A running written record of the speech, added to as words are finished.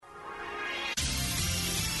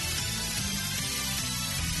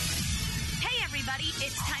everybody.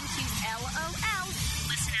 It's time to LOL.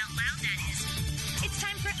 Listen out loud, that is. It's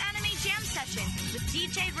time for Anime Jam Session with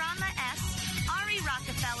DJ Ranma S, Ari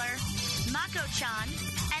Rockefeller, Mako-chan,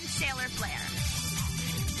 and Sailor Flare.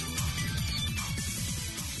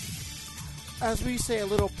 As we say a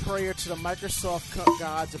little prayer to the Microsoft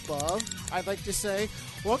gods above, I'd like to say,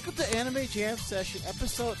 welcome to Anime Jam Session,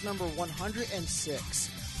 episode number 106.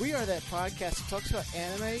 We are that podcast that talks about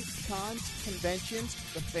anime, cons, conventions,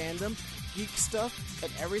 the fandom, geek stuff,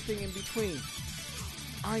 and everything in between.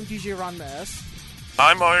 I'm DJ Ranma S.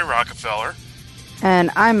 I'm Ari Rockefeller.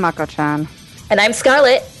 And I'm Mako-chan. And I'm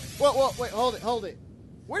Scarlett. Wait, hold it.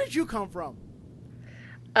 Where did you come from?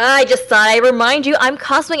 I just thought I'd remind you I'm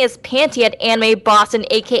cosplaying as Panty at Anime Boston,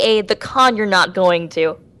 aka the con you're not going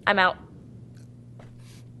to. I'm out.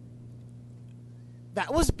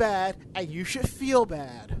 That was bad, and you should feel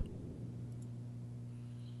bad.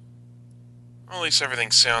 Well, at least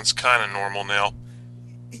everything sounds kind of normal now.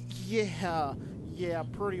 Yeah,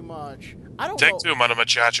 pretty much. I don't Take know. two, Mata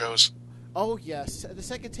Muchachos. Oh, yes. The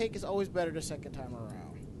second take is always better the second time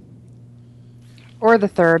around. Or the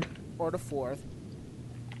third. Or the fourth.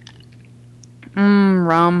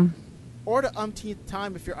 Rum. Or the umpteenth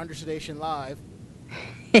time if you're under sedation live.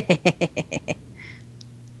 I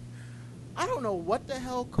don't know what the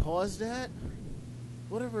hell caused that.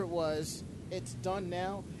 Whatever it was, it's done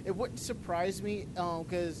now. It wouldn't surprise me,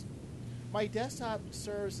 because my desktop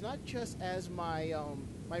serves not just as my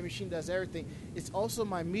my machine does everything. It's also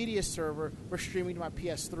my media server for streaming to my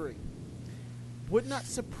PS3. Would not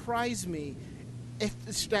surprise me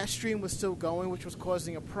if that stream was still going, which was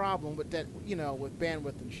causing a problem with that, with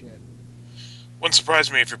bandwidth and shit. Wouldn't surprise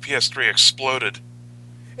me if your PS3 exploded.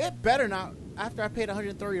 It better not. After I paid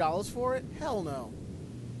 $130 for it, hell no.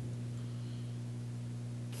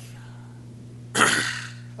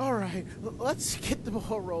 All right, let's get the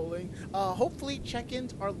ball rolling. Hopefully,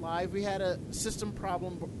 check-ins are live. We had a system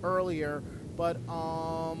problem earlier, but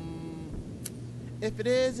if it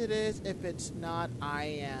is, it is. If it's not, I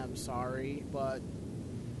am sorry, but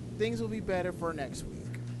things will be better for next week.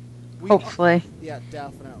 Hopefully. Yeah,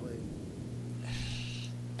 definitely.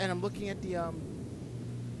 And I'm looking at the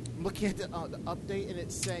update, and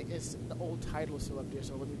it's saying the old title is still up there.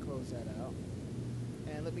 So let me close that out,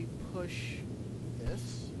 and let me push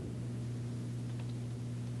this.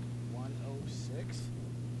 106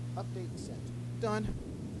 update sent. Done.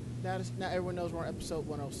 Now everyone knows we're on episode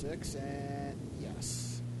 106, and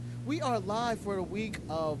yes, we are live for the week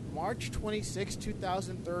of March 26,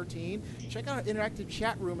 2013. Check out our interactive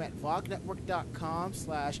chat room at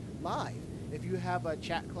vognetwork.com/live. If you have a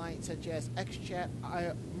chat client such as XChat,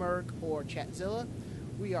 iMerc, or Chatzilla,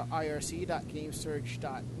 we are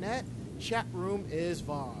irc.gamesurge.net. Chat room is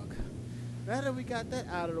VOG. Now that we got that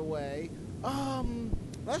out of the way,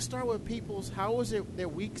 let's start with how was their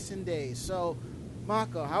weeks and days. So,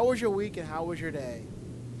 Mako, how was your week and how was your day?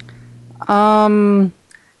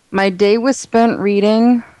 My day was spent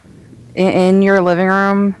reading in your living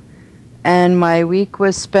room, and my week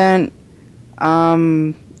was spent,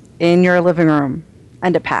 in your living room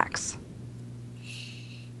and at PAX.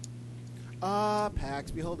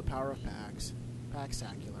 PAX. Behold the power of PAX.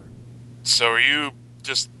 PAX-tacular. So are you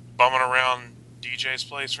just bumming around DJ's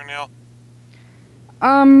place for now?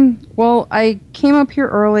 Well, I came up here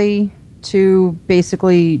early to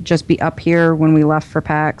basically just be up here when we left for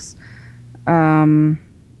PAX. And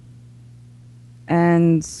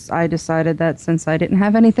I decided that since I didn't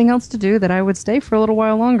have anything else to do, that I would stay for a little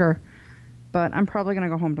while longer. But I'm probably going to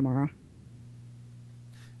go home tomorrow.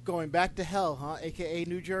 Going back to hell, huh? AKA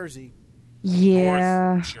New Jersey.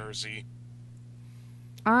 Yeah. North Jersey.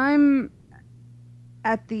 I'm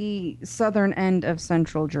at the southern end of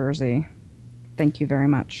Central Jersey. Thank you very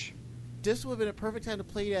much. This would have been a perfect time to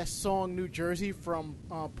play that song New Jersey from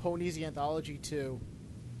Pony's The Anthology 2.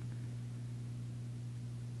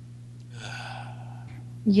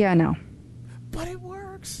 Yeah, no. But it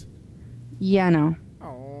works. Yeah, no.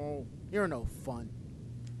 Oh, you're no fun.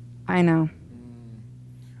 I know.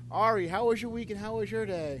 Ari, how was your week and how was your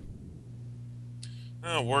day?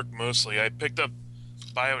 Work mostly. I picked up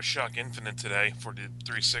BioShock Infinite today for the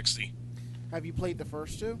 360. Have you played the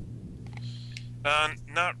first two?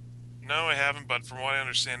 No, I haven't, but from what I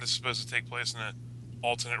understand, this is supposed to take place in an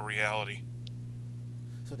alternate reality.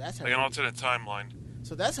 So that's how like an alternate timeline.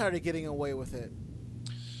 So that's how they're getting away with it.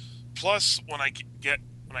 Plus, when I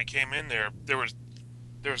came in there was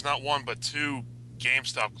not one but two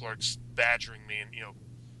GameStop clerks badgering me and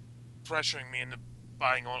pressuring me into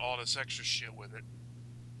buying all this extra shit with it.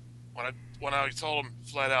 When I told them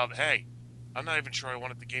flat out, hey, I'm not even sure I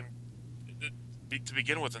wanted the game to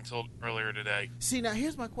begin with until earlier today. See, now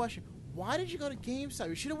here's my question: Why did you go to GameStop?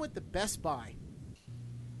 You should have went to Best Buy.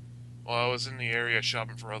 Well, I was in the area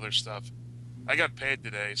shopping for other stuff. I got paid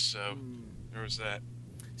today, so there was that.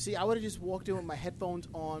 See, I would have just walked in with my headphones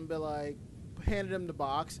on, but like, handed them the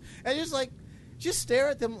box, and just stare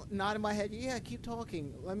at them, nod in my head. Yeah, keep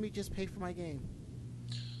talking. Let me just pay for my game.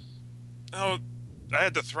 Oh, I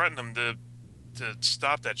had to threaten them to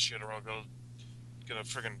stop that shit, or I'll gonna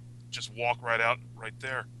friggin' just walk right out right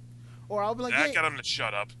there. Or I'll be like, I yeah. got them to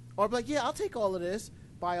shut up. Or I'll be like, yeah, I'll take all of this,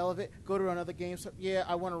 buy all of it, go to another game. So, yeah,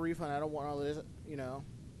 I want a refund. I don't want all of this. You know.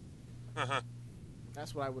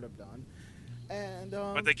 That's what I would have done. And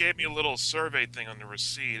but they gave me a little survey thing on the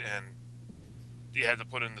receipt, and you had to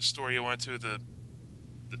put in the store you went to, the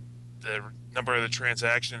number of the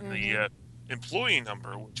transaction, and the employee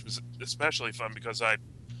number, which was especially fun because I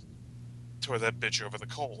tore that bitch over the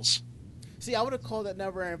coals. See, I would have called that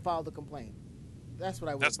number and filed a complaint. That's what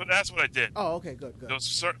I would. That's what I did. Oh, okay, good. It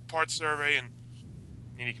was a part survey, and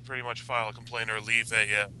you can pretty much file a complaint or leave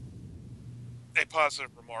a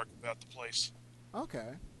positive remark about the place. Okay.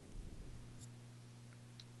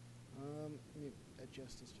 Let me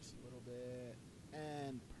adjust this just a little bit,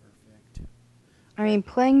 and perfect. I mean,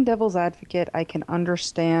 playing devil's advocate, I can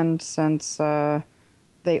understand since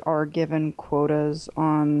they are given quotas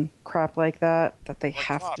on crap like that they Like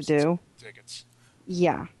have to Pops do. Tickets.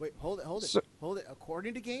 Yeah. Wait, hold it. So- Hold it.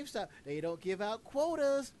 According to GameStop, they don't give out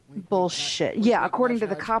quotas. Bullshit. Yeah, according to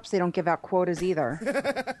the cops, they don't give out quotas either.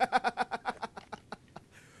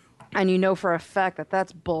 And you know for a fact that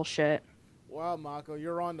that's bullshit. Wow, Mako,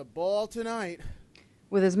 you're on the ball tonight.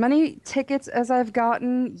 With as many tickets as I've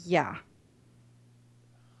gotten, yeah.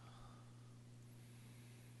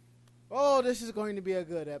 Oh, this is going to be a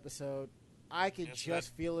good episode. I can Yes,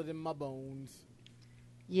 just feel it in my bones.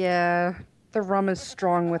 Yeah, the rum is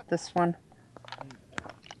strong with this one.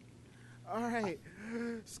 All right.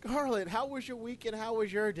 Scarlett, how was your week and how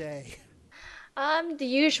was your day? The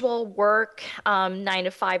usual work, 9 to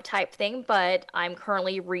 5 type thing, but I'm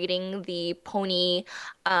currently reading the Pony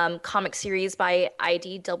comic series by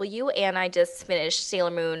IDW, and I just finished Sailor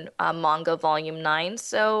Moon manga volume 9,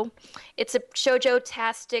 so it's a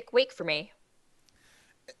shoujo-tastic week for me.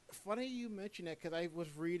 Funny you mention that because I was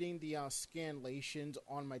reading the scanlations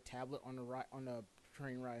on my tablet on the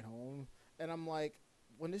train ride home, and I'm like,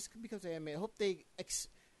 when this becomes anime, I hope they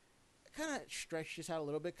kind of stretch this out a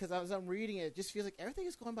little bit because as I'm reading it, it just feels like everything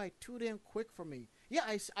is going by too damn quick for me. Yeah,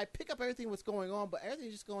 I pick up everything what's going on, but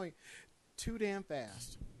everything's just going too damn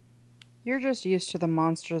fast. You're just used to the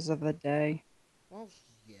monsters of the day. Well,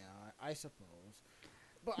 yeah, I suppose.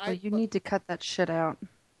 But But you need to cut that shit out.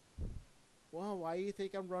 Well, why do you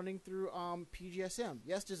think I'm running through PGSM?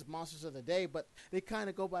 Yes, there's monsters of the day, but they kind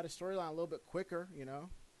of go by the storyline a little bit quicker, you know?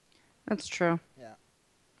 That's true. Yeah.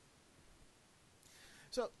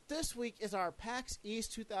 So this week is our PAX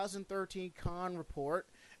East 2013 con report.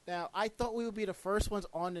 Now, I thought we would be the first ones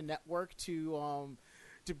on the network to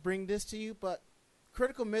bring this to you, but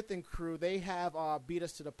Critical Myth and crew, they have beat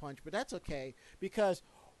us to the punch, but that's okay because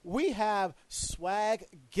we have swag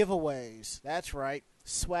giveaways. That's right,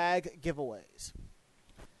 swag giveaways.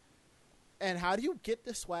 And how do you get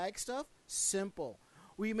the swag stuff? Simple.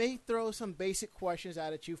 We may throw some basic questions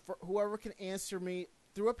out at you. For whoever can answer me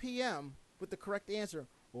through a PM with the correct answer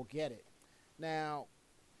will get it. Now,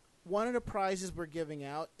 one of the prizes we're giving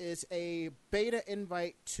out is a beta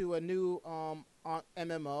invite to a new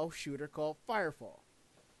MMO shooter called Firefall.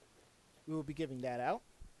 We will be giving that out.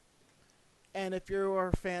 And if you're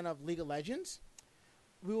a fan of League of Legends,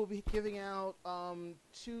 we will be giving out a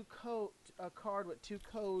card with 2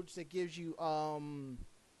 codes that gives you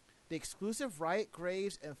the exclusive Riot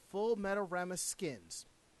Graves and Full Metal Ramus skins.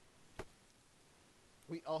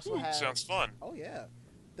 We also have. Sounds fun. Oh yeah,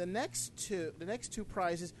 the next two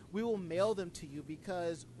prizes we will mail them to you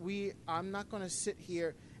because I'm not going to sit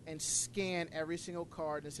here and scan every single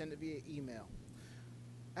card and send it via email.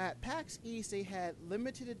 At PAX East, they had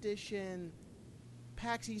limited edition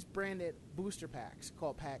PAX East branded booster packs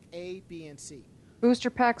called Pack A, B, and C. Booster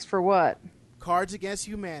packs for what? Cards Against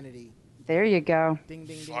Humanity. There you go. Ding,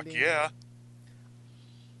 ding, Fuck ding, ding. yeah.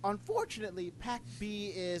 Unfortunately, Pack B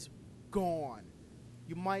is gone.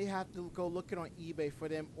 You might have to go looking on eBay for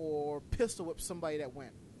them or pistol whip somebody that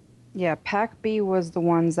went. Yeah, Pack B was the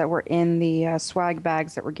ones that were in the swag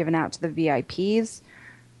bags that were given out to the VIPs.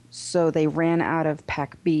 So they ran out of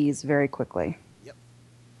Pack Bs very quickly. Yep.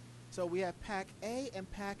 So we have Pack A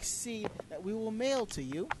and Pack C that we will mail to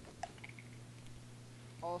you.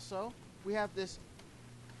 Also, we have this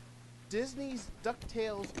Disney's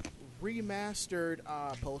DuckTales remastered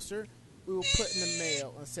poster we will put in the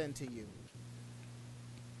mail and send to you.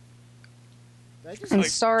 Did I just And I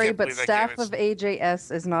sorry, can't but believe that staff game of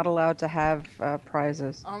AJS is not allowed to have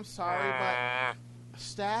prizes. I'm sorry, but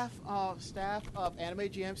staff of Anime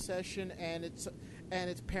Jam Session and its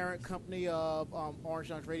parent company of Orange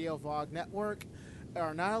Lounge Radio VOG Network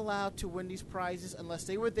are not allowed to win these prizes unless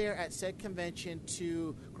they were there at said convention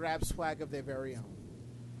to grab swag of their very own.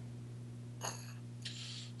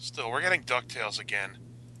 Still, we're getting DuckTales again.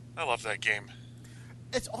 I love that game.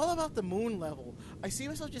 It's all about the moon level. I see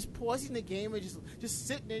myself just pausing the game and just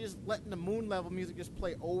sitting there, just letting the moon level music just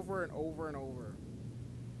play over and over and over.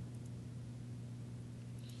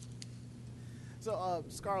 So,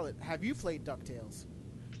 Scarlett, have you played DuckTales?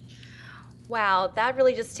 Wow, that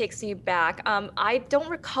really just takes me back. I don't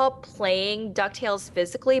recall playing DuckTales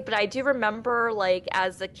physically, but I do remember, like,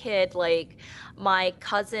 as a kid, like, my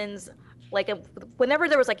cousins, like, whenever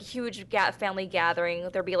there was, like, a huge family gathering,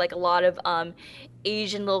 there'd be, like, a lot of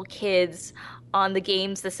Asian little kids on the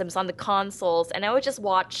game systems, on the consoles, and I would just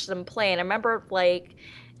watch them play. And I remember, like,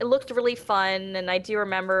 it looked really fun, and I do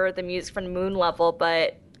remember the music from the Moon Level,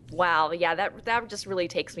 but wow, yeah, that just really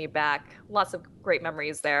takes me back. Lots of great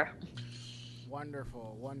memories there.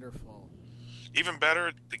 Wonderful, wonderful. Even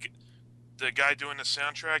better, the guy doing the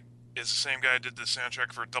soundtrack is the same guy who did the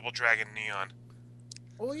soundtrack for Double Dragon Neon.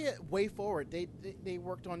 Oh yeah, Way Forward. They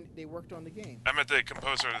worked on the game. I met the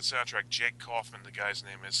composer of the soundtrack, Jake Kaufman, the guy's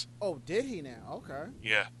name is. Oh, did he now? Okay.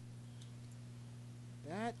 Yeah.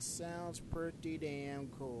 That sounds pretty damn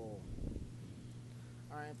cool.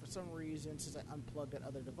 Alright, for some reason, since I unplugged that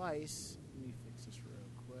other device, let me fix this real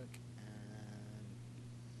quick and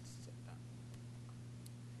set that.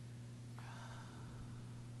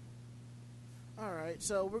 Alright,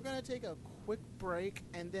 so we're going to take a quick break,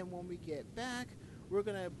 and then when we get back, we're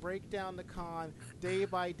going to break down the con day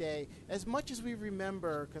by day, as much as we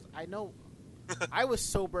remember, because I know I was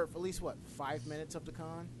sober for at least, 5 minutes of the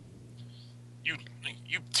con? You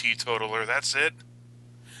teetotaler, that's it?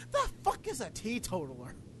 The fuck is a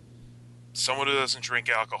teetotaler? Someone who doesn't drink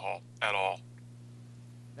alcohol at all.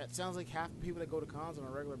 That sounds like half the people that go to cons on a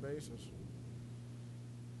regular basis.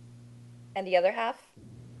 And the other half?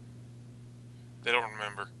 They don't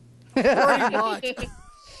remember. Pretty much.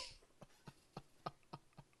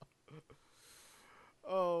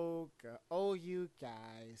 Oh, God. Oh, you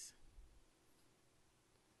guys.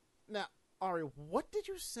 Now, Ari, what did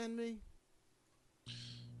you send me?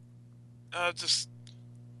 Just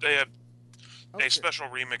they have Okay. a special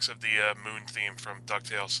remix of the Moon theme from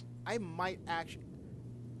DuckTales. I might actually...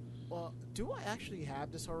 Well, do I actually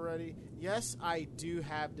have this already? Yes, I do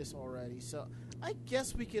have this already. So, I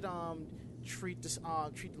guess we could treat the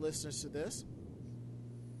listeners to this.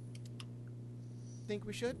 Think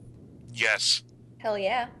we should? Yes. Hell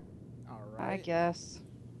yeah. All right. I guess.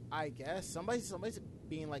 Somebody's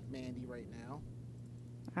being like Mandy right now.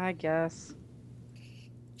 I guess.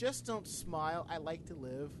 Just don't smile. I like to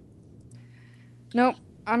live. Nope.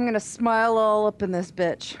 I'm gonna smile all up in this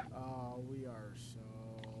bitch. Oh, we are so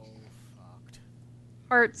fucked.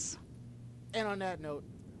 Hearts. And on that note,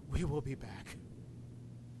 we will be back.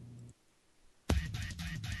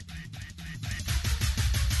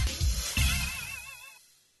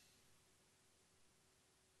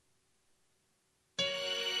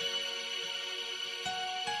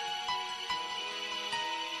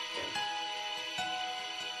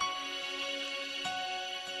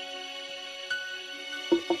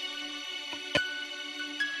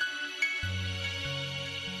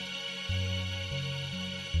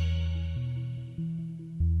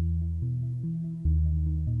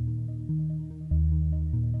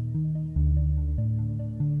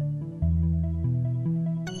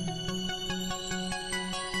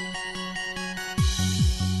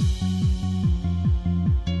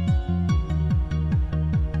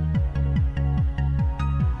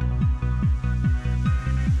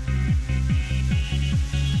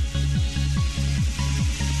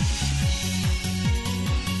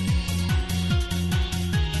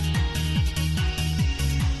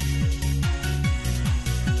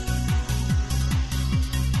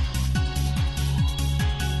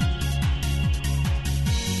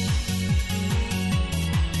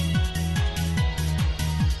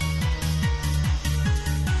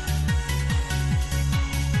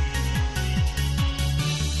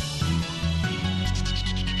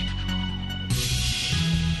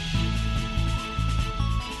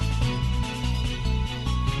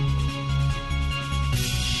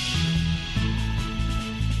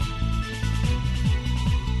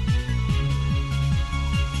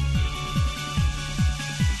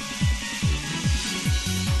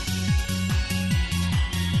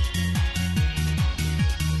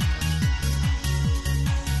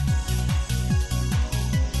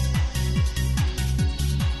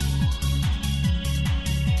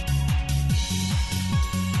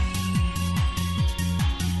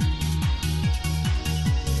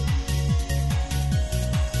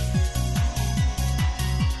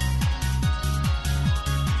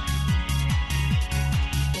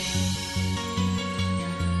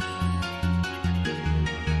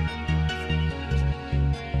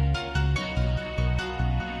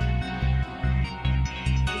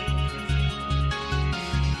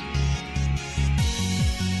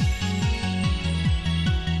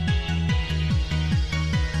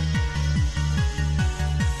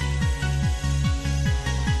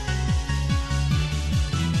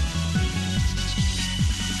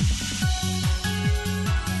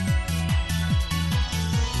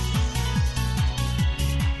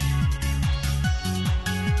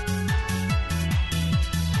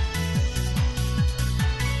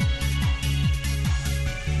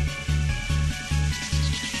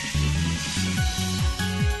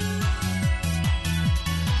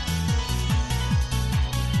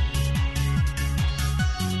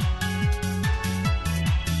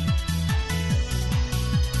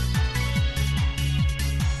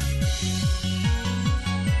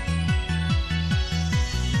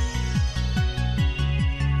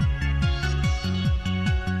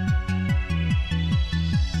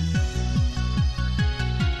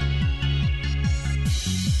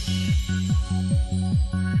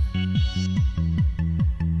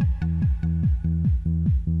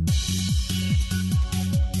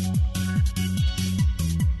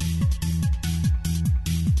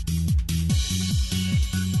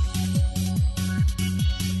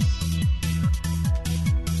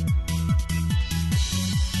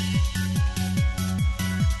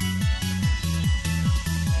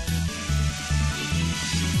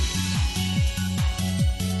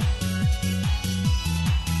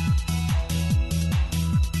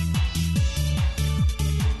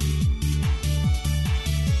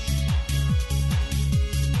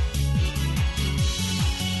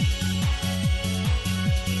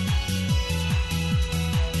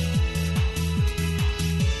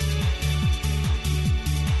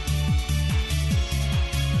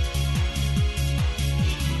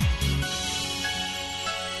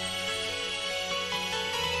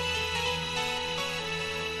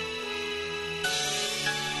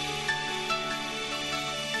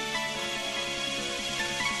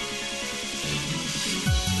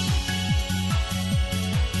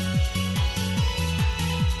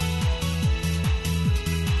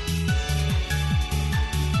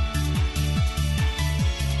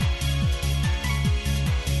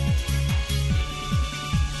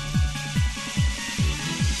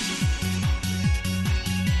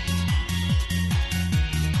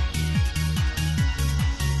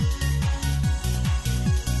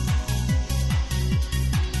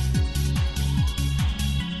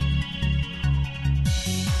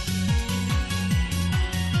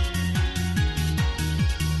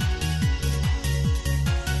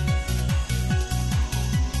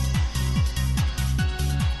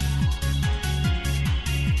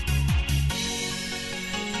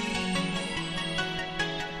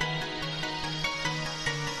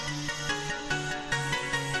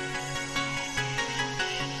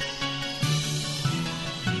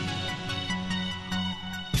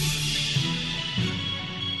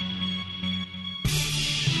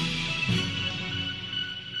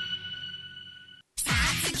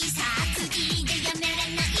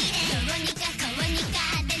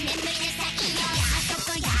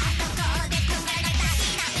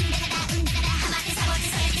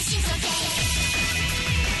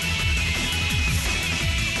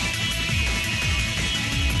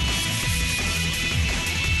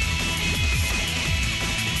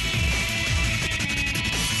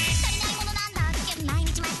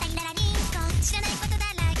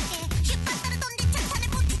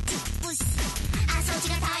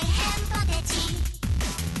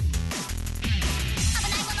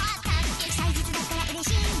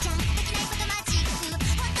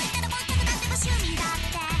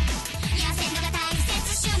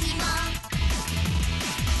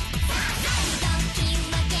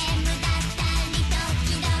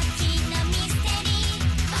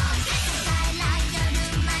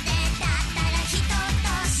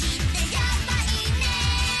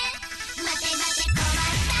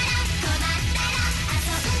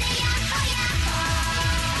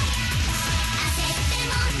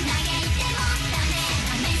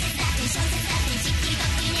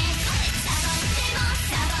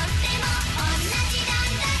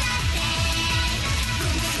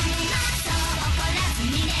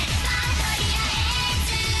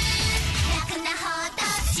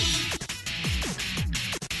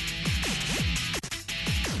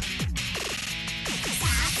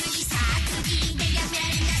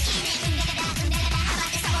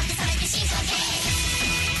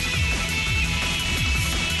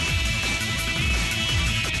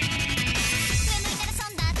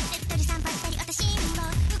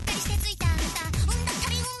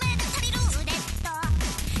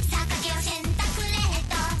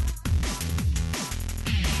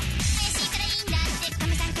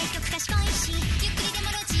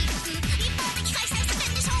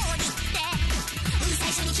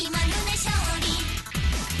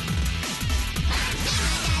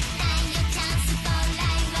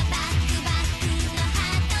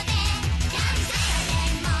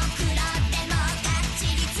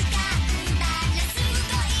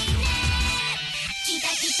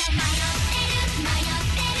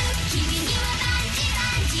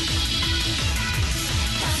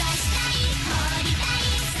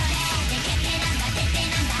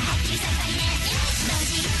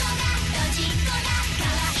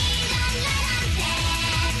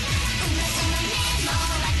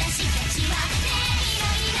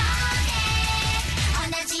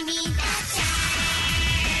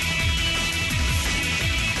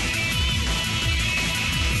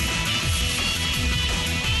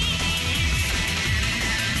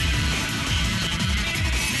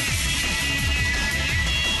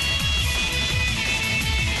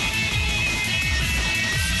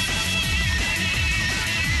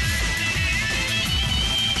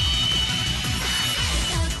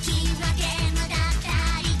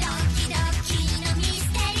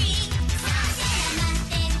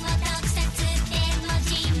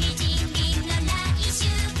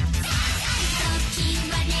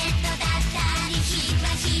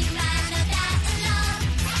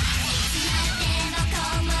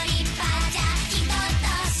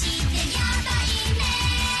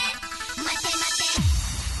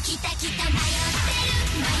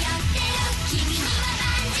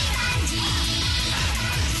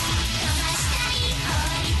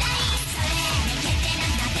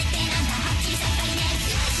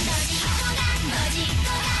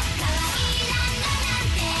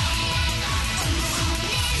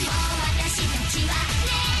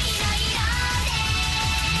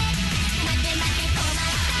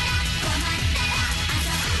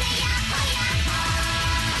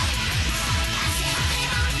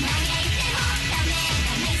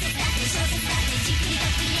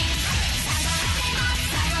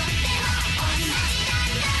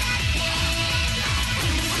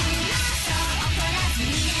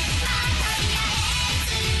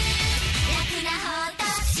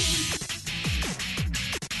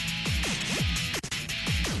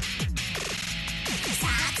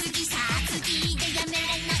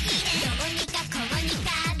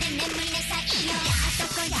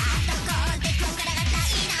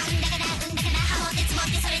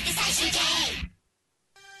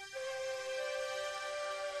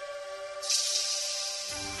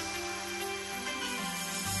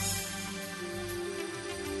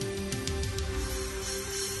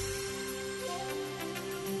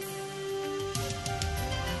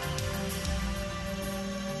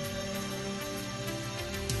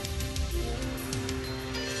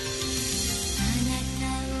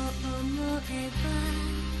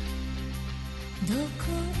 どこ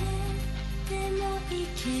へでも行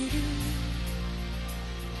ける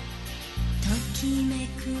ときめ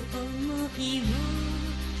く想いを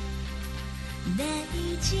大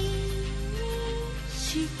事にし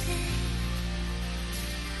て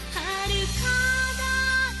遥かな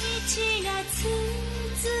1が続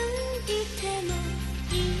いても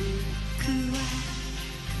行くわ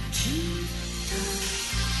きっと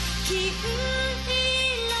金色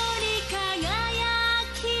に輝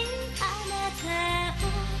きあなたを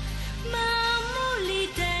守り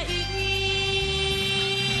たい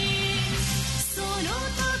その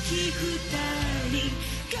時二人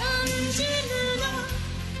感じるの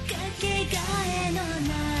かけがえのな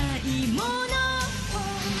いものを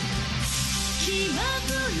気まぐ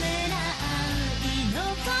れな愛の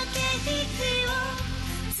駆け引きを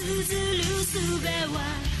綴る術は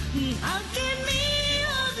明けみを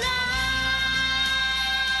ら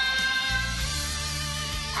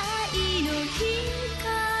愛の光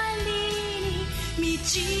に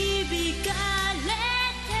導かれ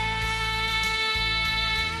て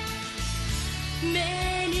目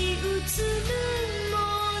に映るも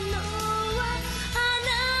のはあな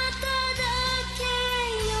ただけ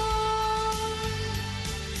よ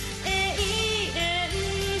永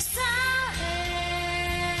遠さえ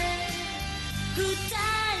二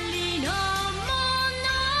人のもの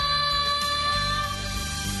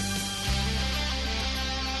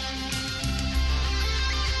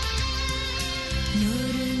夜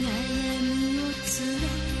が闇を連れ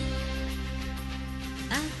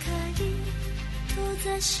明かり閉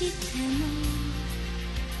ざしても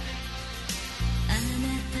あな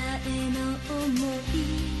たへの想い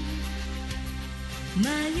迷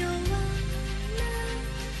わな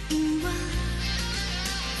いわ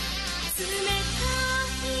冷た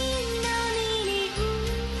い波に打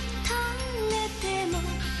たれても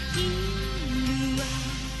いるわ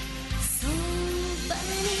そば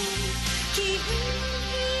に金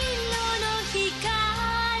色の光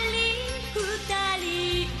二人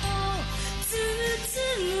を包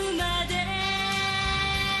むまで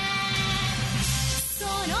その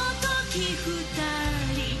時二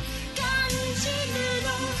人感じるの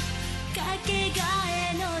かけが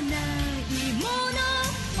えのないもの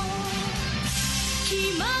を気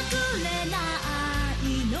まぐれな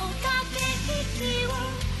愛の駆け引きを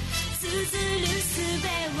綴る術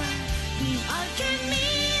は明けみ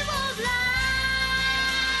をら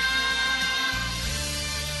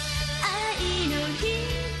愛の光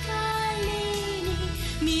に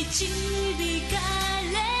導か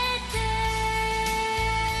れて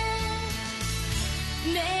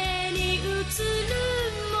目に映る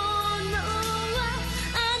ものは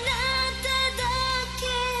あなただけ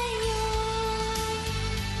よ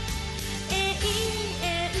永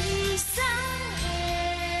遠さえ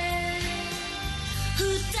二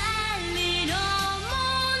人のも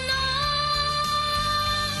の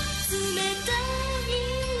冷たい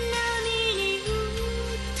波に打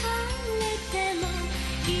たれても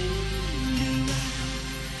いるわ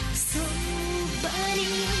そばに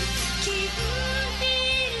金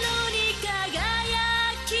色に輝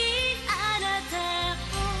きあなた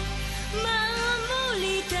を守り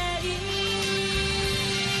たい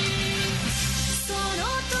その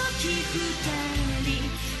時二人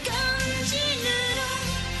感じるの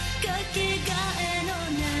かけがえの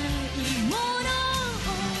ないもの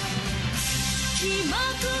を気ま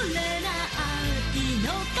ぐれな愛の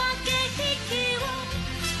駆け引きを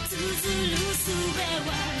綴る術は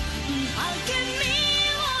明けみ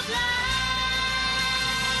をら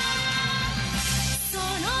その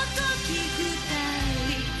時二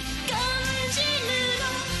人感じるの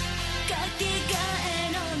かけがえ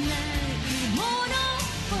のないもの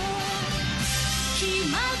を気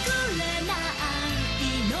まぐれな愛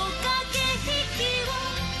の駆け引きを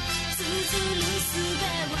綴る術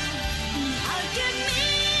は明けみ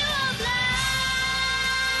をら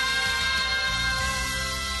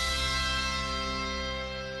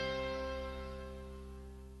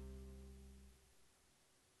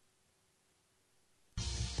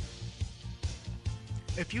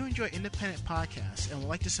If you enjoy independent podcasts and would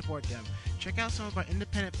like to support them, check out some of our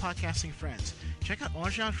independent podcasting friends. Check out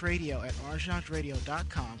Orange Lounge Radio at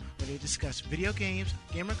orangeloungeradio.com, where they discuss video games,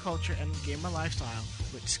 gamer culture, and gamer lifestyle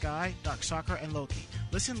with Sky, Dark Soccer, and Loki.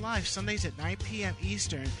 Listen live Sundays at 9 p.m.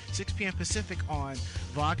 Eastern, 6 p.m. Pacific on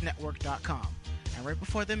VogNetwork.com. And right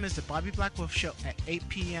before them is the Bobby Black Wolf Show at 8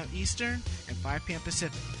 p.m. Eastern and 5 p.m.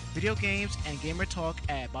 Pacific. Video games and gamer talk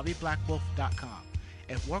at BobbyBlackWolf.com.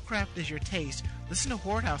 If Warcraft is your taste, listen to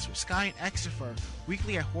Horde House with Sky and Exifer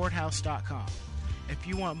weekly at HordeHouse.com. If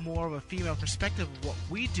you want more of a female perspective of what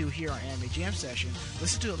we do here on Anime Jam Session,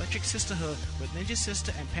 listen to Electric Sisterhood with Ninja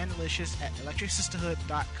Sister and Pandalicious at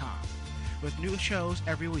electricsisterhood.com, with new shows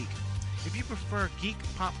every week. If you prefer geek,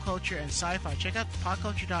 pop culture, and sci-fi, check out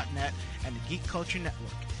popculture.net and the Geek Culture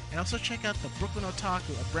Network. And also check out the Brooklyn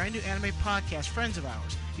Otaku, a brand new anime podcast friends of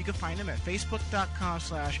ours. You can find them at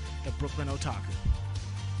facebook.com/theBrooklynOtaku.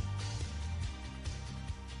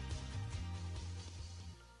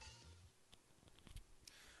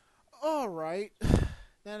 All right,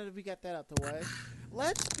 now that we got that out the way,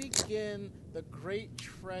 let's begin the great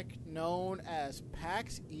trek known as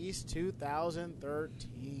PAX East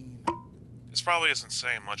 2013. This probably isn't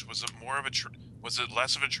saying much. Was it more of a was it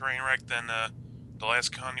less of a train wreck than the last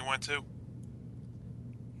con you went to?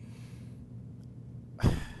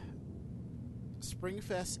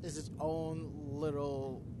 Springfest is its own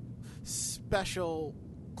little special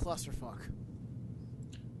clusterfuck.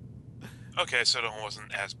 Okay, so it wasn't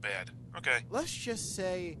as bad. Okay. Let's just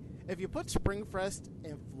say, if you put Springfest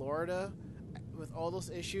in Florida with all those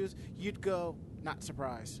issues, you'd go, not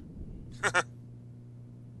surprised.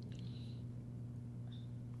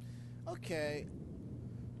 Okay.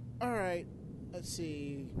 Alright. Let's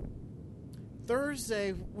see.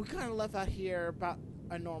 Thursday, we kind of left out here about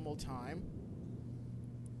a normal time.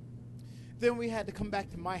 Then we had to come back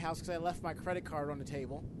to my house because I left my credit card on the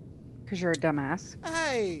table. Because you're a dumbass.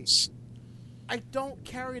 Hey! I don't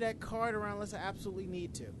carry that card around unless I absolutely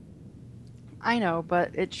need to. I know,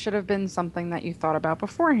 but it should have been something that you thought about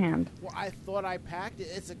beforehand. Well, I thought I packed it.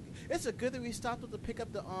 It's a good that we stopped to pick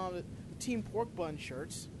up the Team Pork Bun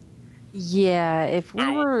shirts. Yeah, if we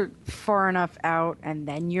were far enough out and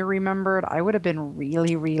then you remembered, I would have been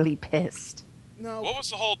really, really pissed. No. What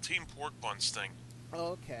was the whole Team Pork Buns thing?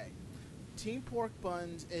 Okay. Team Pork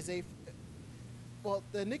Buns is well,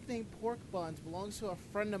 the nickname Pork Buns belongs to a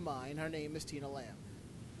friend of mine. Her name is Tina Lamb.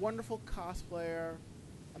 Wonderful cosplayer,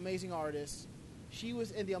 amazing artist. She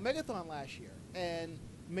was in the Omegathon last year and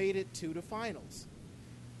made it to the finals.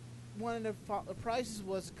 One of the prizes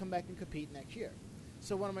was to come back and compete next year.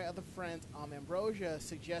 So one of my other friends, Ambrosia,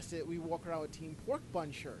 suggested we walk around with Team Pork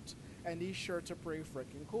Bun shirts. And these shirts are pretty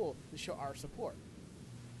freaking cool to show our support.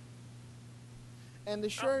 And the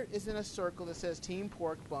shirt is in a circle that says Team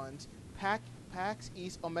Pork Buns, PAX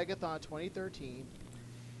East Omegathon 2013,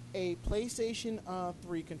 a PlayStation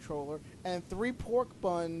 3 controller, and 3 pork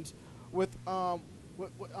buns with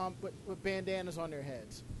bandanas on their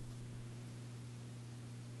heads.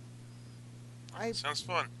 Sounds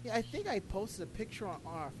fun. Yeah, I think I posted a picture on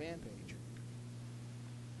our fan page.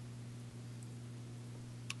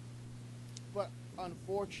 But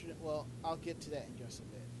unfortunately, well, I'll get to that in just a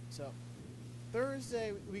bit. So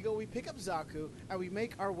Thursday we pick up Zaku and we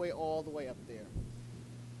make our way all the way up there.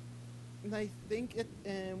 And I think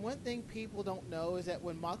and one thing people don't know is that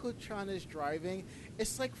when Mako-chan is driving,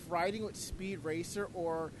 it's like riding with Speed Racer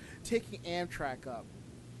or taking Amtrak up.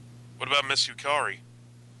 What about Miss Yukari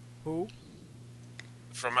Who?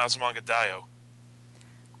 from Azumanga Daioh?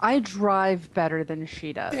 I drive better than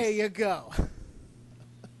she does. There you go.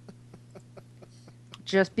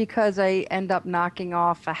 Just because I end up knocking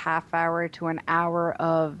off a half hour to an hour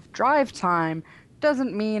of drive time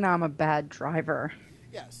doesn't mean I'm a bad driver.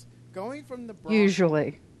 Yes. Going from the Bronx...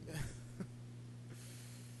 Usually.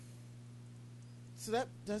 So that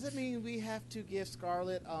does it mean we have to give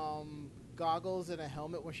Scarlett goggles and a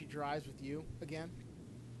helmet when she drives with you again?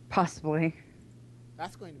 Possibly.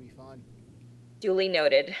 That's going to be fun. Duly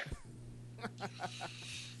noted.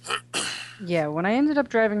 Yeah, when I ended up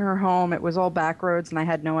driving her home, it was all back roads and I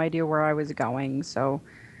had no idea where I was going, so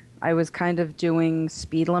I was kind of doing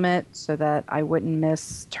speed limit so that I wouldn't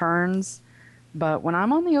miss turns. But when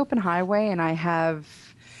I'm on the open highway and I have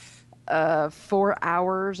 4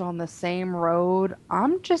 hours on the same road,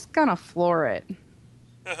 I'm just gonna floor it.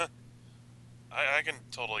 I can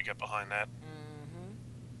totally get behind that. Mm-hmm.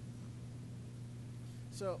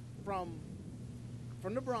 So from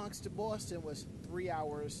the Bronx to Boston was 3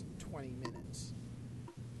 hours 20 minutes.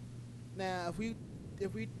 Now,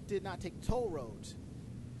 if we did not take toll roads,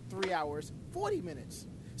 3 hours 40 minutes.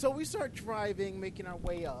 So we start driving, making our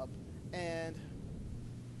way up, and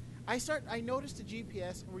I noticed the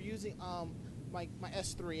GPS. We're using my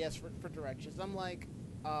S3S for directions. I'm like,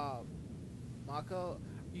 Mako,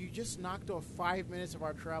 you just knocked off 5 minutes of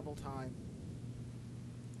our travel time.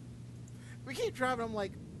 We keep driving. I'm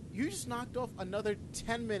like, you just knocked off another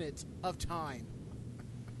 10 minutes of time.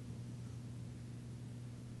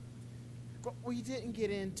 But we didn't get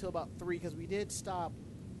in till about 3 because we did stop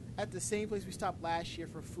at the same place we stopped last year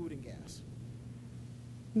for food and gas.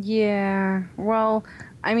 Yeah, well,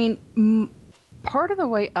 I mean, part of the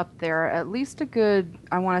way up there, at least a good,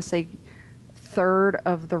 I want to say, third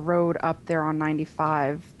of the road up there on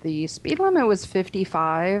 95, the speed limit was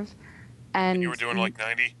 55. And you were And, doing like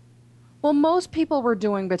 90? well, most people were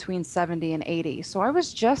doing between 70 and 80. So I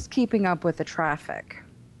was just keeping up with the traffic.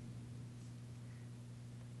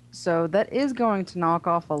 So that is going to knock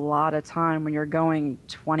off a lot of time when you're going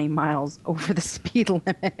 20 miles over the speed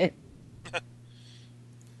limit. There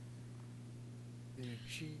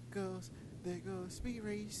she goes. There goes Speed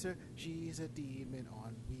Racer. She's a demon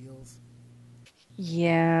on wheels.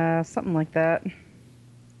 Yeah, something like that.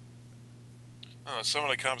 Some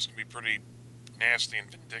of the cops can be pretty nasty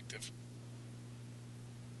and vindictive.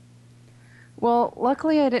 Well,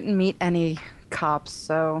 luckily I didn't meet any cops,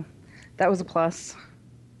 so that was a plus.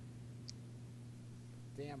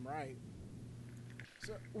 Damn right.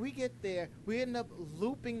 So we get there. We end up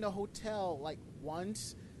looping the hotel like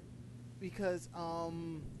once because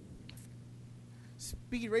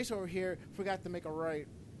Speed Racer over here forgot to make a right.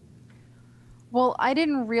 Well, I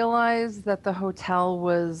didn't realize that the hotel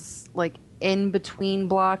was like in between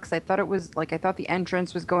blocks. I thought the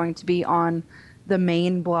entrance was going to be on the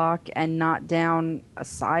main block and not down a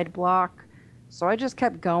side block. So I just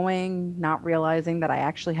kept going, not realizing that I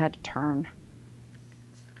actually had to turn.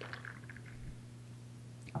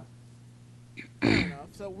 Fair enough.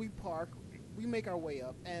 So we park, we make our way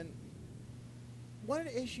up, and one of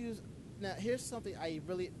the issues. Now, here's something I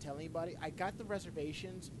really didn't tell anybody. I got the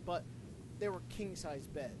reservations, but they were king size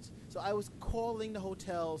beds. So I was calling the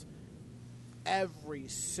hotels every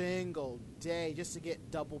single day just to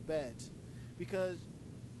get double beds, because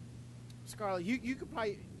Scarlett, you could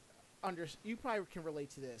probably you probably can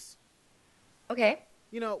relate to this. Okay.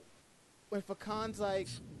 You know, when Fakan's like,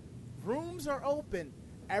 rooms are open,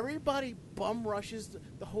 everybody bum rushes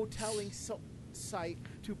the hoteling site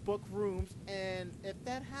to book rooms, and if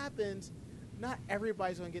that happens, not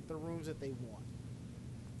everybody's going to get the rooms that they want.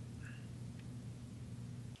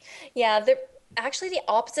 Yeah, actually the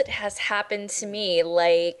opposite has happened to me.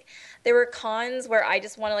 Like there were cons where I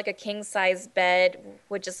just wanted like a king size bed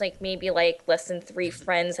with just like maybe like less than 3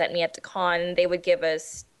 friends at me at the con. They would give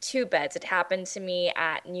us 2 beds. It happened to me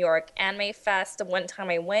at New York Anime Fest the one time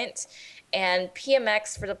I went, and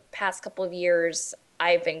PMX for the past couple of years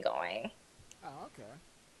I've been going. Oh, okay.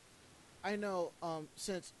 I know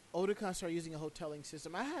since Otakon started using a hoteling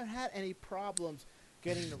system, I haven't had any problems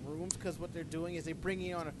getting the rooms, because what they're doing is they're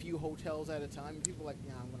bringing on a few hotels at a time, and people are like,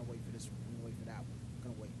 yeah, I'm going to wait for this one, I'm going to wait for that one, I'm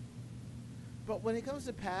going to wait. But when it comes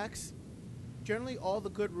to PAX, generally all the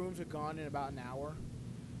good rooms are gone in about an hour.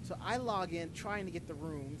 So I log in trying to get the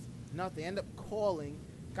rooms, nothing, end up calling,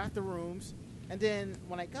 got the rooms, and then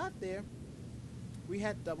when I got there, we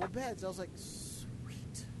had double beds. I was like,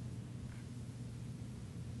 sweet.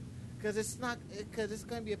 Because it's going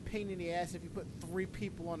to be a pain in the ass if you put 3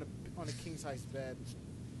 people on a king size bed,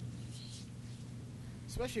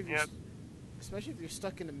 especially if you're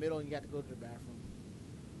stuck in the middle and you got to go to the bathroom.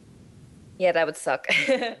 Yeah, that would suck.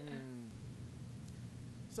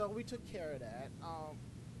 So we took care of that.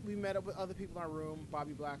 We met up with other people in our room.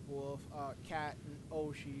 Bobby Black Wolf, Kat and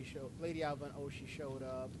Oshi Lady Alva and Oshi showed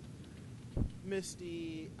up.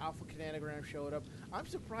 Misty, Alpha Cananagram showed up. I'm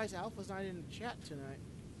surprised Alpha's not in the chat tonight.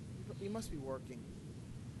 He must be working.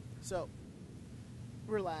 So,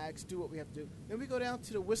 relax, do what we have to do. Then we go down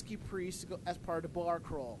to the Whiskey Priest to go as part of the bar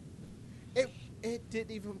crawl. It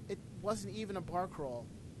wasn't even a bar crawl.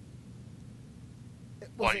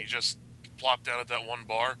 What, you just plopped down at that one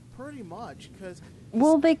bar? Pretty much, because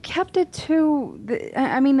Well, they kept it to.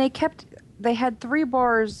 They had 3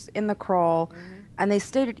 bars in the crawl, and they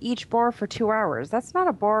stayed at each bar for 2 hours. That's not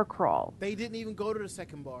a bar crawl. they didn't even go to the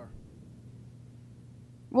second bar.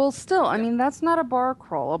 Well, still, I mean, that's not a bar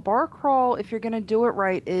crawl. A bar crawl, if you're going to do it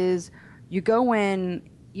right, is you go in,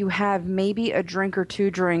 you have maybe a drink or 2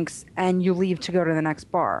 drinks, and you leave to go to the next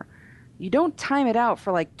bar. You don't time it out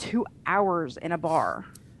for like 2 hours in a bar.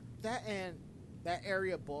 That and that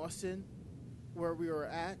area of Boston where we were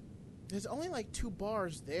at, there's only like 2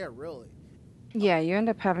 bars there, really. Yeah, you end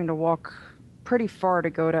up having to walk pretty far to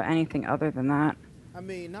go to anything other than that. I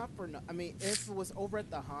mean, if it was over at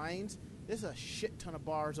the Heinz, there's a shit ton of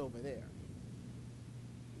bars over there.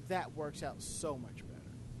 That works out so much better.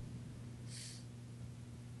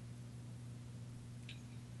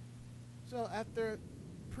 So after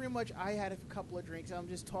pretty much I had a couple of drinks, I'm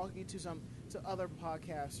just talking to other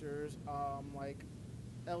podcasters, like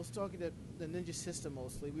I was talking to the Ninja System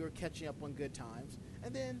mostly. We were catching up on good times.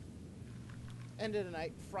 And then end of the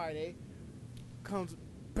night, Friday, comes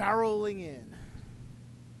barreling in.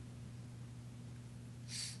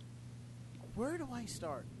 Where do I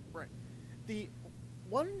start? Right. The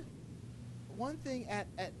one one thing at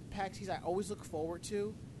PAX East I always look forward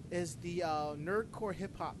to is the Nerdcore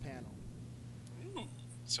Hip Hop panel. Ooh,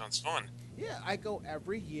 sounds fun. Yeah, I go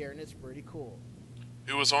every year, and it's pretty cool.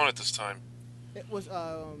 Who was on it this time? It was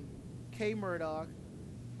K Murdoch,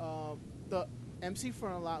 the MC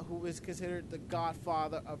Frontalot, who is considered the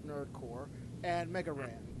godfather of Nerdcore, and Mega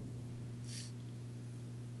Ran.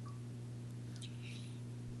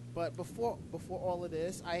 But before all of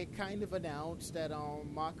this, I kind of announced that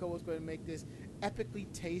Mako was going to make this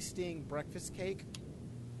epically tasting breakfast cake.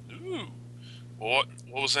 Ooh. What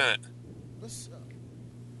was in it? Let's,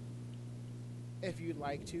 if you'd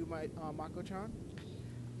like to, my Mako-chan.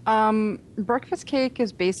 Breakfast cake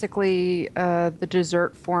is basically the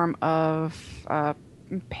dessert form of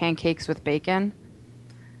pancakes with bacon.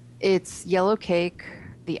 It's yellow cake.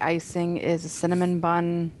 The icing is a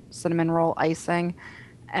cinnamon roll icing.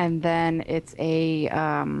 And then it's a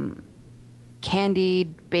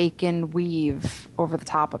candied bacon weave over the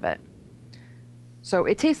top of it. So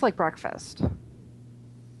it tastes like breakfast.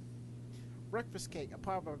 Breakfast cake, a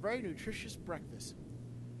part of a very nutritious breakfast.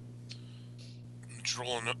 I'm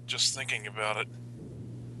drooling up just thinking about it.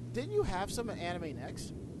 Didn't you have some at Anime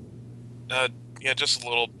Next? Yeah, just a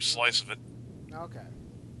little slice of it. Okay.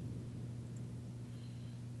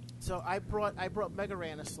 So I brought Mega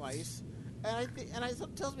Ran a slice, and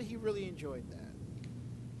something tells me he really enjoyed that.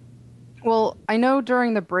 Well, I know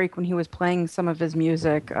during the break when he was playing some of his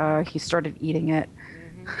music, he started eating it.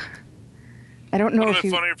 Mm-hmm. I don't know Would if have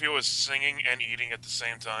been he... funny if he was singing and eating at the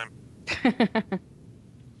same time.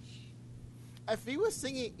 If he was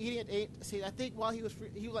singing, eating at 8, see, I think while he was free,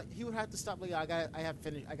 he would have to stop. Like, I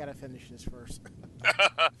gotta finish this first.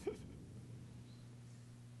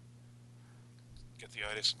 Get the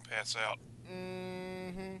itis and pass out.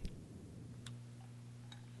 Mm-hmm.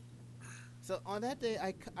 So on that day,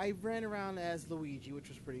 I ran around as Luigi, which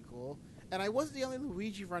was pretty cool. And I wasn't the only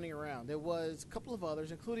Luigi running around. There was a couple of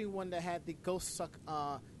others, including one that had the Ghost Suck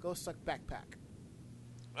backpack.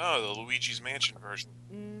 Oh, the Luigi's Mansion version.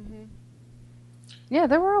 Mm-hmm. Yeah,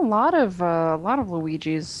 there were a lot of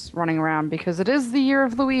Luigis running around because it is the year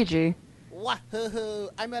of Luigi. Wahoo!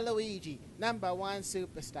 I'm a Luigi, #1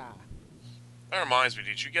 superstar. That reminds me,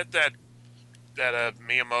 did you get that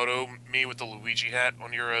Miyamoto me with the Luigi hat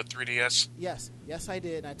on your 3DS? Yes, I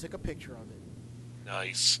did. And I took a picture of it.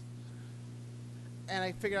 Nice. And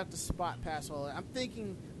I figured out the spot pass. I'm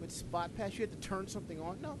thinking with spot pass, you had to turn something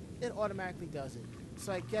on. No, it automatically does it.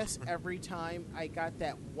 So I guess every time I got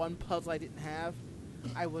that one puzzle I didn't have,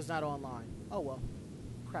 I was not online. Oh well,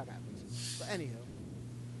 crap happens. But anyhow,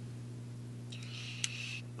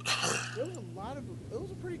 there was it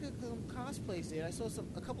was a pretty good cosplays there. I saw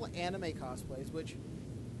a couple of anime cosplays, which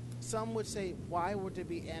some would say, why would there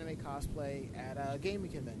be anime cosplay at a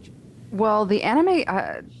gaming convention? Well, the anime,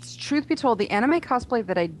 truth be told, the anime cosplay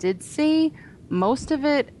that I did see, most of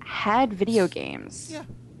it had video games. Yeah,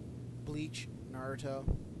 Bleach, Naruto.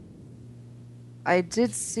 I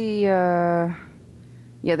did see,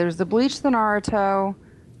 there's the Bleach, the Naruto.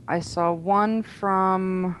 I saw one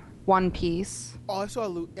from One Piece. Oh, I saw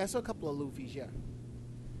a couple of Luffy's. Yeah.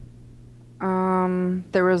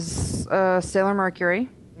 There was Sailor Mercury.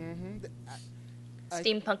 Mm-hmm.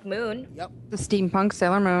 Steampunk Moon. Yep. The Steampunk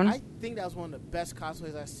Sailor Moon. I think that was one of the best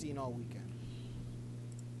cosplays I've seen all weekend.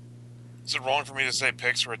 Is it wrong for me to say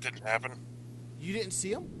pics where it didn't happen? You didn't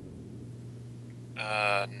see them?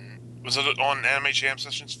 Was it on Anime Jam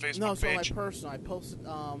Sessions Facebook No, it's on my page? personal. I posted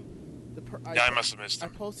I must have missed I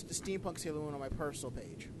them. posted the Steampunk Sailor Moon on my personal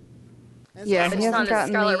page. And Yeah, so- he It's hasn't on the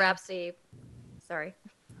gotten Scarlet the- Rhapsody. Sorry.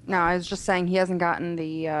 No, I was just saying he hasn't gotten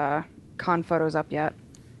the con photos up yet.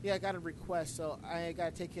 Yeah, I got a request, so I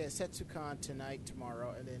got to take care of Setsucon tonight,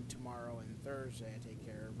 tomorrow, and then tomorrow and Thursday I take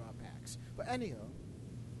care of PAX. But anyhow,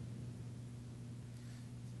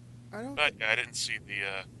 I didn't see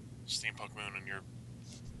the Steampunk Moon in your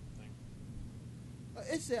thing.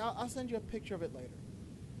 it's there. I'll send you a picture of it later.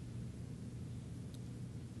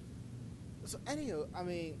 So anyhow, I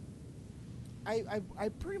mean, I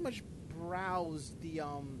pretty much browsed the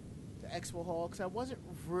expo hall because I wasn't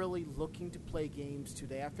really looking to play games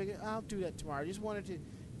today. I figured I'll do that tomorrow. I just wanted to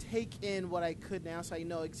take in what I could now so I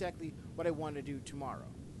know exactly what I want to do tomorrow.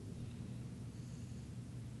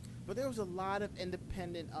 But there was a lot of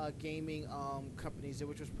independent gaming companies there,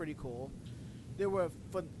 which was pretty cool. There were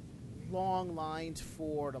long lines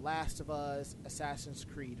for The Last of Us, Assassin's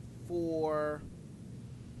Creed 4.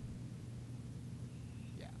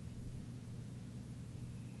 Yeah.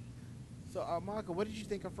 So, Marco, what did you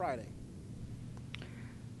think of Friday?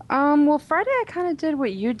 Well, Friday I kind of did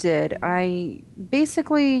what you did. I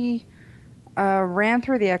basically ran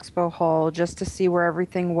through the expo hall just to see where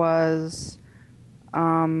everything was.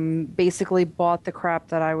 Basically bought the crap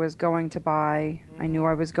that I was going to buy. I knew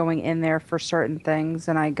I was going in there for certain things,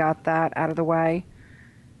 and I got that out of the way.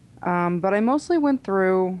 But I mostly went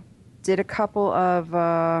through, did a couple of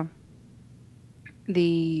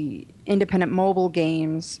the independent mobile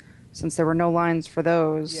games, since there were no lines for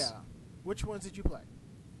those. Yeah. Which ones did you play?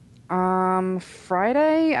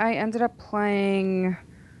 Friday, I ended up playing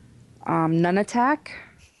Nun Attack,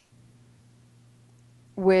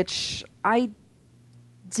 which I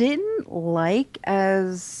didn't like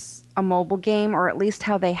as a mobile game, or at least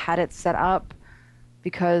how they had it set up,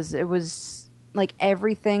 because it was like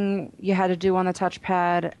everything you had to do on the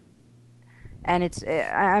touchpad. And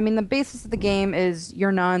I mean, the basis of the game is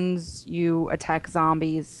you're nuns, you attack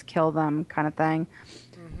zombies, kill them, kind of thing.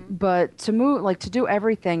 But to move, like to do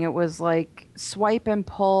everything, it was like swipe and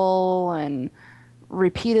pull and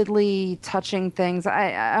repeatedly touching things.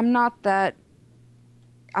 I'm not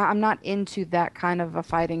into that kind of a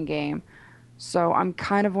fighting game. So I'm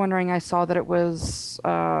kind of wondering, I saw that it was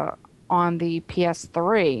on the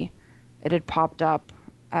PS3. It had popped up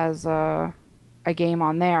as a game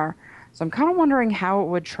on there. So I'm kind of wondering how it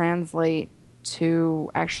would translate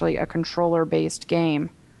to actually a controller-based game,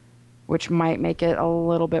 which might make it a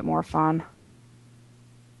little bit more fun.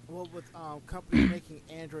 Well, with companies making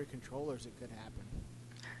Android controllers, it could happen.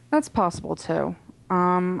 That's possible too.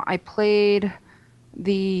 I played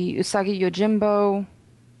the Usagi Yojimbo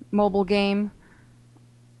mobile game,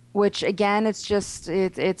 which again, it's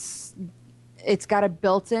got a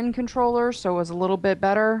built-in controller, so it was a little bit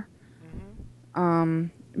better.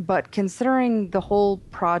 But considering the whole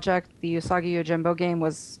project, the Usagi Yojimbo game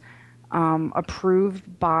was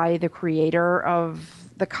approved by the creator of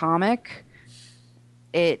the comic,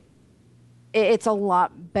 it's a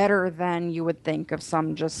lot better than you would think of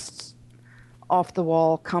some just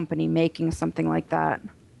off-the-wall company making something like that.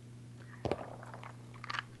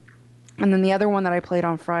 And then the other one that I played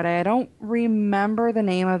on Friday, I don't remember the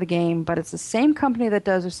name of the game, but it's the same company that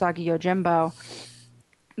does Usagi Yojimbo.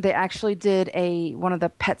 They actually did one of the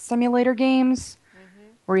pet simulator games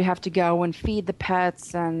where you have to go and feed the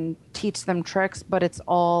pets and teach them tricks, but it's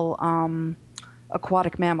all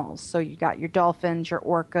aquatic mammals. So you got your dolphins, your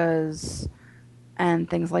orcas, and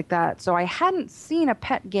things like that. So I hadn't seen a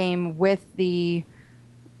pet game with the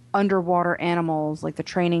underwater animals, like the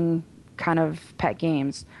training kind of pet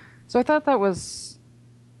games. So I thought that was,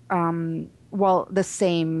 the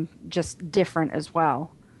same, just different as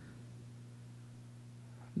well.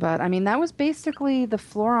 But, I mean, that was basically the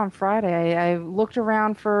floor on Friday. I looked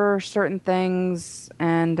around for certain things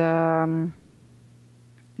and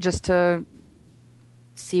just to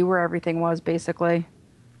see where everything was, basically.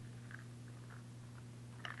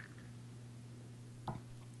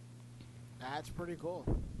 That's pretty cool.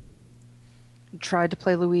 Tried to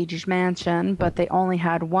play Luigi's Mansion, but they only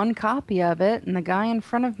had one copy of it, and the guy in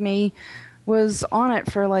front of me was on it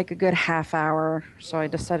for like a good half hour, so I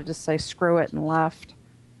decided to say screw it and left.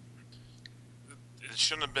 It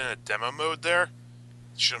shouldn't have been a demo mode there.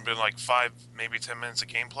 It should have been like 5, maybe 10 minutes of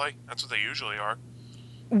gameplay. That's what they usually are.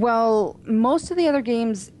 Well, most of the other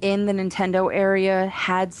games in the Nintendo area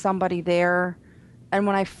had somebody there. And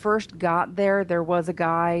when I first got there, there was a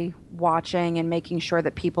guy watching and making sure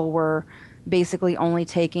that people were basically only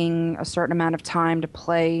taking a certain amount of time to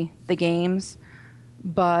play the games.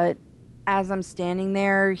 But as I'm standing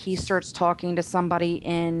there, he starts talking to somebody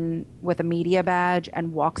with a media badge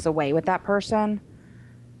and walks away with that person.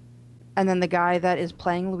 And then the guy that is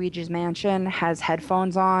playing Luigi's Mansion has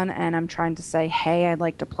headphones on, and I'm trying to say, hey, I'd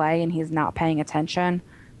like to play, and he's not paying attention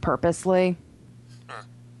purposely.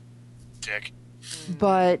 Dick.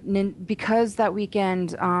 But because that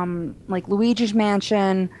weekend, like Luigi's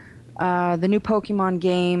Mansion, the new Pokemon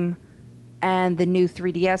game, and the new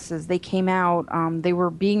 3DSs, they came out, they were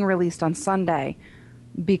being released on Sunday.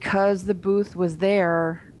 Because the booth was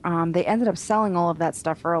there, they ended up selling all of that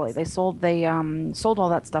stuff early. They sold all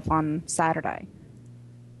that stuff on Saturday.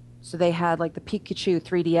 So they had like the Pikachu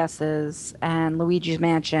 3DSs and Luigi's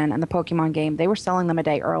Mansion and the Pokemon game. They were selling them a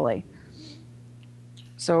day early.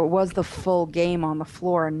 So it was the full game on the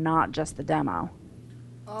floor and not just the demo.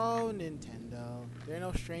 Oh, Nintendo. They're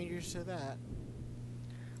no strangers to that.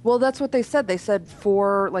 Well, that's what they said. They said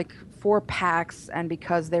four packs, and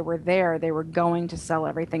because they were there, they were going to sell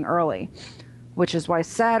everything early. Which is why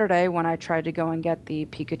Saturday, when I tried to go and get the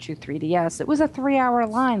Pikachu 3DS, it was a 3-hour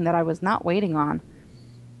line that I was not waiting on.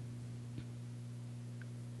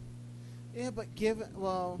 Yeah, but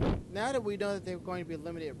now that we know that they're going to be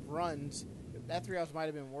limited runs, that 3 hours might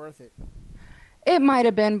have been worth it. It might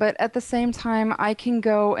have been, but at the same time, I can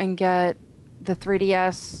go and get the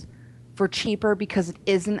 3DS for cheaper because it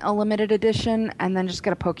isn't a limited edition, and then just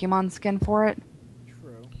get a Pokemon skin for it.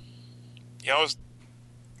 True. Yeah, I was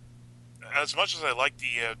as much as I like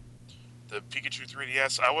the Pikachu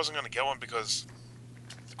 3DS, I wasn't going to get one because,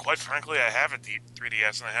 quite frankly, I have a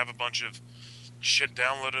 3DS and I have a bunch of shit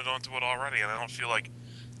downloaded onto it already, and I don't feel like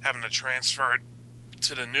having to transfer it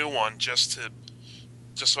to the new one just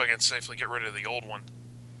so I can safely get rid of the old one.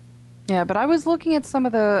 Yeah, but I was looking at some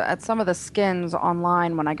of the skins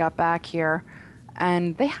online when I got back here,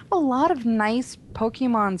 and they have a lot of nice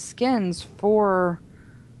Pokemon skins for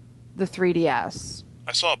the 3DS.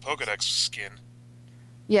 I saw a Pokedex skin.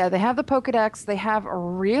 Yeah, they have the Pokedex. They have a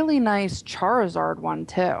really nice Charizard one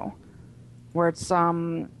too, where it's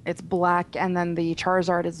black and then the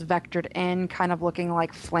Charizard is vectored in, kind of looking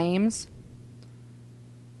like flames.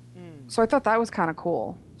 So I thought that was kind of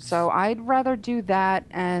cool. So I'd rather do that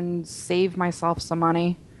and save myself some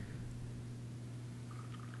money.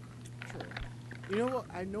 True. You know what?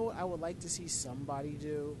 I know I would like to see somebody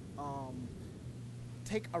do.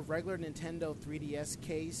 Take a regular Nintendo 3DS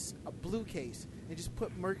case, a blue case, and just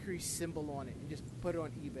put Mercury's symbol on it and just put it on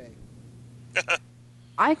eBay.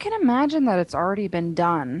 I can imagine that it's already been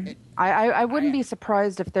done. I wouldn't be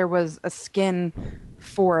surprised if there was a skin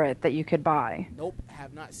for it that you could buy. Nope,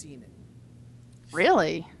 have not seen it.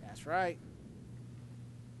 Really? That's right.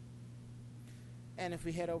 And if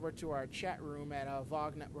we head over to our chat room at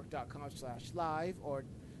vognetwork.com/live or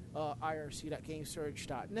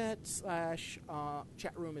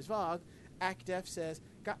irc.gamesurge.net/chatroom is Vog, ActDef says,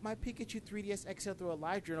 got my Pikachu 3DS XL through a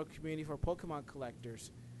live journal community for Pokemon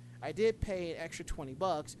collectors. I did pay an extra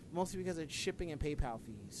 $20, mostly because of shipping and PayPal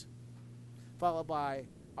fees. Followed by,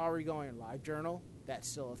 are we going live journal? That's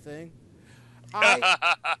still a thing.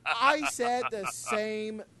 I said the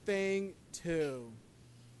same thing too.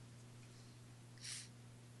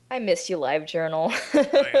 I miss you, LiveJournal.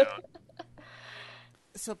 Oh, yeah.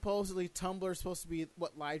 Supposedly Tumblr is supposed to be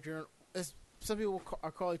what live journal is. Some people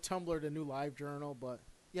are calling Tumblr the new live journal, but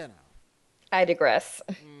you know. I digress.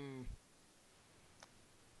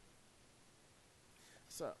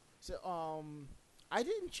 So I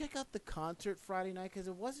didn't check out the concert Friday night because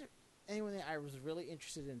it wasn't anyone that I was really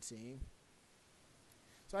interested in seeing.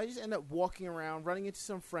 So I just ended up walking around, running into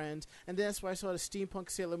some friends, and then that's why I saw the Steampunk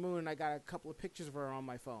Sailor Moon, and I got a couple of pictures of her on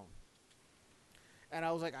my phone. And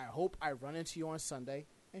I was like, I hope I run into you on Sunday.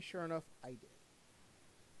 And sure enough, I did.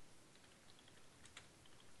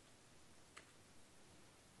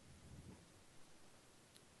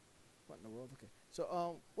 What in the world? Okay.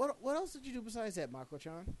 So, what else did you do besides that,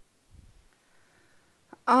 Mako-chan?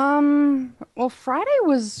 Well, Friday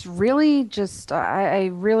was really just, I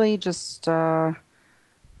really just,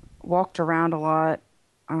 walked around a lot.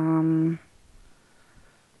 I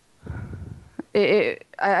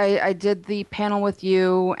did the panel with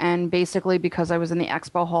you, and basically because I was in the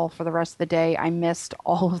expo hall for the rest of the day, I missed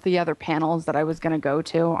all of the other panels that I was going to go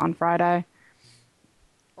to on Friday.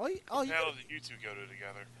 How did you two go to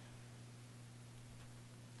together?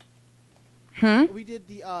 We did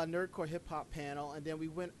the Nerdcore Hip Hop panel, and then we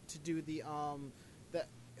went to do the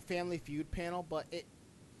Family Feud panel, but it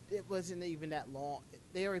wasn't even that long.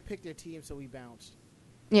 They already picked their team, so we bounced.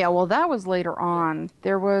 Yeah, well, that was later on.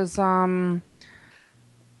 There was a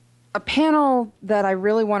panel that I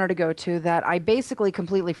really wanted to go to that I basically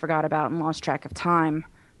completely forgot about and lost track of time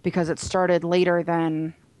because it started later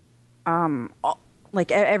than,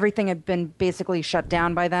 everything had been basically shut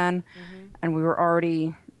down by then, and we were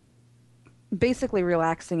already basically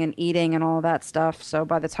relaxing and eating and all that stuff. So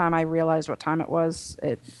by the time I realized what time it was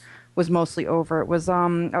mostly over. It was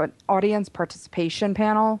an audience participation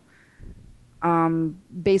panel.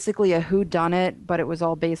 Basically a whodunit, but it was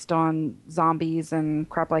all based on zombies and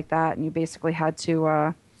crap like that, and you basically had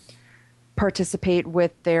to participate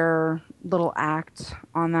with their little act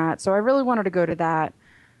on that. So I really wanted to go to that.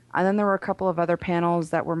 And then there were a couple of other panels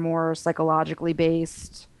that were more psychologically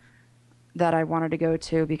based that I wanted to go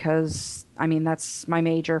to because, I mean, that's my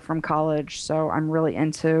major from college, so I'm really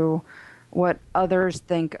into what others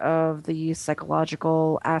think of the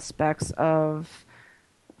psychological aspects of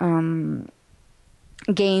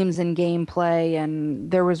games and gameplay. And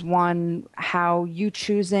there was one, how you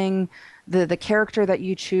choosing the character that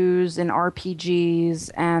you choose in RPGs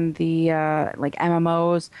and the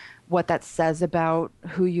MMOs, what that says about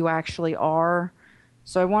who you actually are.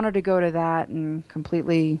 So I wanted to go to that and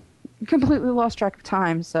completely lost track of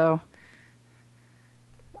time. So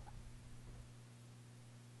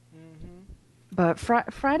but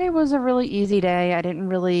Friday was a really easy day. I didn't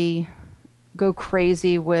really go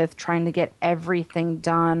crazy with trying to get everything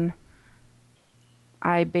done.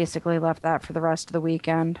 I basically left that for the rest of the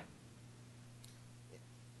weekend.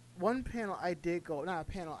 one panel I did go, not a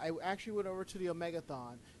panel, I actually went over to the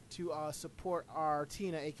Omegathon to support our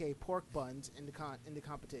Tina, aka Pork Buns, in the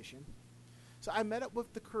competition. So I met up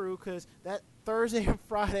with the crew because that Thursday and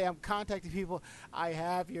Friday I'm contacting people. I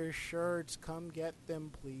have your shirts. Come get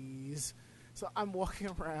them, please. So I'm walking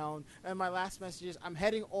around, and my last message is I'm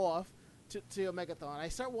heading off to Omegathon. I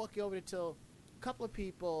start walking over till a couple of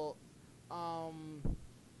people.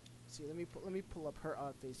 See, let me pull up her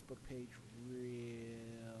Facebook page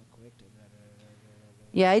real quick.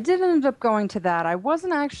 Yeah, I did end up going to that. I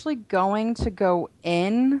wasn't actually going to go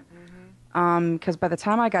in because by the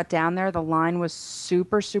time I got down there, the line was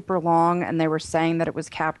super, super long, and they were saying that it was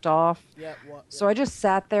capped off. Yeah, So I just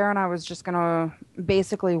sat there, and I was just going to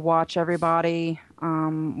basically watch everybody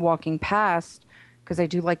walking past because I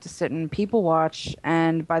do like to sit and people watch.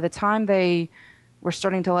 And by the time they were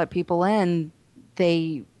starting to let people in,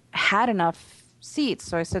 they had enough seats.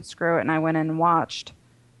 So I said, screw it, and I went in and watched.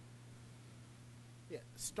 Yeah,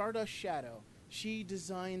 Stardust Shadow. She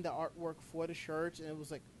designed the artwork for the shirts, and it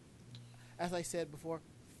was like, as I said before,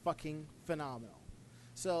 fucking phenomenal.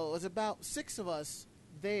 So it was about 6 of us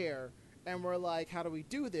there, and we're like, how do we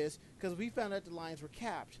do this? Because we found out the lines were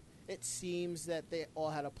capped. It seems that they all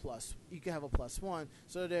had a plus. You can have a +1,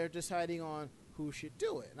 so they're deciding on who should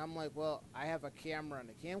do it. And I'm like, well, I have a camera and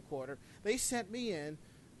a camcorder. They sent me in,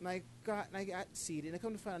 and I got seated. And I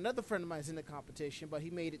come to find another friend of mine is in the competition, but he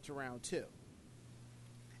made it to round 2.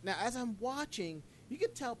 Now, as I'm watching, you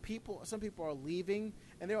can tell some people are leaving,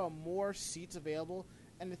 and there are more seats available.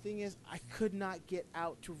 And the thing is, I could not get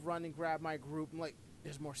out to run and grab my group. I'm like,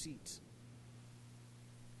 there's more seats.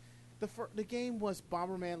 The game was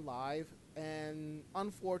Bomberman Live, and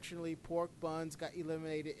unfortunately, Pork Buns got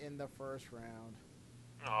eliminated in the first round.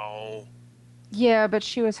 Oh. Yeah, but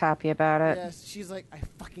she was happy about it. Yes, she's like, I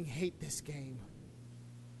fucking hate this game.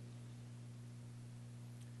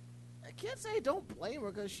 I can't say I don't blame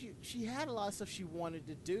her, because she had a lot of stuff she wanted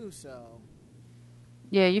to do, so...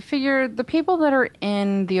 Yeah, you figure the people that are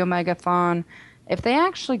in the Omegathon, if they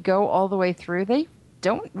actually go all the way through, they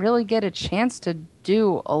don't really get a chance to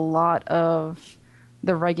do a lot of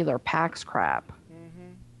the regular PAX crap.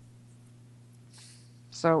 Mm-hmm.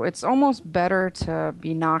 So it's almost better to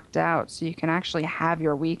be knocked out so you can actually have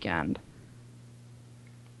your weekend.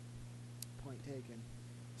 Point taken.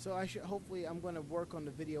 So hopefully I'm going to work on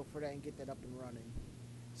the video for that and get that up and running.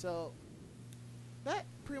 So that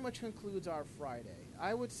pretty much concludes our Friday.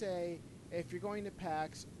 I would say if you're going to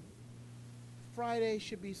PAX, Friday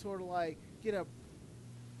should be sort of like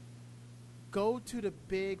go to the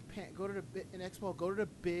big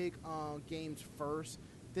games first,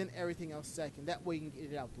 then everything else second. That way you can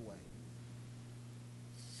get it out the way.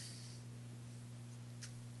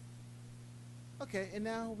 Okay, and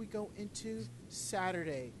now we go into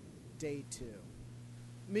Saturday, day 2.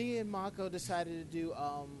 Me and Mako decided to do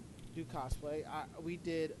cosplay. We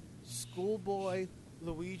did Schoolboy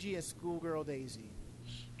Luigi and Schoolgirl Daisy.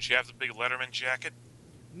 Did you have the big Letterman jacket?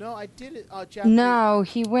 No, I did it. Japanese. No,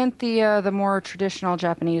 he went the more traditional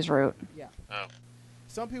Japanese route. Yeah. Oh.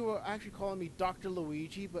 Some people are actually calling me Dr.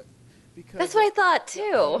 Luigi, but because That's what I thought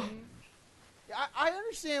too. I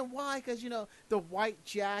understand why, because the white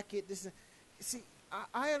jacket.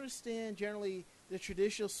 I understand generally the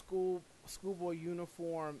traditional schoolboy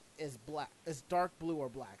uniform is dark blue or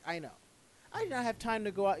black. I know. I did not have time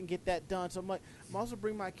to go out and get that done, so I'm also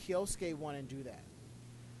bring my Kyosuke one and do that.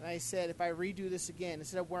 And I said, if I redo this again,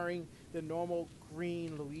 instead of wearing the normal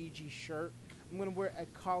green Luigi shirt, I'm going to wear a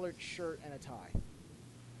collared shirt and a tie.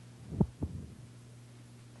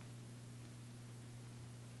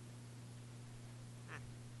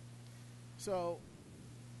 So,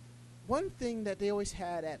 one thing that they always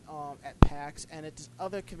had at PAX and at this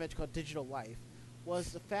other convention called Digital Life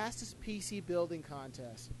was the fastest PC building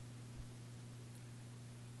contest.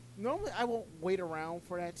 Normally, I won't wait around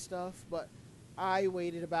for that stuff, but I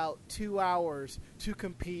waited about 2 hours to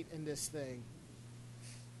compete in this thing.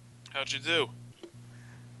 How'd you do?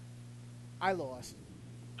 I lost.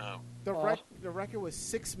 Oh. The record was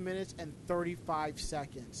 6 minutes and 35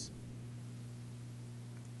 seconds.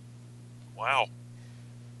 Wow.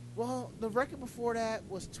 Well, the record before that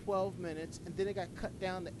was 12 minutes, and then it got cut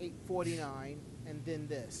down to 8:49, and then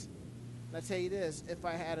this. And I tell you this, if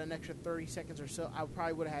I had an extra 30 seconds or so, I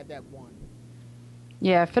probably would have had that one.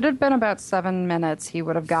 Yeah, if it had been about 7 minutes, he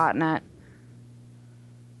would have gotten it.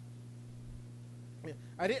 Yeah,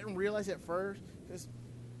 I didn't realize at first,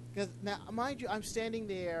 because now, mind you, I'm standing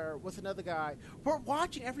there with another guy. We're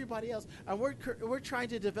watching everybody else, and we're trying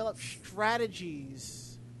to develop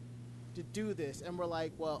strategies to do this, and we're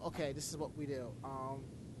like, well, okay, this is what we do.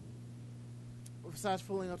 Besides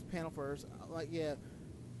filling up the panel first, like, yeah,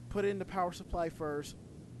 put in the power supply first,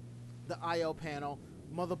 the I/O panel,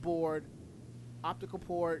 motherboard, optical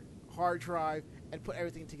port, hard drive, and put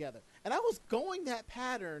everything together. And I was going that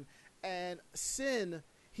pattern, and Sin,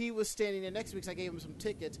 he was standing there next to me because I gave him some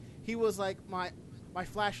tickets. He was like my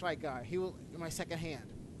flashlight guy. He was my second hand.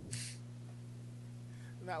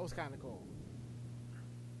 And that was kind of cool.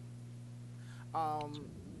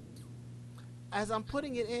 As I'm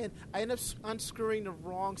putting it in, I end up unscrewing the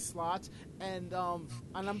wrong slots, and I'm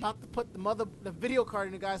about to put the video card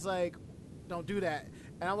in. The guy's like, "Don't do that,"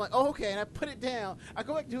 and I'm like, "Oh, okay." And I put it down. I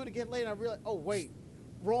go back to do it again later, and I realize, "Oh, wait,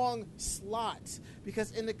 wrong slots."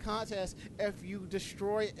 Because in the contest, if you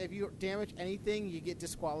damage anything, you get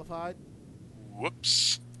disqualified.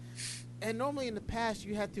 Whoops. And normally in the past,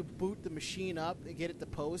 you had to boot the machine up and get it to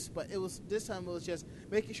post, but this time it was just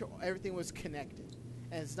making sure everything was connected.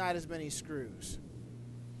 And it's not as many screws.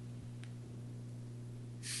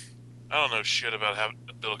 I don't know shit about how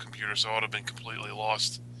to build a computer, so I would have been completely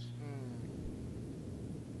lost.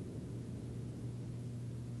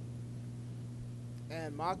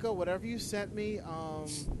 And Mako, whatever you sent me,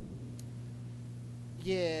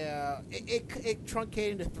 yeah, it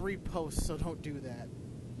truncated into 3 posts, so don't do that.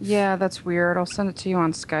 Yeah, that's weird. I'll send it to you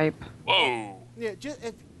on Skype. Whoa. Yeah,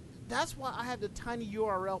 that's why I have the tiny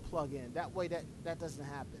URL plugin. That way that doesn't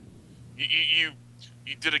happen. You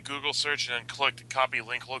did a Google search and then clicked copy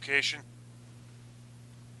link location?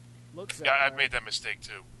 Looks that Yeah, way. I've made that mistake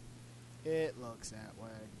too. It looks that way.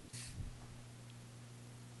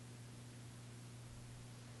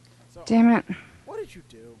 So, Damn it. what did you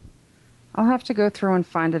do? I'll have to go through and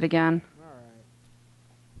find it again. All right.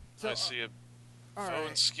 So, I see it. all Phone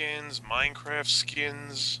right. skins, Minecraft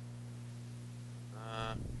skins.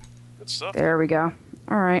 Good stuff. There we go.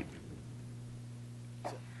 All right.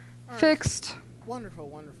 All right. Fixed. Wonderful,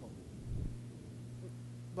 wonderful.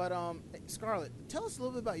 But Scarlett, tell us a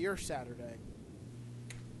little bit about your Saturday.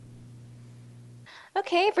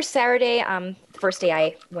 Okay, for Saturday, the first day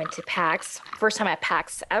I went to PAX, first time at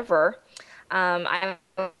PAX ever, I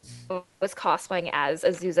was cosplaying as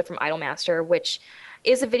Azusa from Idolmaster, which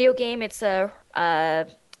is a video game. It's where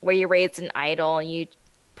you raise an idol and you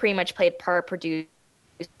pretty much play part producer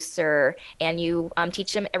and you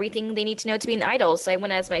teach them everything they need to know to be an idol. So I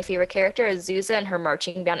went as my favorite character, Azusa, in her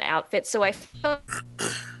marching band outfit. So I felt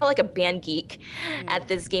like a band geek at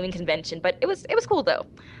this gaming convention, but it was cool though.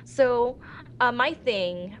 So my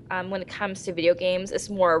thing when it comes to video games is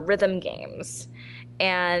more rhythm games.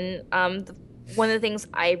 And one of the things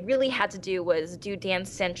I really had to do was do Dance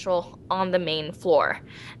Central on the main floor.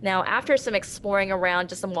 Now, after some exploring around,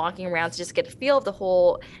 just some walking around to just get a feel of the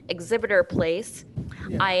whole exhibitor place,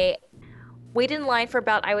 Yeah. I waited in line for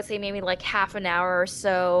about, I would say, maybe like half an hour or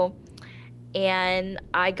so. And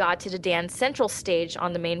I got to the Dance Central stage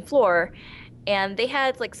on the main floor. And they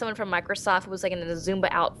had like someone from Microsoft who was like in a Zumba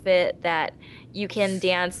outfit that you can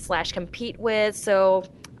dance/compete with. So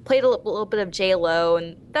played a little bit of J-Lo,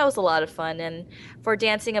 and that was a lot of fun. And for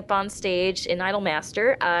dancing up on stage in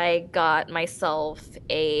Idolmaster, I got myself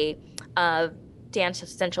a Dance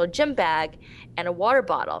Central gym bag and a water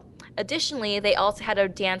bottle. Additionally, they also had a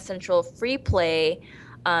Dance Central free play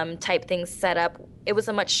type thing set up. It was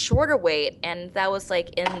a much shorter wait, and that was like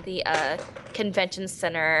in the convention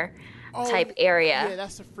center type area. Yeah,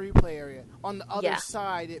 that's the free play area. On the other Yeah.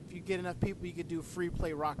 side, if you get enough people, you could do free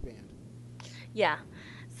play Rock Band. Yeah.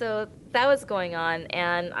 So that was going on,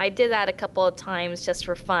 and I did that a couple of times just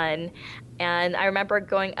for fun. And I remember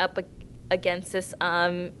going up against this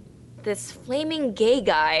flaming gay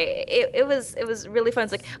guy. It was really fun.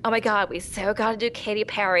 It's like, oh my god, we so got to do Katy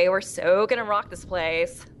Perry. We're so gonna rock this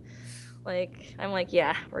place. Like, I'm like,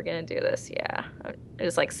 yeah, we're gonna do this. Yeah, I'm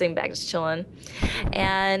just like sitting back, just chilling.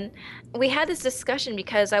 And we had this discussion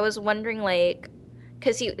because I was wondering, like,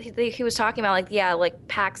 because he was talking about, like, yeah, like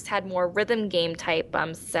PAX had more rhythm game type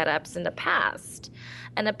setups in the past,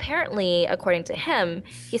 and apparently, according to him,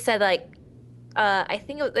 he said like, I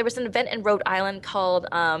think there was an event in Rhode Island called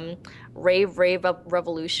Rave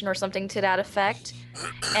Revolution or something to that effect,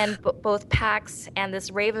 and both PAX and this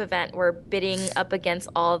rave event were bidding up against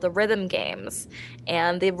all the rhythm games,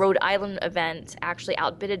 and the Rhode Island event actually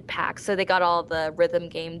outbidded PAX, so they got all the rhythm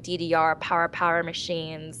game DDR power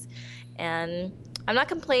machines. And I'm not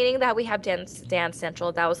complaining that we have Dance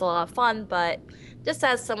Central. That was a lot of fun, but just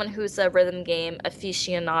as someone who's a rhythm game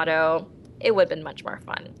aficionado, it would have been much more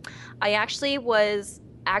fun. I actually was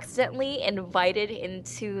accidentally invited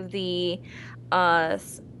into the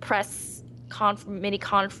press mini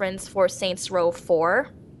conference for Saints Row 4.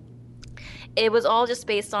 It was all just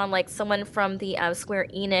based on like someone from the Square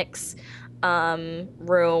Enix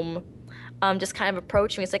room just kind of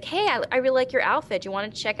approached me. It's like, hey, I really like your outfit. Do you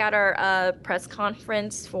want to check out our press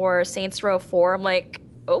conference for Saints Row 4? I'm like,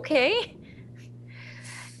 okay.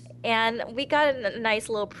 And we got a nice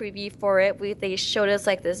little preview for it. They showed us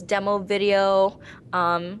like this demo video.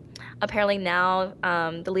 Apparently now,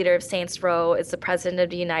 the leader of Saints Row is the president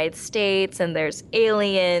of the United States, and there's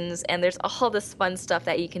aliens, and there's all this fun stuff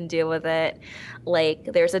that you can do with it. Like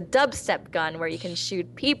there's a dubstep gun where you can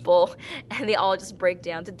shoot people, and they all just break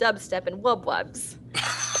down to dubstep and wub wubs.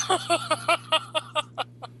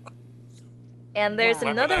 And there's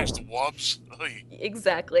another Weaponized wubs. Oy.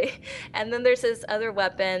 exactly. And then there's this other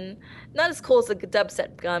weapon, not as cool as the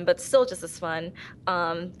dubstep gun, but still just as fun.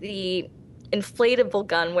 The inflatable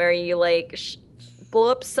gun where you like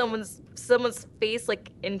blow up someone's face,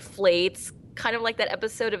 like inflates, kind of like that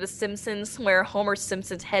episode of The Simpsons where Homer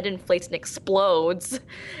Simpson's head inflates and explodes.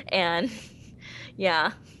 And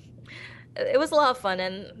yeah, it was a lot of fun,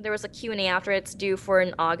 and there was a Q&A after. It's due for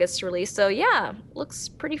an August release, so yeah, looks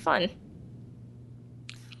pretty fun.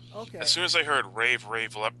 Okay. As soon as I heard Rave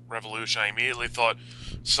Revolution, I immediately thought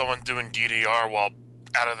someone doing DDR while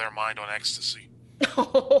out of their mind on ecstasy.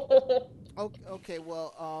 Okay,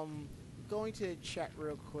 well, going to chat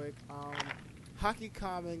real quick. Hockey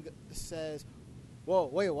Common says, "Whoa,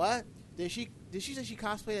 wait, what? Did she say she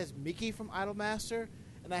cosplayed as Mickey from Idolmaster?"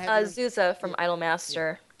 And I had Zuza from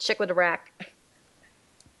Idolmaster, chick with a rack.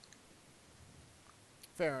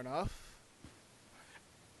 Fair enough.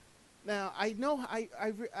 Now I know I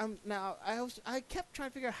kept trying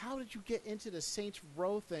to figure out how did you get into the Saints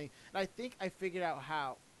Row thing, and I think I figured out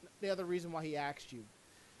how. The other reason why he asked you,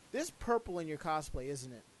 there's purple in your cosplay,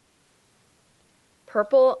 isn't it?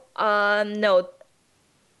 Purple? No.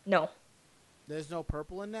 There's no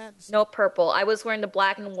purple in that. No purple. I was wearing the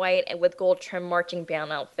black and white and with gold trim marching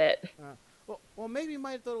band outfit. Well, maybe you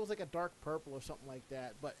might have thought it was like a dark purple or something like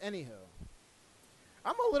that. But anyhow,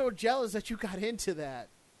 I'm a little jealous that you got into that.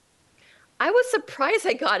 I was surprised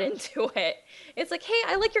I got into it. It's like, hey,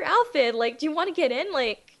 I like your outfit. Like, do you want to get in?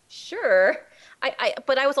 Like, sure.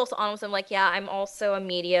 But I was also honest. I'm like, yeah, I'm also a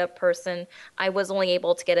media person. I was only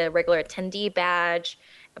able to get a regular attendee badge,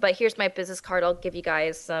 but here's my business card. I'll give you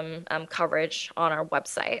guys some coverage on our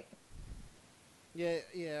website. Yeah.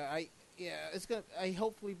 It's gonna.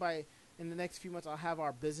 Hopefully in the next few months I'll have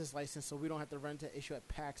our business license, so we don't have to rent an issue at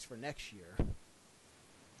PAX for next year.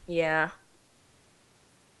 Yeah.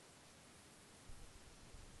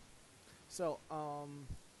 So,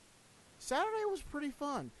 Saturday was pretty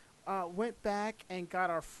fun. Went back and got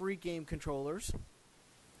our free game controllers.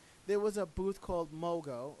 There was a booth called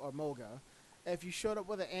Moga. If you showed up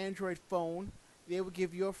with an Android phone, they would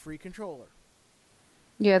give you a free controller.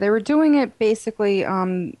 Yeah, they were doing it basically.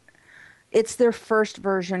 It's their first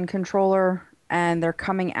version controller, and they're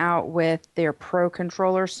coming out with their Pro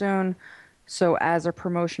controller soon. So as a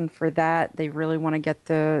promotion for that, they really want to get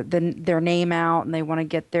their name out, and they want to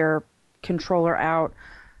get their controller out.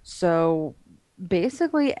 So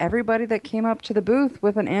basically everybody that came up to the booth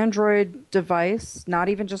with an Android device, not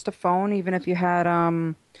even just a phone, even if you had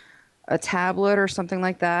a tablet or something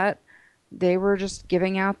like that, they were just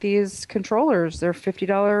giving out these controllers. They're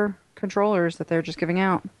 $50 controllers that they're just giving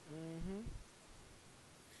out. Mm-hmm.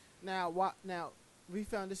 Now we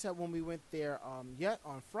found this out when we went there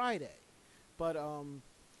on Friday, but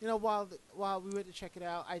while we went to check it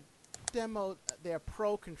out, I demoed their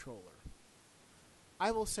Pro controller. I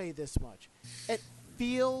will say this much. It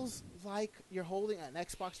feels like you're holding an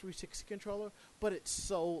Xbox 360 controller, but it's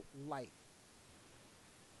so light.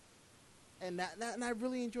 And I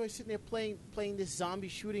really enjoy sitting there playing this zombie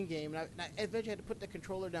shooting game. And I eventually had to put the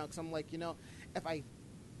controller down because I'm like, if I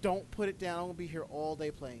don't put it down, I'm going to be here all day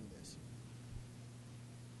playing this.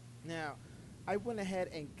 Now, I went ahead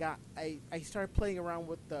and I started playing around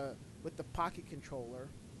with the Pocket controller.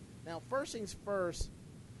 Now, first things first,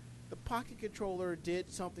 the Pocket controller did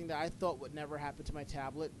something that I thought would never happen to my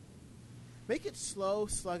tablet. Make it slow,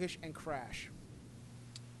 sluggish, and crash.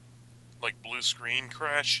 Like blue screen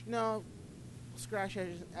crash? No, crash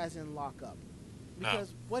as in lock up.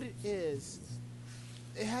 Because what it is,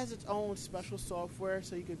 it has its own special software,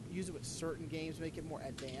 so you could use it with certain games, make it more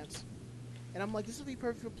advanced. And I'm like, this would be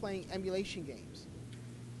perfect for playing emulation games.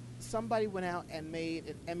 Somebody went out and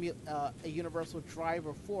made a universal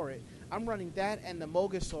driver for it. I'm running that and the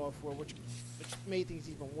Moga software, which made things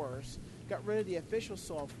even worse. Got rid of the official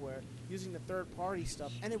software, using the third-party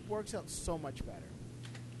stuff, and it works out so much better.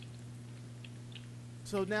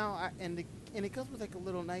 So now, it comes with like a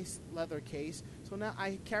little nice leather case. So now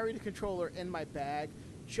I carry the controller in my bag,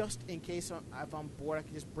 just in case if I'm bored, I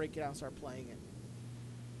can just break it out and start playing it.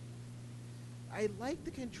 I like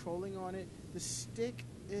the controlling on it. The stick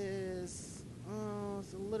is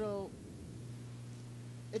it's a little.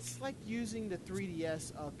 It's like using the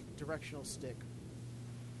 3DS directional stick,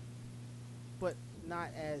 but not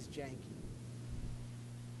as janky.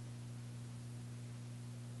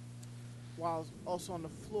 While also on the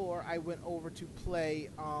floor, I went over to play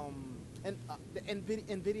the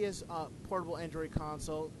NVIDIA's portable Android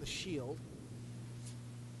console, the Shield.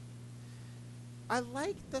 I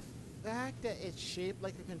like the fact that it's shaped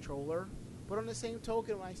like a controller, but on the same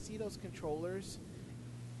token, when I see those controllers,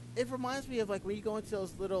 it reminds me of like when you go into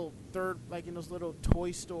those little in those little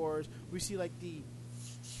toy stores, we see like the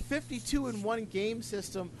 52-in-1 game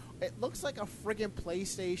system. It looks like a friggin'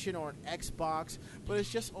 PlayStation or an Xbox, but it's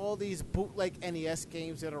just all these bootleg NES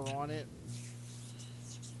games that are on it.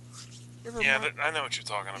 I know what you're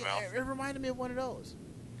talking about. It reminded me of one of those.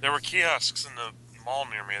 There were kiosks in the mall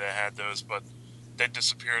near me that had those, but they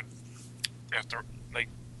disappeared after,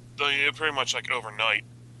 pretty much like overnight.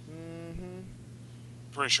 Mm-hmm.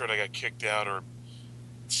 Pretty sure they got kicked out or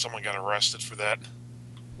someone got arrested for that.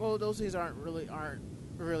 Well, those things aren't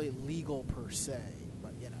really legal per se,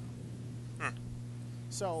 but you know.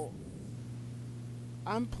 So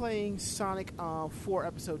I'm playing Sonic 4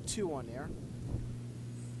 Episode 2 on there.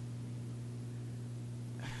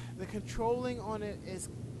 The controlling on it is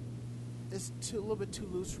a little bit too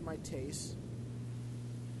loose for my taste.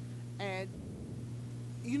 And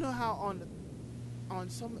you know how on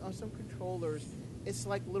some controllers it's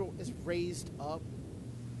like it's raised up.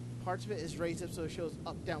 Parts of it is raised up so it shows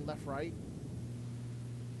up, down, left, right.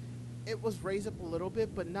 It was raised up a little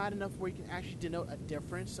bit, but not enough where you can actually denote a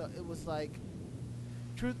difference. So it was like,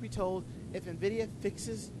 truth be told, if NVIDIA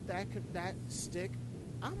fixes that stick,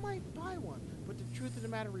 I might buy one. But the truth of the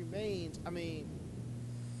matter remains, I mean,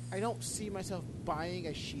 I don't see myself buying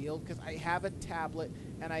a Shield because I have a tablet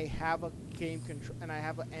and I have a game control and I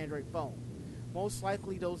have an Android phone. Most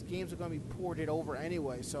likely those games are going to be ported over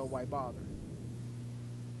anyway, so why bother?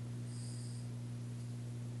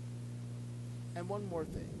 And one more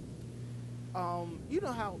thing. You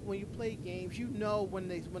know how when you play games, you know when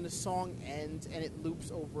the song ends and it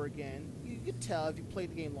loops over again. You can tell if you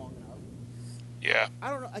played the game long enough. Yeah. I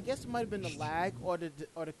don't know. I guess it might have been the lag or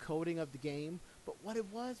the coding of the game. But what it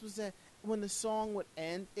was that when the song would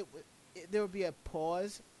end, there would be a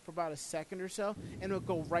pause for about a second or so, and it would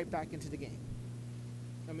go right back into the game.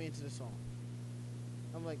 I mean, into the song.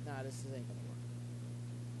 I'm like, nah, this ain't gonna work.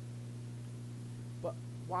 But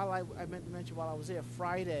while I meant to mention, while I was there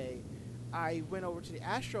Friday, I went over to the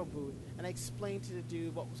Astro booth and I explained to the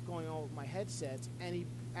dude what was going on with my headsets, and he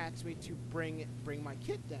asked me to bring my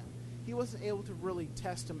kit down. He wasn't able to really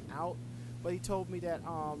test them out, but he told me that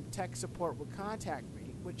tech support would contact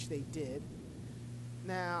me, which they did.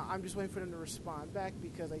 Now, I'm just waiting for them to respond back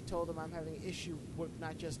because I told them I'm having an issue with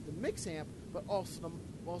not just the mix amp, but also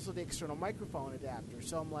the external microphone adapter.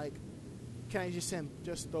 So I'm like, can I just send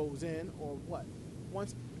just those in or what?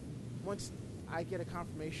 Once I get a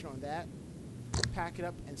confirmation on that, pack it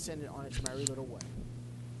up and send it on its merry little way.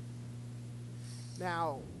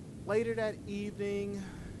 Now, later that evening,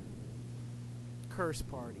 Curse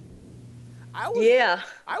Party. I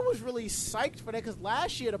was really psyched for that because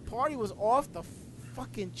last year the party was off the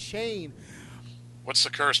fucking chain. What's the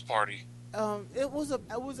Curse Party? It was a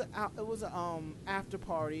after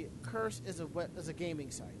party. Curse is a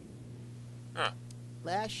gaming site. Huh.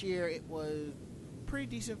 Last year it was pretty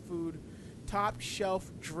decent food, top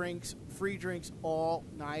shelf drinks, free drinks all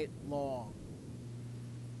night long.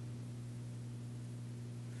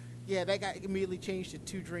 Yeah, that got immediately changed to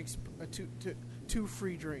two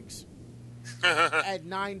free drinks at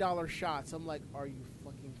 $9 shots. I'm like, are you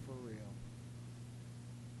fucking for real?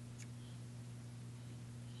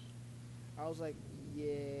 I was like,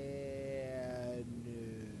 yeah, no,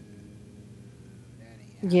 that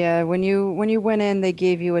ain't happening. Yeah, when you went in, they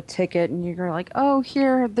gave you a ticket, and you're like, "Oh,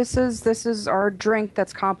 here, this is our drink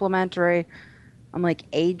that's complimentary." I'm like,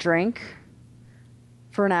 "A drink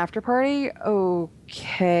for an after party?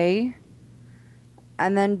 Okay."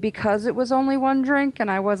 And then because it was only one drink, and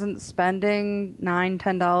I wasn't spending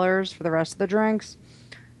 $9-10 for the rest of the drinks,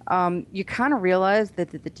 you kind of realized that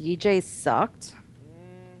the DJ sucked.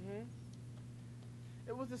 Mm-hmm.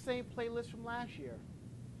 It was the same playlist from last year.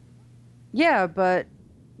 Yeah, but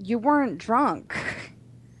you weren't drunk.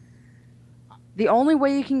 The only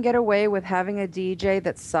way you can get away with having a DJ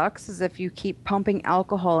that sucks is if you keep pumping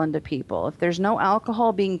alcohol into people. If there's no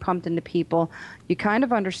alcohol being pumped into people, you kind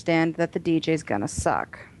of understand that the DJ's gonna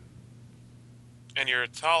suck. And your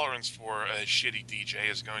tolerance for a shitty DJ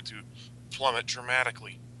is going to plummet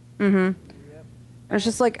dramatically. Mm-hmm. Yep. It's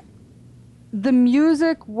just like, the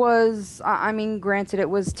music was, I mean, granted, it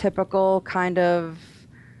was typical kind of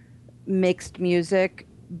mixed music,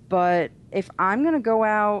 but if I'm going to go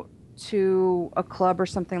out to a club or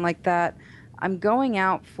something like that, I'm going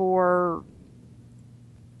out for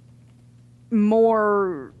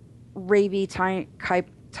more ravey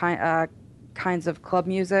kinds of club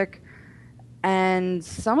music. And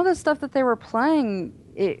some of the stuff that they were playing,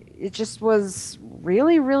 it just was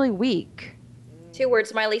really, really weak. 2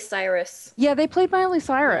 words, Miley Cyrus. Yeah, they played Miley Yes,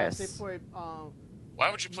 Cyrus. they played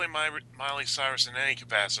Why would you play Miley Cyrus in any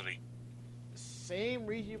capacity? same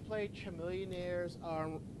reason you played Chamillionaires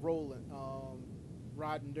Roland,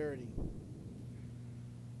 Rod and Dirty.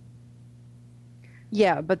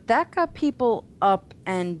 Yeah, but that got people up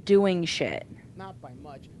and doing shit. Not by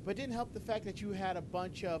much, but it didn't help the fact that you had a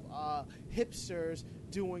bunch of hipsters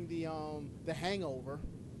doing the Hangover.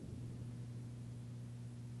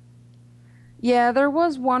 Yeah, there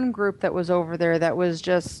was one group that was over there that was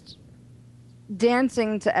just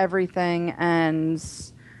dancing to everything, and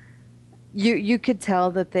you could tell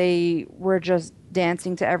that they were just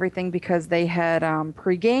dancing to everything because they had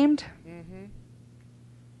pre-gamed, Mm-hmm.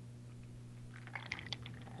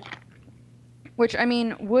 which, I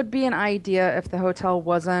mean, would be an idea if the hotel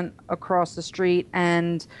wasn't across the street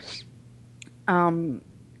and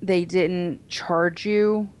they didn't charge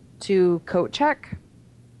you to coat check.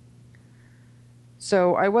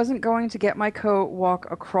 So I wasn't going to get my coat, walk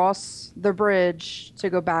across the bridge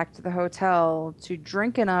to go back to the hotel, to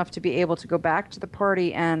drink enough to be able to go back to the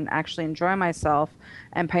party and actually enjoy myself,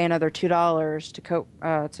 and pay another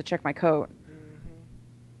 $2 to check my coat.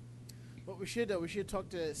 What we should do, we should talk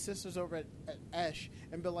to sisters over at Esh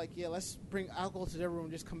and be like, yeah, let's bring alcohol to their room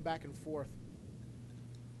and just come back and forth.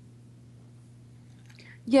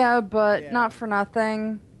 Yeah, but Yeah. not for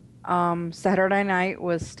nothing. Saturday night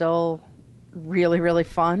was still really, really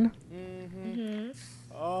fun. Mm-hmm.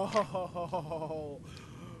 Oh.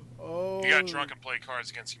 You got drunk and played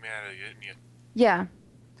Cards Against Humanity, didn't you? Yeah.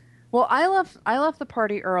 Well, I left the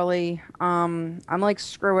party early. I'm like,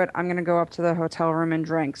 screw it. I'm gonna go up to the hotel room and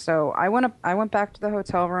drink. So I went back to the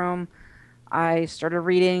hotel room. I started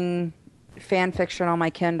reading fan fiction on my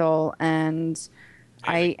Kindle, and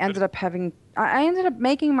I ended up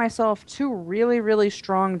making myself 2 really, really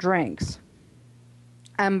strong drinks.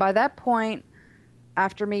 And by that point,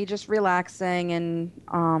 after me just relaxing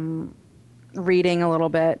and reading a little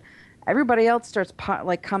bit, everybody else starts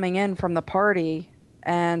coming in from the party.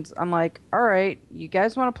 And I'm like, all right, you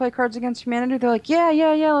guys want to play Cards Against Humanity? They're like, yeah,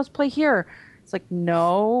 let's play here. It's like,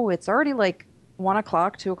 no, it's already like 1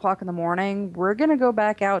 o'clock, 2 o'clock in the morning. We're going to go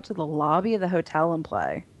back out to the lobby of the hotel and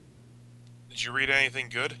play. Did you read anything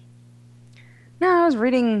good? No, I was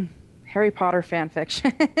reading Harry Potter fan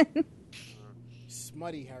fiction.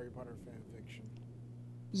 Smutty Harry Potter fan fiction.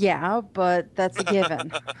 Yeah, but that's a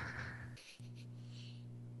given.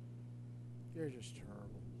 You're just terrible.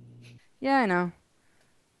 Yeah, I know.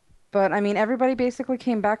 But, I mean, everybody basically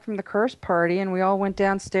came back from the curse party, and we all went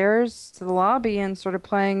downstairs to the lobby and started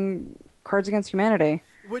playing Cards Against Humanity.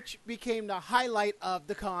 Which became the highlight of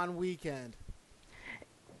the con weekend.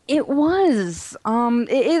 It was.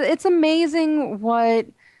 It's amazing what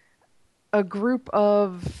a group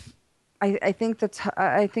of... I think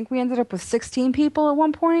we ended up with 16 people at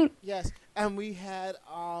one point. Yes, and we had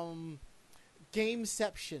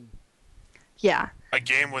Gameception. Yeah. A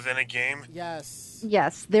game within a game? Yes.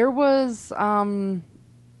 Yes, there was.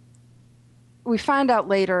 We found out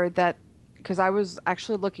later that, because I was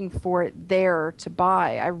actually looking for it there to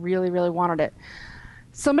buy, I really, really wanted it.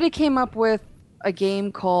 Somebody came up with a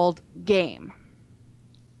game called Game.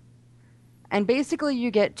 And basically,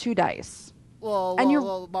 you get 2 dice. Well, And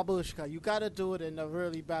Babushka, you gotta do it in a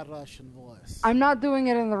really bad Russian voice. I'm not doing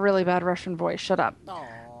it in the really bad Russian voice. Shut up.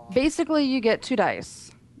 Aw. Basically, you get 2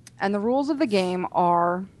 dice. And the rules of the game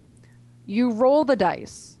are you roll the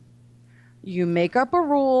dice, you make up a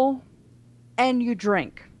rule, and you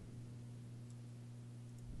drink.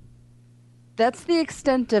 That's the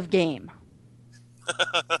extent of game.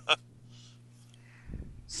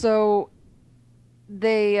 So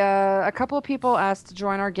a couple of people asked to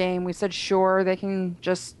join our game. We said sure, they can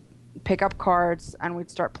just pick up cards and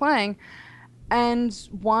we'd start playing. And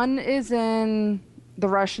one is in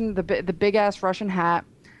the big ass Russian hat,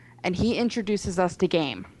 and he introduces us to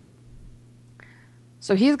Game.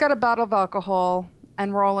 So he's got a bottle of alcohol,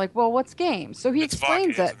 and we're all like, well, what's Game? So he It's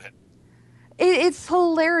explains vodka, it. isn't it? It's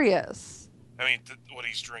hilarious. I mean, what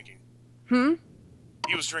he's drinking. Hmm?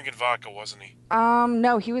 He was drinking vodka, wasn't he?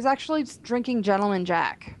 No, he was actually drinking Gentleman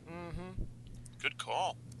Jack. Mm-hmm. Good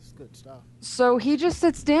call. It's good stuff. So he just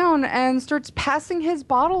sits down and starts passing his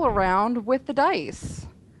bottle around with the dice.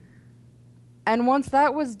 And once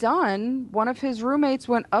that was done, one of his roommates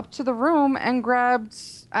went up to the room and grabbed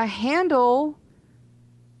a handle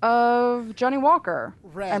of Johnny Walker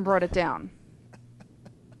Red. and brought it down.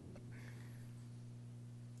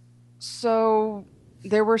 So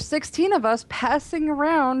there were 16 of us passing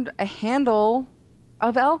around a handle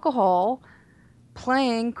of alcohol,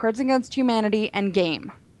 playing Cards Against Humanity and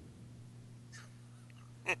Game.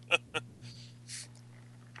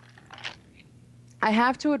 I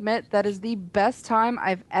have to admit, that is the best time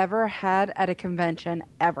I've ever had at a convention,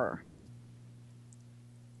 ever.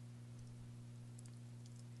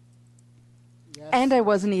 Yes. And I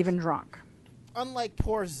wasn't even drunk. Unlike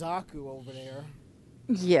poor Zaku over there.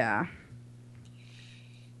 Yeah.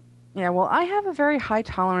 Yeah, well, I have a very high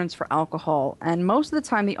tolerance for alcohol, and most of the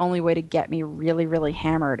time the only way to get me really, really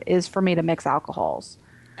hammered is for me to mix alcohols.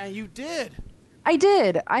 And you did. I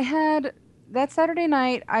did. I had... That Saturday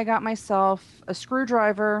night, I got myself a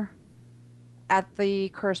screwdriver at the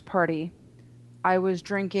Curse Party. I was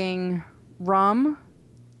drinking rum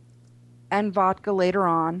and vodka later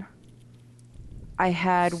on. I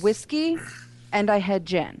had whiskey and I had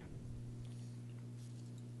gin.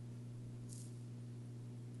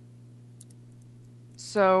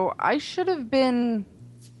 So I should have been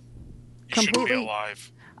You should be completely...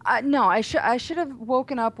 alive. No, I should have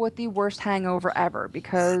woken up with the worst hangover ever,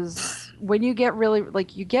 because when you get really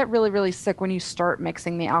really sick when you start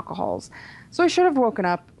mixing the alcohols. So I should have woken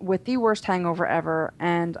up with the worst hangover ever,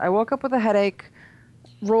 and I woke up with a headache,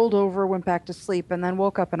 rolled over, went back to sleep, and then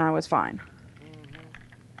woke up and I was fine.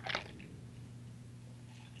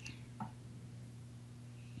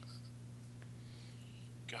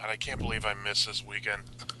 God, I can't believe I missed this weekend.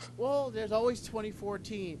 Well, there's always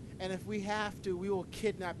 2014, and if we have to, we will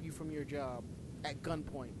kidnap you from your job at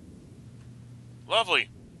gunpoint.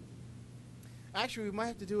 Lovely. Actually, we might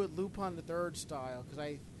have to do it Lupin the Third style,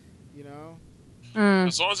 because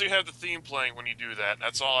As long as you have the theme playing when you do that,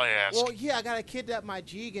 that's all I ask. Well, yeah, I gotta kidnap my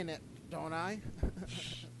Jigen, don't I?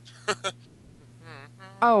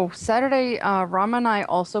 Oh, Saturday, Rama and I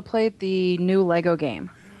also played the new Lego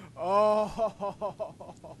game. Oh.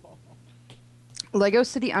 Lego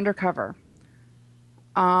City Undercover.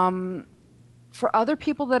 For other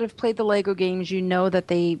people that have played the Lego games, you know that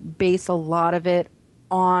they base a lot of it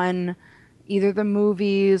on either the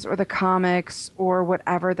movies or the comics or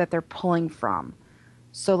whatever that they're pulling from.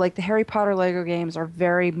 So, like, the Harry Potter Lego games are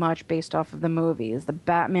very much based off of the movies. The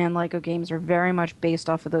Batman Lego games are very much based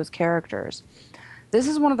off of those characters. This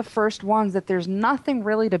is one of the first ones that there's nothing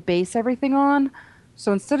really to base everything on.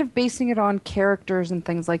 So instead of basing it on characters and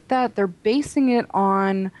things like that, they're basing it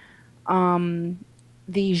on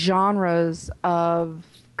the genres of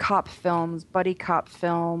cop films, buddy cop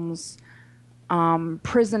films,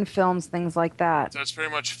 prison films, things like that. So it's pretty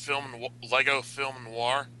much Lego film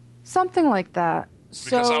noir. Something like that.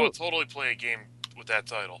 Because so I would totally play a game with that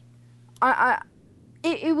title.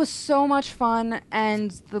 It was so much fun,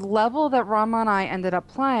 and the level that Rama and I ended up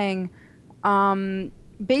playing,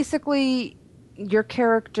 basically, your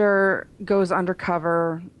character goes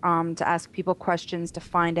undercover to ask people questions, to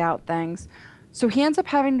find out things. So he ends up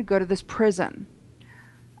having to go to this prison.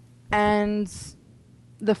 And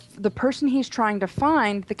the person he's trying to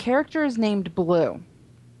find, the character is named Blue.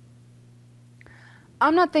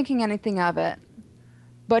 I'm not thinking anything of it.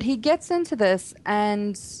 But he gets into this,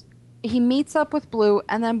 and he meets up with Blue,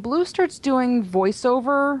 and then Blue starts doing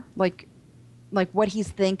voiceover, like what he's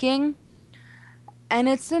thinking. And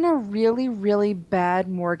it's in a really, really bad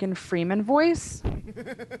Morgan Freeman voice. And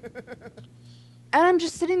I'm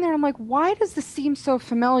just sitting there, I'm like, why does this seem so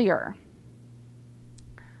familiar?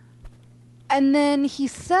 And then he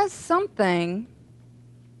says something,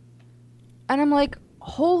 and I'm like,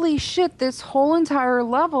 holy shit, this whole entire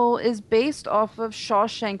level is based off of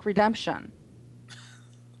Shawshank Redemption.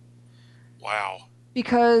 Wow.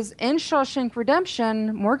 Because in Shawshank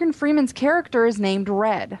Redemption, Morgan Freeman's character is named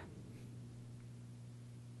Red.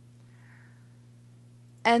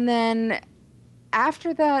 And then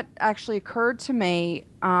after that actually occurred to me,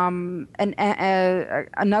 another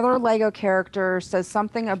Lego character says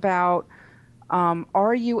something about,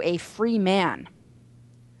 are you a free man?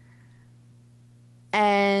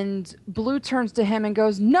 And Blue turns to him and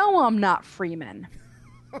goes, no, I'm not Freeman.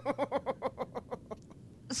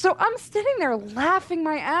 So I'm sitting there laughing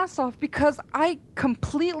my ass off because I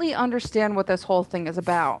completely understand what this whole thing is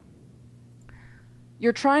about.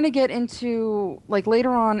 You're trying to get into, like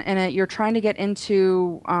later on in it, you're trying to get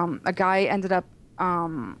into, a guy ended up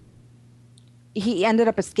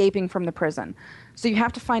escaping from the prison. So you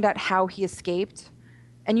have to find out how he escaped.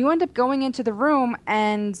 And you end up going into the room,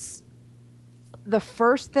 and the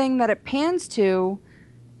first thing that it pans to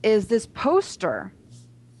is this poster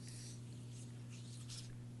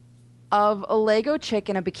of a Lego chick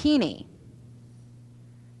in a bikini.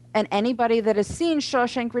 And anybody that has seen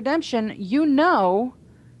Shawshank Redemption, you know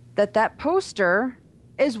that that poster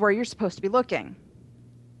is where you're supposed to be looking.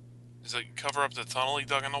 Does it cover up the tunnel he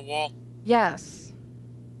dug in the wall? Yes.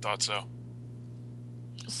 Thought so.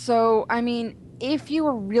 So, I mean, if you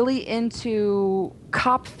were really into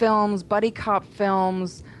cop films, buddy cop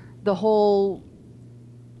films, the whole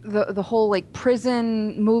like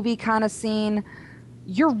prison movie kind of scene,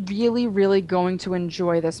 you're really, really going to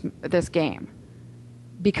enjoy this game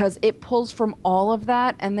because it pulls from all of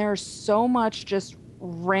that, and there's so much just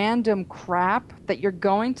random crap that you're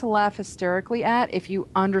going to laugh hysterically at if you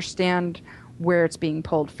understand where it's being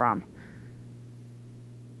pulled from.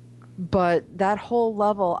 But that whole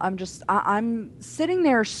level, I'm sitting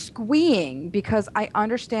there squeeing because I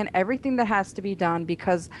understand everything that has to be done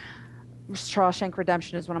because Shawshank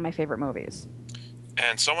Redemption is one of my favorite movies.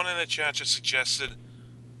 And someone in the chat just suggested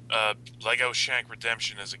Lego Shank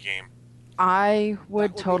Redemption as a game. I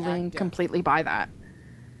would That would be totally hack and death. completely buy that.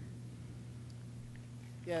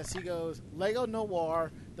 Yes, he goes Lego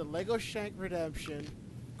Noir, the Lego Shank Redemption,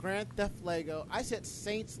 Grand Theft Lego. I said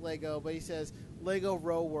Saints Lego, but he says Lego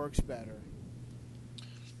Row works better.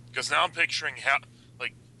 Because now I'm picturing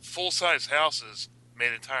like full-size houses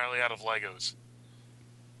made entirely out of Legos.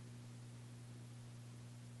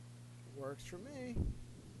 Works for me.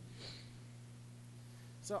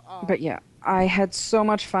 So, But yeah, I had so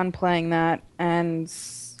much fun playing that, and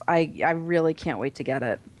I really can't wait to get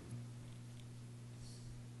it.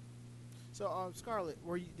 So, Scarlett,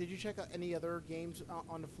 did you check out any other games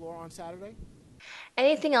on the floor on Saturday?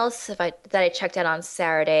 Anything else that I checked out on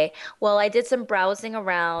Saturday? Well, I did some browsing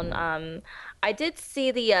around. I did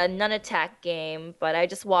see the Nun Attack game, but I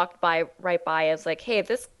just walked right by. I was like, hey,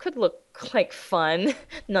 this could look like fun.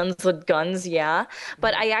 Nuns with guns, yeah.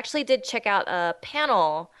 But I actually did check out a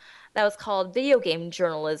panel that was called Video Game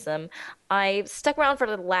Journalism. I stuck around for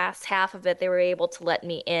the last half of it. They were able to let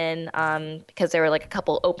me in because there were like a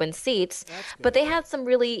couple open seats. That's good. But they had some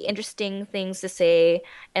really interesting things to say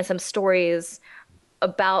and some stories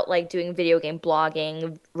about like doing video game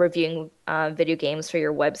blogging, reviewing video games for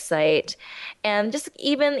your website, and just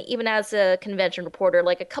even as a convention reporter,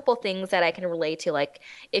 like a couple things that I can relate to. Like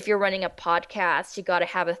if you're running a podcast, you got to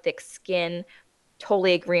have a thick skin.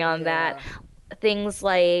 Totally agree on that. Things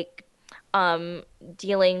like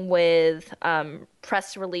dealing with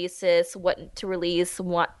press releases, what to release,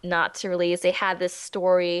 what not to release. They had this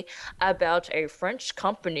story about a French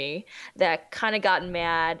company that kind of got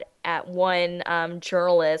mad at one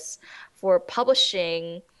journalist for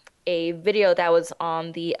publishing a video that was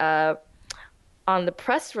on the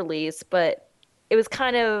press release, but it was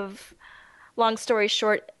kind of, long story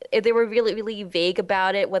short, they were really, really vague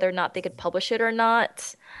about it, whether or not they could publish it or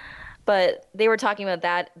not. But they were talking about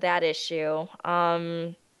that issue.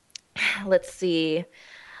 Let's see.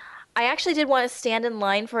 I actually did want to stand in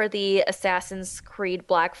line for the Assassin's Creed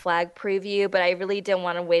Black Flag preview, but I really didn't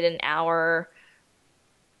want to wait an hour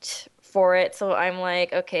for it. So I'm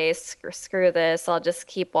like, okay, screw this. I'll just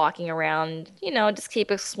keep walking around, just keep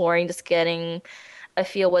exploring, just getting a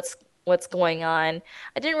feel what's going on.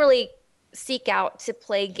 I didn't really seek out to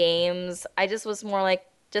play games. I just was more like,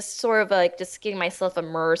 just sort of like just getting myself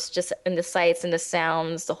immersed just in the sights and the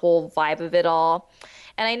sounds, the whole vibe of it all.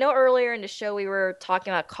 And I know earlier in the show we were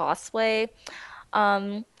talking about cosplay.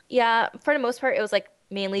 Yeah, for the most part it was like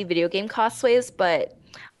mainly video game cosplays, but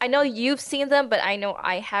I know you've seen them, but I know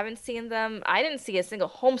I haven't seen them. I didn't see a single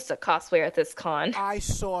Homestuck cosplayer at this con. I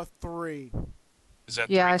saw 3. Is that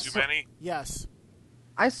Yeah, too many? Yes.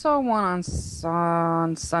 I saw one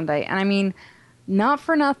on Sunday, and I mean, not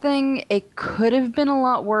for nothing, it could have been a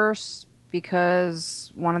lot worse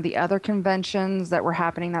because one of the other conventions that were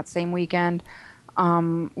happening that same weekend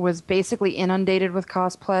was basically inundated with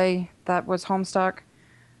cosplay that was Homestuck.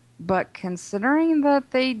 But considering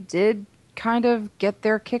that they did kind of get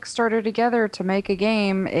their Kickstarter together to make a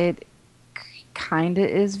game, it kind of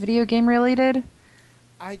is video game related.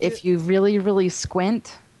 If you really, really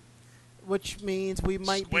squint. Which means we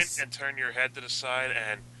might Squint and turn your head to the side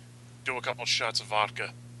and do a couple shots of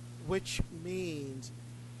vodka. Which means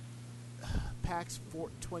PAX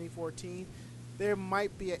 2014, there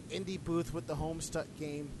might be an indie booth with the Homestuck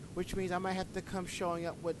game, which means I might have to come showing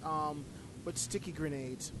up with sticky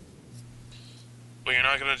grenades. But you're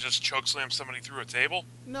not gonna just chokeslam somebody through a table?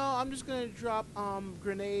 No, I'm just gonna drop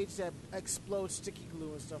grenades that explode sticky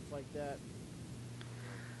glue and stuff like that.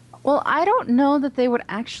 Well, I don't know that they would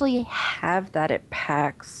actually have that at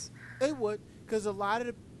PAX. They would, because a lot of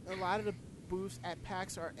the booths at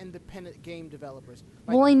PAX are independent game developers.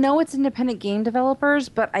 Like, Well, I know it's independent game developers,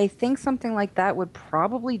 but I think something like that would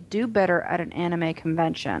probably do better at an anime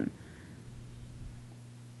convention.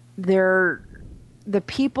 They're the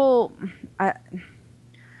people.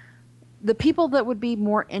 The people that would be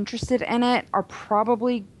more interested in it are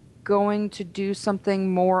probably going to do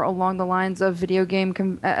something more along the lines of video game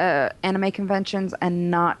anime conventions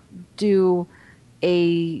and not do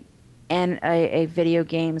a video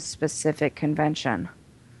game specific convention.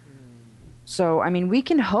 So, I mean, we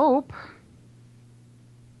can hope,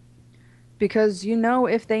 because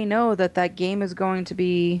if they know that that game is going to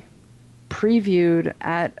be previewed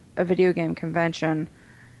at a video game convention,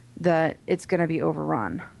 that it's going to be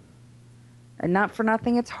overrun. And not for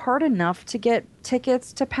nothing, it's hard enough to get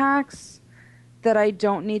tickets to PAX that I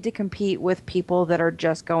don't need to compete with people that are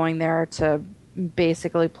just going there to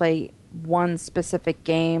basically play one specific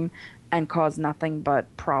game and cause nothing but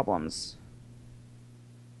problems.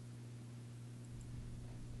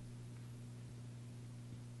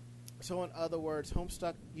 So in other words,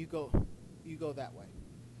 Homestuck, you go that way.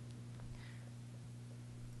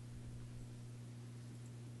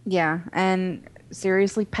 Yeah, and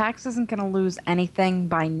seriously, PAX isn't going to lose anything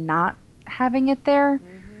by not having it there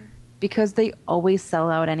because they always sell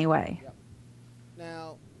out anyway. Yep.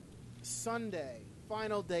 Now, Sunday,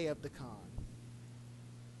 final day of the con.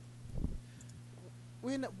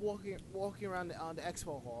 We end up walking around the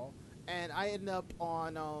expo hall, and I end up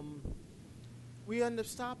on we end up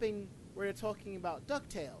stopping where they're talking about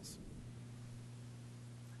DuckTales.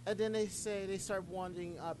 And then they start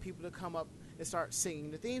wanting people to come up and start singing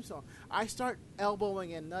the theme song. I start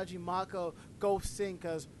elbowing and nudging Mako, go sing,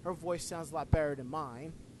 because her voice sounds a lot better than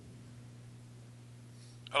mine.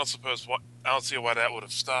 I don't see why that would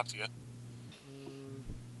have stopped you.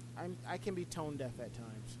 I can be tone deaf at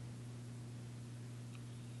times.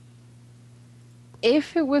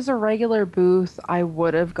 If it was a regular booth, I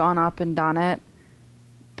would have gone up and done it.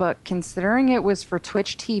 But considering it was for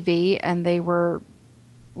Twitch TV and they were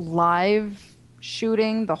live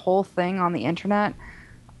shooting the whole thing on the internet,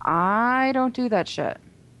 I don't do that shit.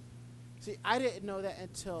 See, I didn't know that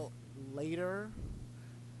until later,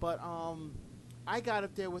 but I got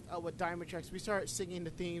up there with Diamond Tracks. We started singing the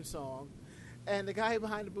theme song, and the guy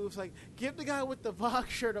behind the booth was like, "Give the guy with the Vox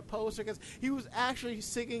shirt a poster," because he was actually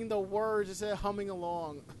singing the words instead of humming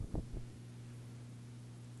along.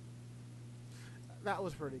 That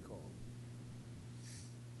was pretty cool.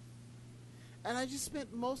 And I just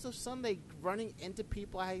spent most of Sunday running into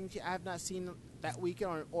people I have not seen that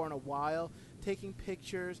weekend or in a while, taking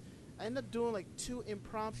pictures. I ended up doing like 2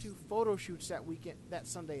 impromptu photo shoots that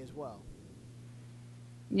Sunday as well.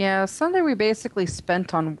 Yeah, Sunday we basically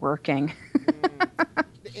spent on working.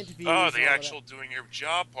 The interviews. The actual doing your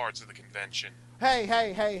job parts of the convention.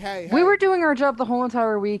 Hey. We were doing our job the whole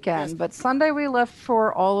entire weekend, Yes. but Sunday we left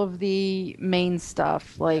for all of the main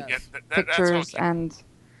stuff, like Yes. pictures and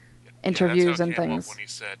interviews and things. When he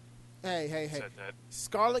said Hey. said that.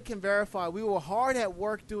 Scarlett can verify we were hard at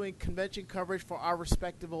work doing convention coverage for our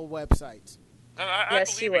respectable websites. And I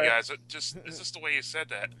Yes, you believe you were. guys. It's just the way you said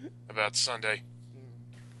that about Sunday.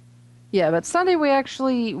 Yeah, but Sunday we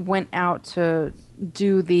actually went out to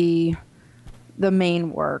do the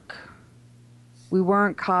main work. We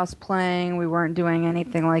weren't cosplaying, we weren't doing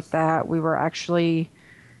anything like that. We were actually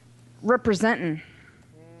representing.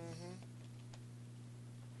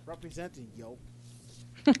 Representing, yo.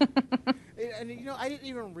 and I didn't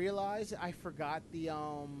even realize I forgot the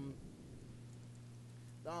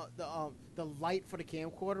light for the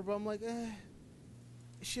camcorder, but I'm like, I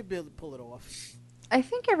should be able to pull it off. I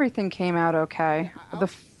think everything came out okay.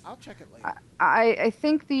 I'll check it later. I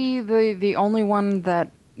think the only one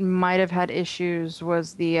that might have had issues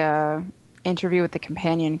was the interview with the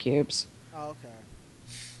companion cubes, Oh, okay.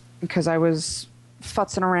 because I was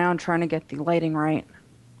futzing around trying to get the lighting right.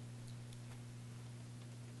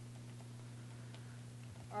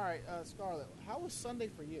 All right, Scarlett, how was Sunday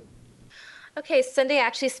for you? Okay, Sunday I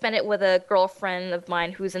actually spent it with a girlfriend of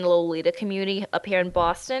mine who's in the Lolita community up here in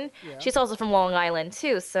Boston. Yeah. She's also from Long Island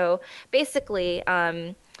too. So basically,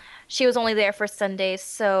 she was only there for Sunday,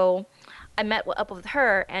 so I met up with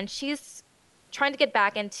her, and she's trying to get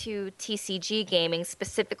back into TCG gaming,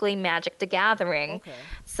 specifically Magic the Gathering. Okay.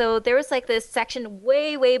 So there was like this section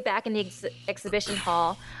way back in the exhibition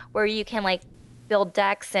hall where you can like build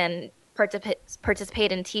decks and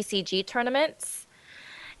participate in TCG tournaments.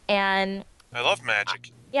 And I love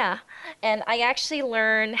Magic. yeah, and I actually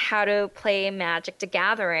learned how to play Magic the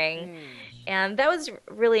Gathering, and that was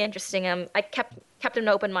really interesting. I kept kept an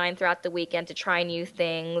open mind throughout the weekend to try new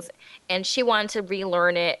things, and she wanted to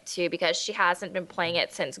relearn it too because she hasn't been playing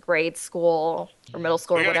it since grade school or middle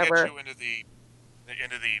school We or gotta whatever. get you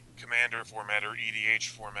into the Commander format or EDH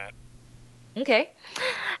format. Okay,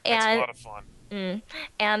 That's a and lot of fun.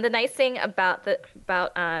 and the nice thing about this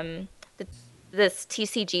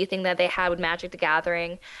TCG thing that they had with Magic the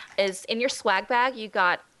Gathering is in your swag bag you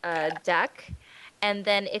got a deck, and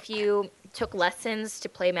then if you took lessons to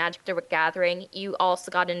play Magic the Gathering, you also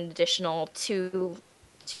got an additional two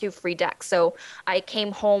free decks. So I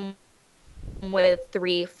came home with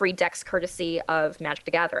 3 free decks courtesy of Magic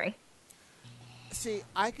the Gathering. See,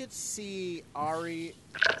 I could see Ari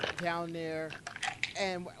down there,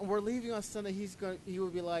 and we're leaving on Sunday. He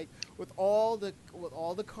would be like, with all the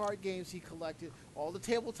card games he collected, all the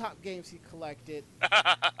tabletop games he collected,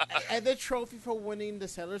 and the trophy for winning the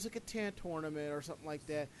Settlers of Catan tournament or something like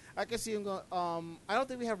that. I could see him going. I don't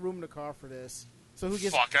think we have room in the car for this. So who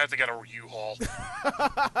gets? Fuck, I have to get a U-Haul.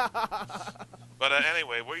 But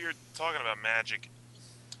anyway, what you're talking about, Magic,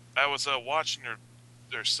 I was watching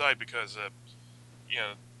their site because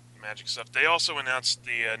Magic stuff. They also announced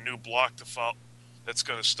the new block to follow that's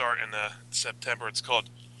going to start in September. It's called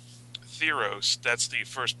Theros. That's the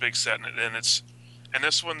first big set, and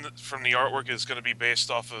this one from the artwork is going to be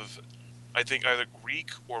based off of, I think, either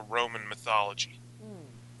Greek or Roman mythology.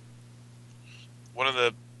 One of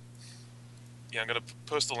the I'm going to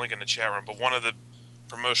post the link in the chat room, but one of the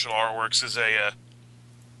promotional artworks is a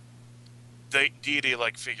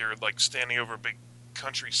deity-like figure, like standing over a big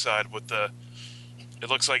countryside with it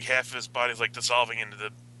looks like half of his body is like dissolving into the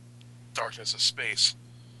darkness of space.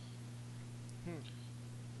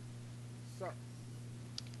 So,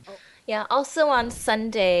 Yeah, also on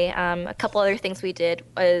Sunday, a couple other things we did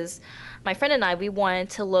was my friend and I, we wanted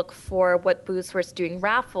to look for what booths were doing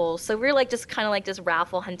raffles. So we were like just kind of like just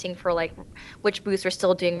raffle hunting for like which booths were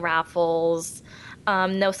still doing raffles.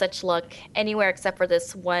 No such luck anywhere except for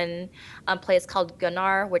this one place called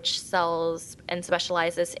Gunnar, which sells and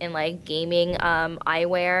specializes in like gaming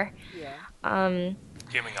eyewear. yeah.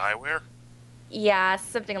 Gaming eyewear? Yeah,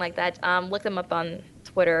 something like that. Look them up on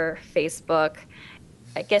Twitter, Facebook.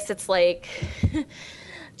 I guess it's like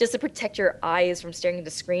just to protect your eyes from staring at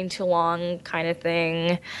the screen too long kind of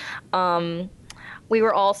thing. We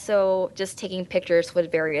were also just taking pictures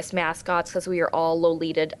with various mascots because we were all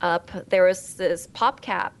Lolita'd up. There was this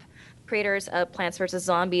PopCap, creators of Plants vs.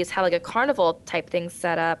 Zombies, had like a carnival type thing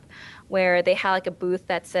set up where they had like a booth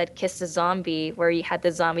that said Kiss the Zombie, where you had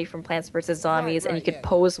the zombie from Plants vs. Zombies and you could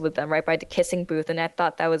pose with them right by the kissing booth, and I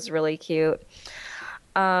thought that was really cute.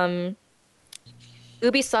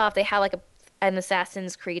 Ubisoft, they had like an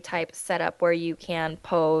Assassin's Creed type setup where you can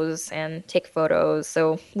pose and take photos.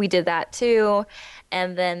 So we did that too.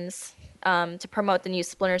 And then to promote the new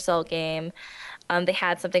Splinter Cell game, they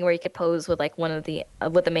had something where you could pose with like one of the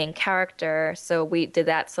with the main character. So we did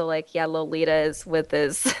that. So like, yeah, Lolita is with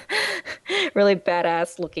this really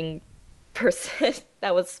badass looking person.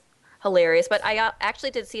 That was hilarious. But I actually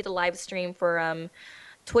did see the live stream for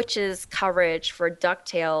Twitch's coverage for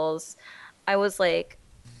DuckTales. I was like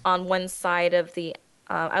on one side of the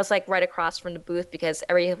I was like right across from the booth because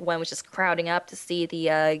everyone was just crowding up to see the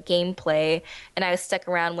gameplay, and I was stuck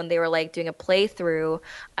around when they were like doing a playthrough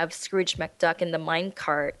of Scrooge McDuck in the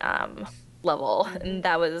minecart level, and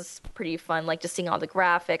that was pretty fun, like just seeing all the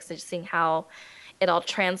graphics and just seeing how it all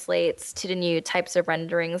translates to the new types of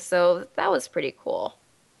rendering. So that was pretty cool.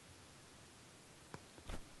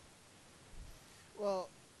 Well,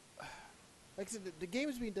 like I said, the game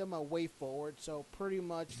is being done by Way Forward, so pretty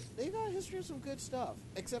much they got a history of some good stuff,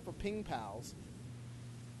 except for Ping Pals.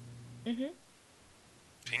 Mm-hmm.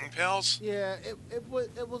 Ping Pals? Yeah, it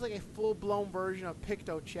was like a full blown version of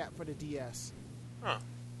PictoChat for the DS. Huh.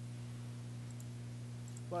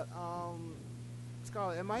 But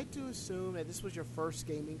Scarlett, am I to assume that this was your first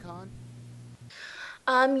gaming con?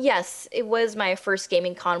 Yes, it was my first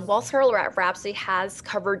gaming con. While Scarlet Rhapsody has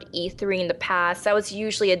covered E3 in the past, that was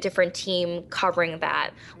usually a different team covering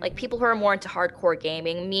that. Like people who are more into hardcore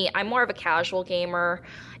gaming. Me, I'm more of a casual gamer.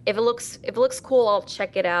 If it looks cool, I'll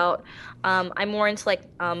check it out. I'm more into like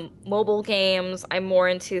mobile games. I'm more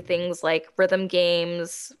into things like rhythm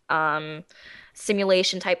games,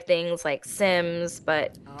 simulation type things like Sims.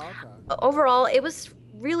 But overall, it was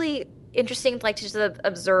really interesting, like to just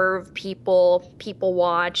observe people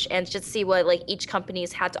watch and just see what like each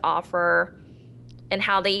company's had to offer and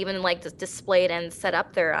how they even like displayed and set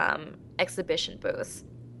up their exhibition booths.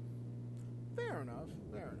 Fair enough.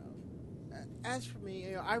 As for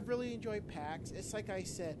me, I really enjoy PAX. It's like I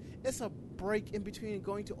said, it's a break in between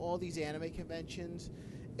going to all these anime conventions.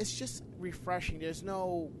 It's just refreshing. There's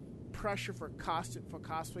no pressure for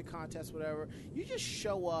cosplay contests, whatever. You just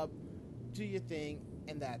show up, do your thing,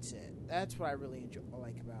 and that's it. That's what I really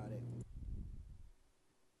like about it.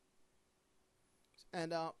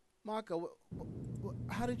 And Mako,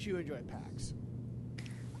 how did you enjoy PAX?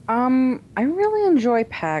 I really enjoy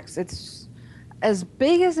PAX. It's as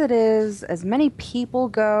big as it is, as many people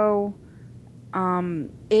go.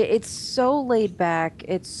 It's so laid back.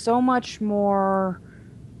 It's so much more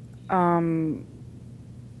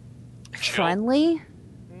friendly.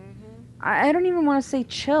 I don't even want to say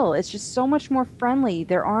chill. It's just so much more friendly.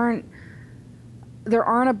 There aren't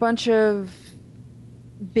a bunch of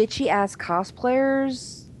bitchy ass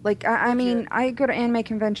cosplayers. Like I mean, I go to anime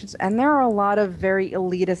conventions and there are a lot of very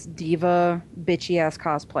elitist diva bitchy ass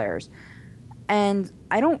cosplayers. And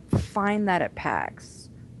I don't find that at PAX.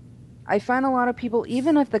 I find a lot of people,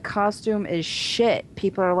 even if the costume is shit,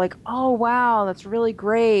 people are like, "Oh wow, that's really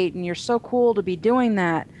great, and you're so cool to be doing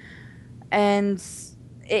that." And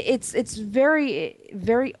it's very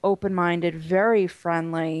very open-minded, very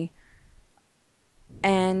friendly.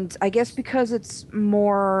 And I guess because it's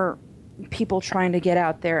more people trying to get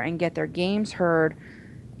out there and get their games heard,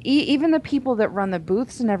 even the people that run the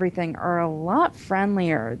booths and everything are a lot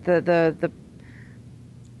friendlier.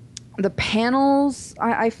 The panels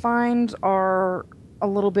I find are a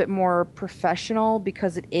little bit more professional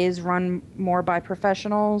because it is run more by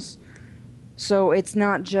professionals. So it's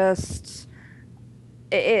not just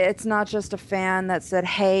a fan that said,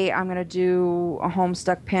 "Hey, I'm going to do a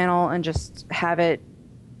Homestuck panel," and just have it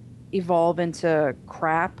evolve into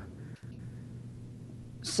crap.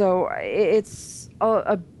 So it's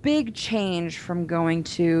a big change from going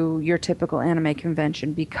to your typical anime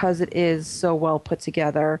convention because it is so well put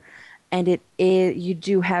together, and you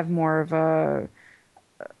do have more of a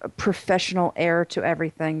professional air to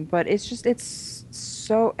everything. But it's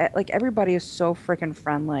so, like, everybody is so freaking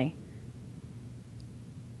friendly.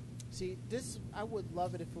 See, I would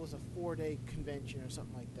love it if it was a 4-day convention or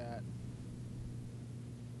something like that.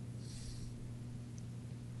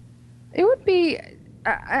 It would be.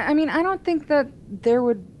 I mean, I don't think that there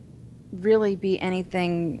would really be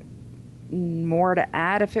anything more to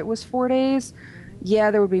add if it was 4 days. Yeah,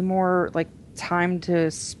 there would be more like time to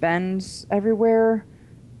spend everywhere,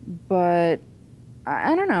 but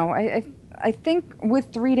I don't know. I think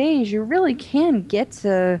with 3 days you really can get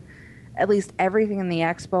to at least everything in the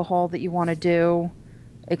expo hall that you want to do,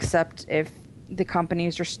 except if the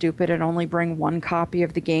companies are stupid and only bring one copy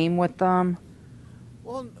of the game with them.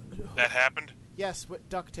 Well, That happened? yes, with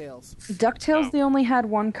DuckTales. DuckTales, they only had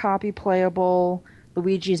one copy playable.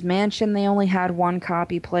 Luigi's Mansion, they only had one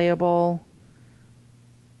copy playable.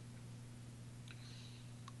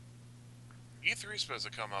 E3's supposed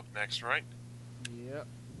to come up next, right? Yep.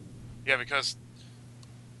 Yeah, because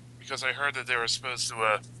I heard that they were supposed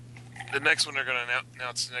to, the next one they're going to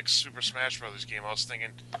announce the next Super Smash Brothers game. I was thinking,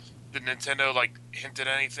 did Nintendo, like, hint at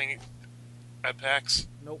anything at PAX?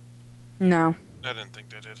 Nope. No. I didn't think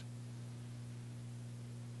they did.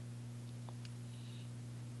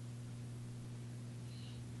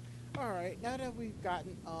 Alright, now that we've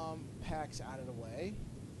gotten PAX out of the way,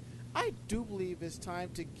 I do believe it's time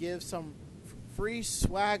to give some free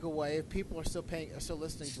swag away if people are still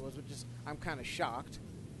listening to us, which is, I'm kind of shocked.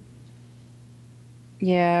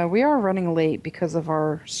 Yeah, we are running late because of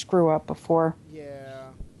our screw up before. Yeah.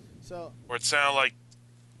 So, Or it sounded like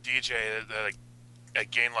DJ that I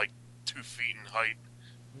gained like 2 feet in height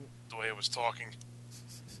the way it was talking.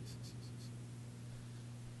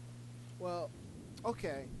 well,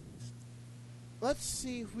 okay. Let's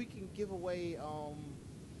see if we can give away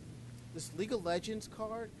this League of Legends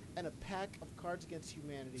card and a pack of Cards Against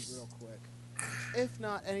Humanity real quick. If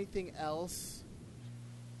not anything else,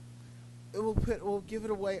 we'll give it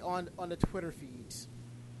away on the Twitter feeds.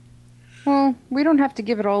 Well, we don't have to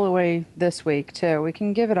give it all away this week, too. We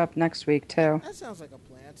can give it up next week, too. That sounds like a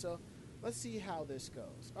plan. So let's see how this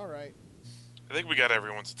goes. All right. I think we got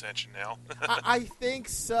everyone's attention now. I think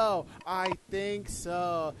so. I think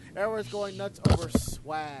so. Everyone's going nuts over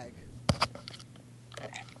swag.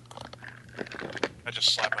 I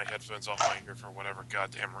just slapped my headphones off my ear for whatever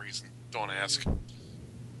goddamn reason. Don't ask. All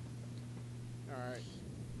right.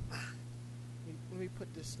 Let me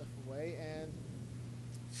put this stuff away, and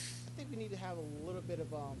I think we need to have a little bit of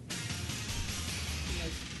nice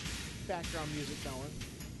background music going.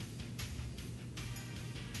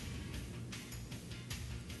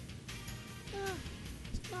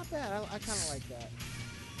 It's not bad. I kind of like that.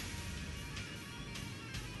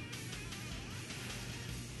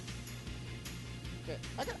 Okay,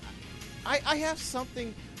 I have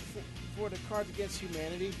something for the Cards Against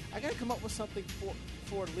Humanity. I gotta come up with something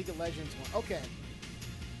for the League of Legends one. Okay.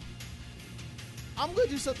 I'm going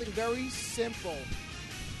to do something very simple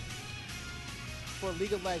for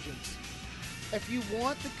League of Legends. If you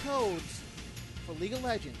want the codes for League of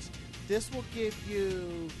Legends, this will give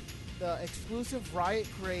you the exclusive Riot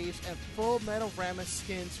Graves and Full Metal Rammus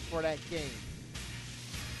skins for that game.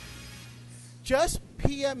 Just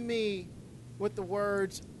PM me with the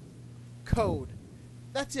words code.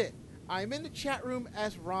 That's it. I'm in the chat room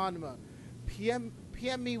as Ranma. PM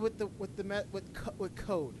me with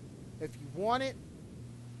code. If you want it,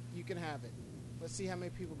 you can have it. Let's see how many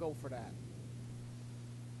people go for that.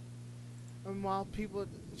 And while people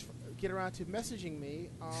get around to messaging me,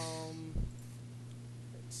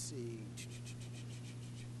 let's see.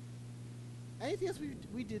 Anything else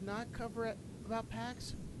we did not cover about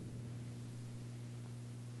PAX?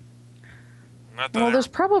 Not Well, that there's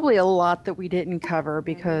probably a lot that we didn't cover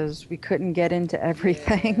because we couldn't get into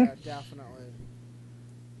everything. Yeah, definitely.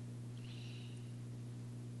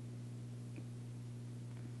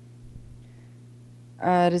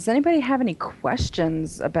 Does anybody have any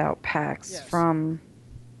questions about PAX Yes. from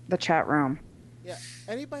the chat room? Yeah.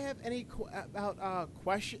 Anybody have any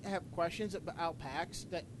questions about PAX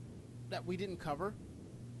that we didn't cover?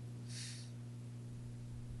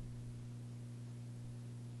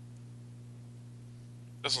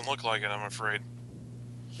 doesn't look like it, I'm afraid.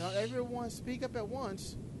 Not everyone speak up at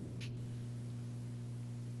once.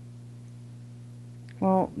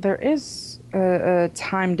 Well, there is a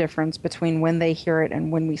time difference between when they hear it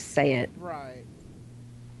and when we say it. Right.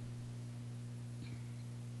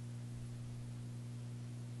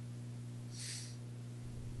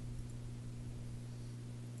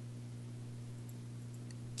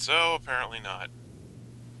 So, apparently not.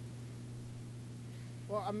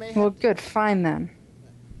 Well, I may have. Well, good, fine then.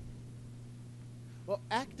 Well,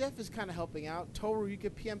 ActDef is kind of helping out. Toru, you can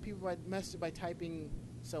PM people by message by typing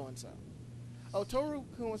so and so. Oh, Toru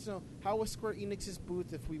wants to know how was Square Enix's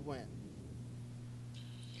booth if we went.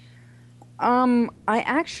 I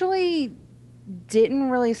actually didn't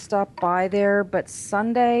really stop by there, but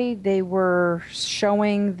Sunday they were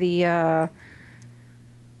showing the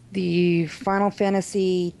Final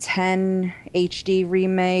Fantasy X HD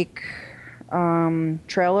remake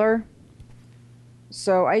trailer.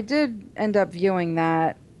 So I did end up viewing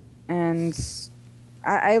that, and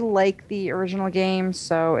I like the original game,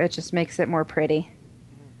 so it just makes it more pretty.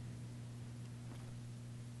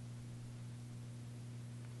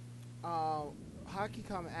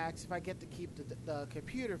 HockeyCom asks if I get to keep the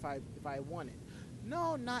computer if I want it.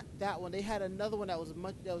 No, not that one. They had another one that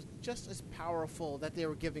was just as powerful that they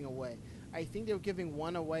were giving away. I think they were giving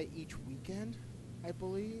one away each weekend, I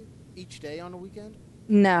believe, each day on the weekend.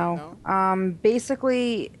 No.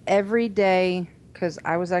 Basically, every day, because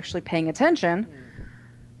I was actually paying attention,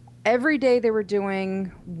 every day they were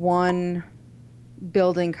doing one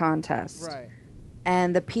building contest. Right.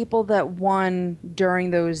 And the people that won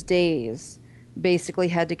during those days basically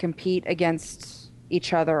had to compete against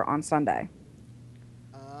each other on Sunday.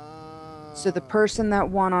 So the person that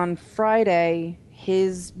won on Friday,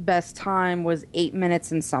 his best time was 8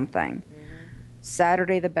 minutes and something.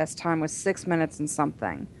 Saturday, the best time was 6 minutes and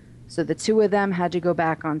something. So the two of them had to go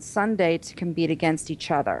back on Sunday to compete against each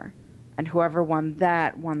other. And whoever won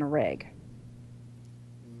that won the rig.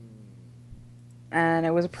 And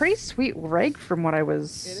it was a pretty sweet rig from what I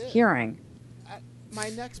was hearing. My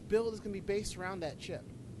next build is going to be based around that chip.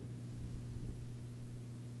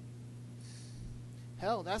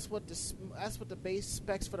 Hell, that's what the base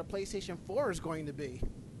specs for the PlayStation 4 is going to be.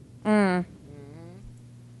 And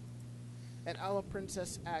Our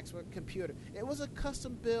Princess asks what computer. It was a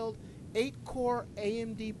custom build, 8-core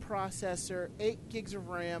AMD processor, 8 gigs of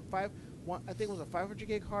RAM, I think it was a 500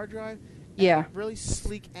 gig hard drive. And a really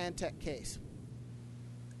sleek Antec case.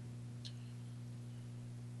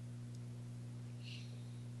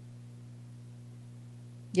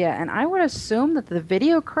 Yeah, and I would assume that the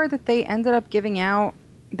video card that they ended up giving out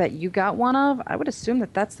that you got one of, I would assume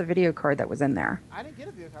that that's the video card that was in there. I didn't get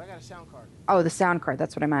a video card. I got a sound card. Oh, the sound card.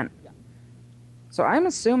 That's what I meant. Yeah. So I'm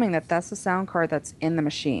assuming that that's the sound card that's in the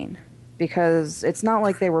machine, because it's not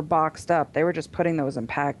like they were boxed up. They were just putting those in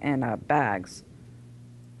bags.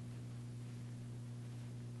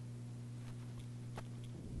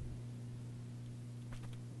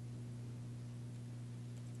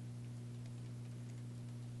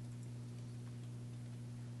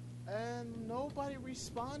 And nobody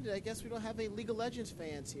responded. I guess we don't have any League of Legends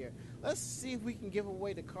fans here. Let's see if we can give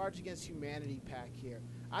away the Cards Against Humanity pack here.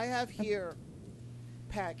 I have here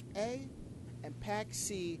Pack A and Pack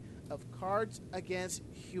C of Cards Against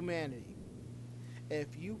Humanity.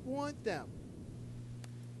 If you want them,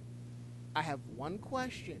 I have one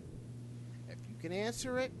question. If you can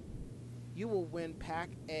answer it, you will win Pack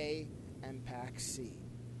A and Pack C.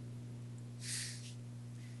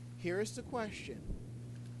 Here is the question.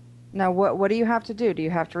 Now, what do you have to do? Do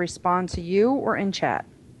you have to respond to you or in chat?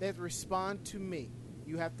 They have to respond to me.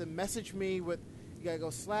 You have to message me with, you gotta go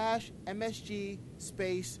 /MSG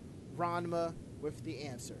space Ranma with the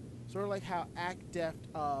answer. Sort of like how ActDef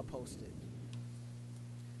posted.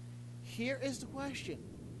 Here is the question.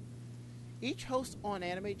 Each host on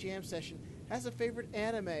Anime Jam Session has a favorite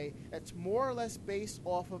anime that's more or less based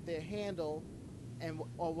off of their handle and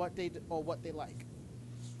or what they like.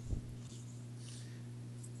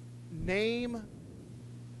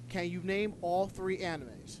 Can you name all 3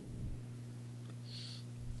 animes?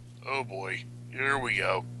 Oh boy, here we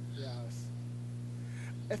go. Yes.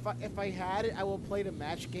 If I had it, I will play the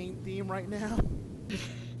match game theme right now.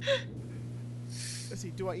 Let's see,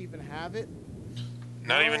 do I even have it?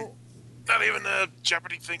 Not even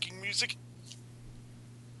Jeopardy thinking music.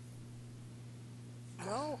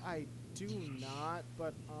 No, I do not.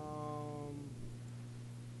 But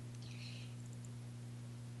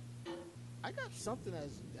I got something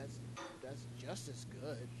that's just as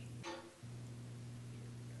good. Here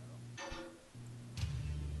we go.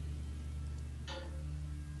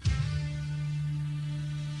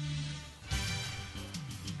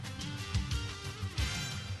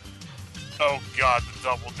 Oh God, the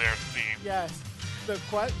Double Dare theme. Yes. The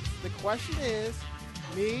question is,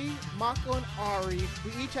 me, Mako, and Ari,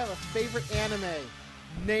 we each have a favorite anime.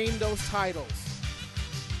 Name those titles.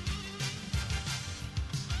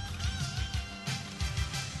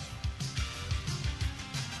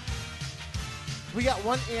 We got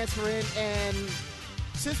one answer in, and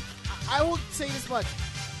since I will say this much,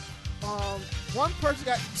 one person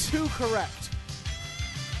got 2 correct.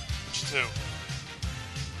 Which 2?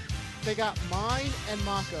 They got mine and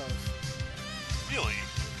Mako's. Really?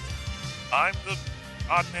 I'm the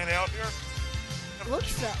odd man out here?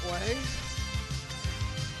 Looks that way.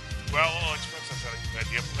 Well, Expense had a good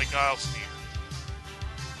idea. Play Guile's theme.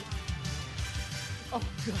 Oh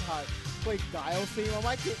God! Play Guile theme.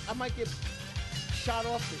 I might get shot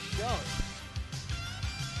off the show.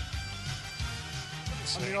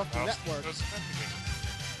 I mean, off the network.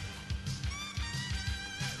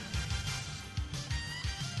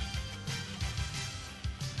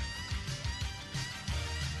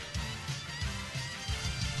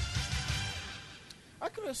 I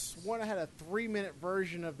could have sworn I had a 3-minute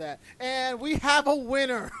version of that, and we have a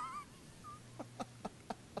winner.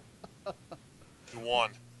 You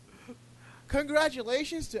won.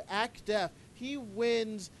 Congratulations to ActDef. He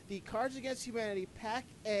wins the Cards Against Humanity Pack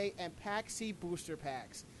A and Pack C booster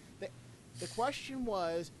packs. The question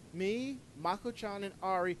was, me, Mako-chan, and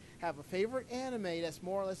Ari have a favorite anime that's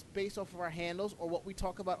more or less based off of our handles or what we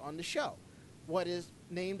talk about on the show.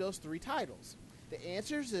 Name those 3 titles. The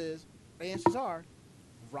answers are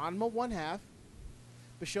Ranma 1/2,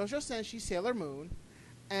 Bishoujo Senshi Sailor Moon,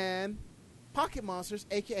 and Pocket Monsters,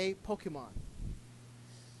 aka Pokemon.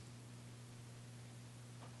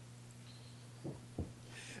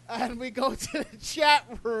 And we go to the chat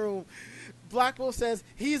room. Blackwell says,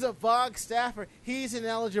 he's a VOG staffer. He's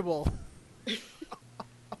ineligible. You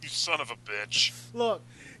son of a bitch. Look,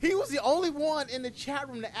 he was the only one in the chat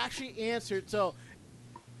room that actually answered. So,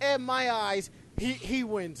 in my eyes, he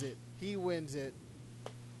wins it. He wins it.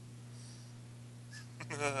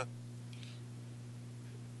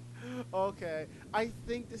 Okay. I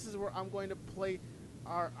think this is where I'm going to play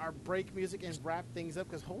our break music and wrap things up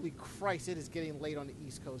because holy Christ, it is getting late on the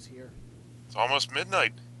East Coast here. It's almost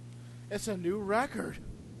midnight. It's a new record.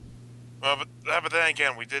 Well, but then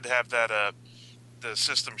again, we did have that the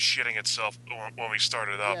system shitting itself when we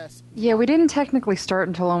started up. Yes. Yeah, we didn't technically start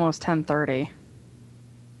until almost 10:30.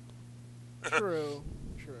 True.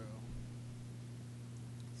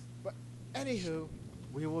 But anywho,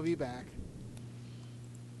 we will be back.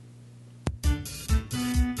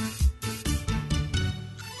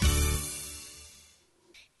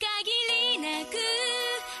 限りなく溢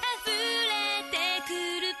れてく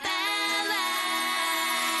るパワー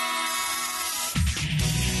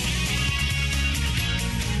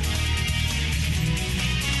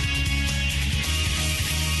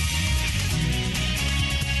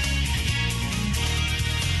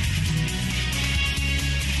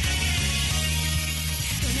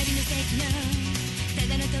隣の席のた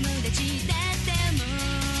だの友達だって思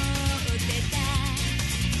ってた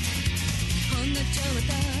ほんのちょっ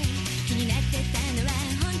と気になってたのは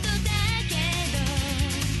本当だけど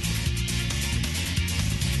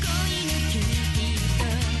恋のキューピッド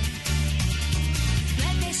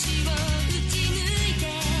私を打ち抜いて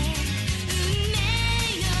運命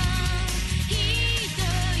の人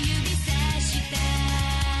指さした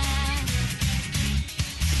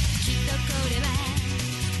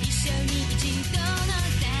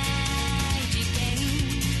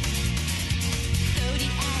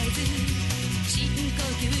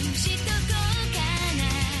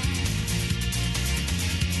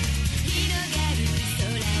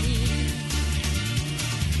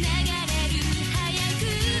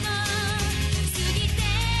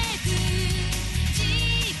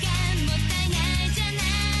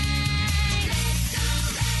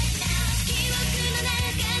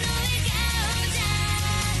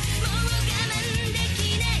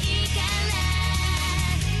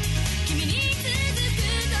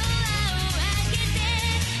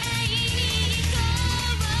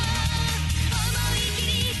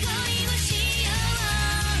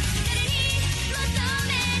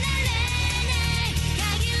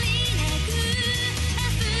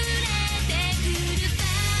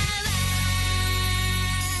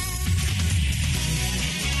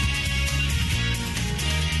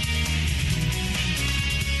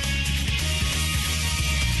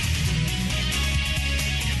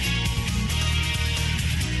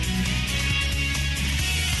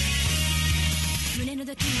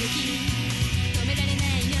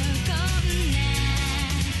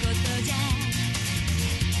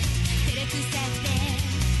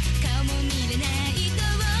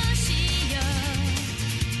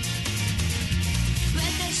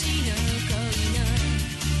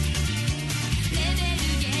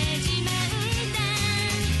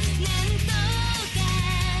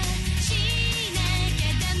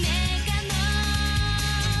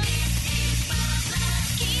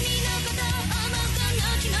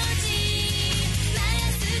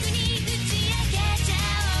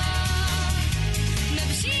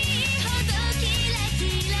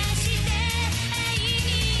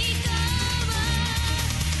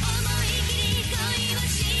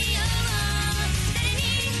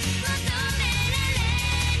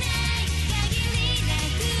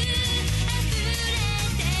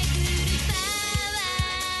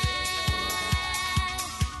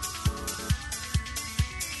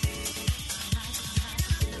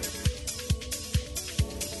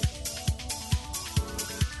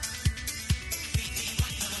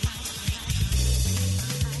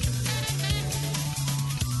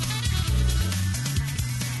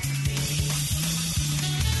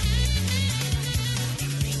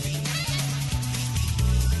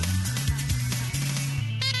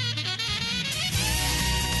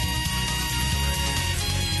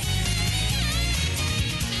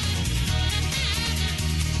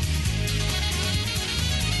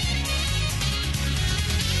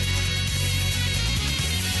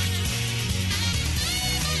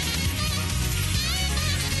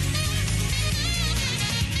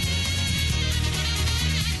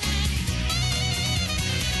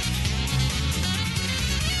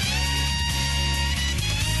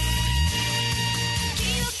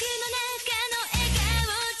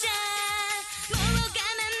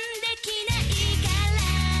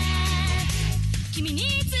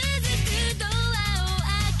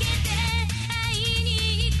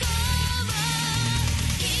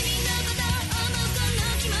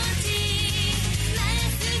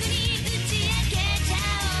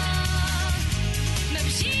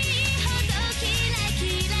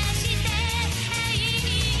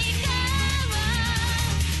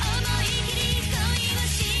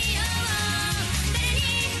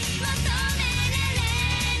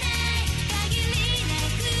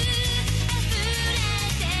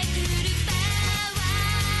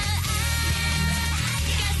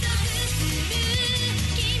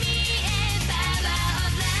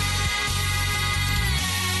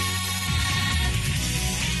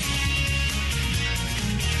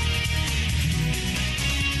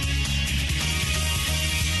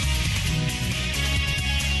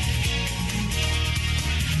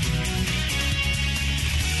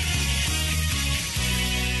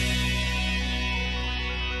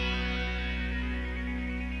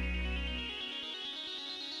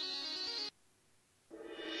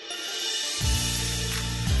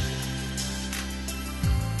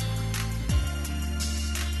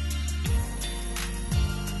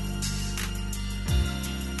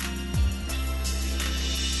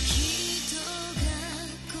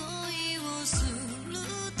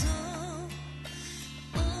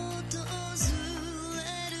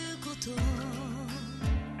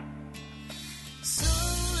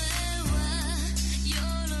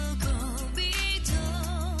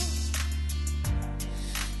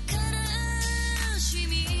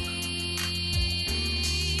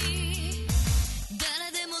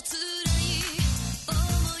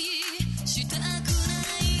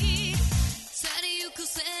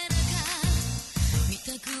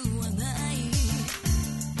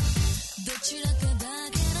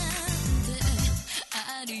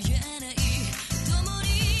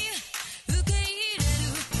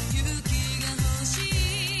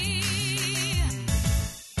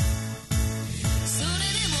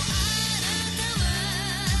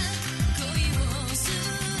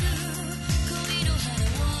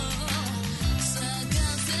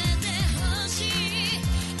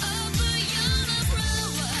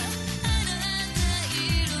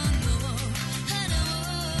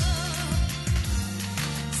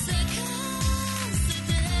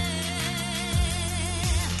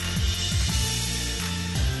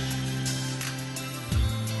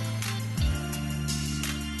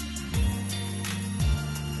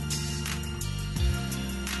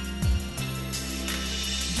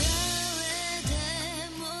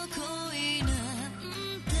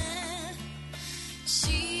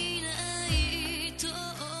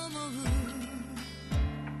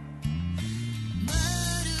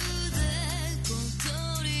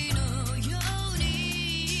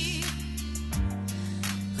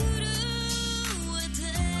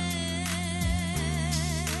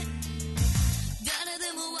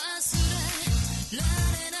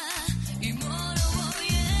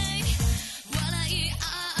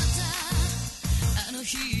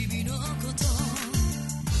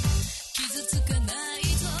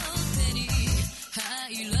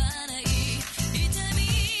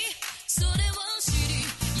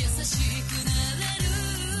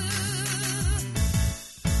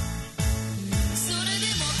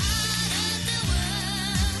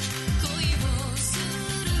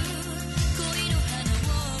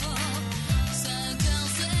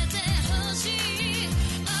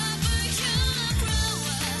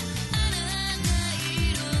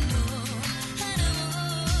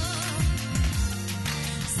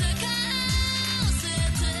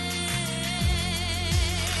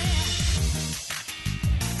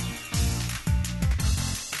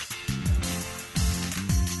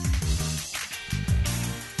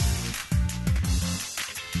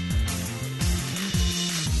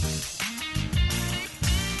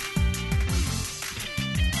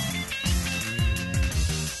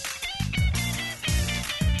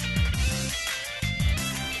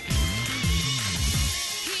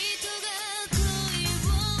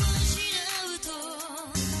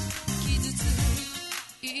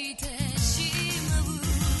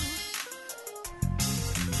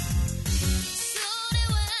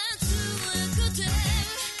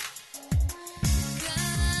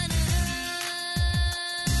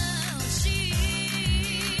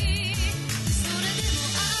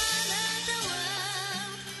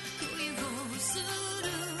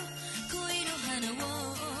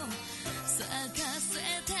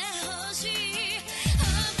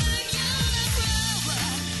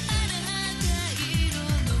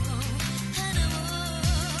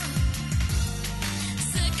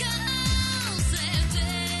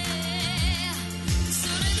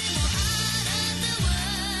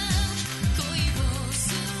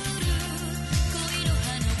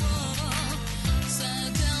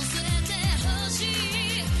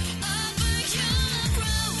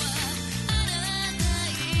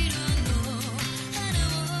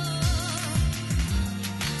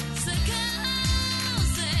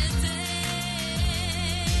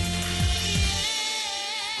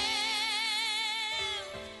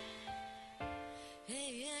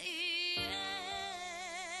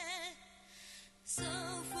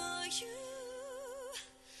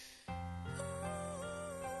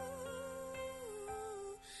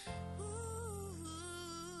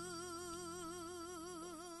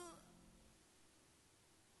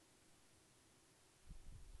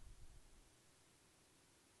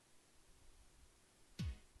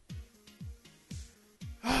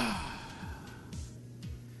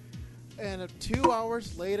And 2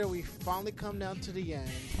 hours later, we finally come down to the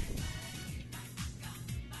end.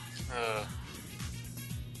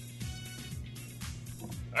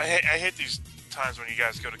 I hate these times when you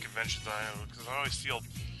guys go to conventions because I always feel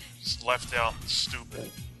just left out and stupid.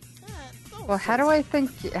 Well, how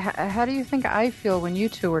do you think I feel when you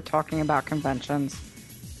two are talking about conventions?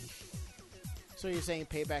 So you're saying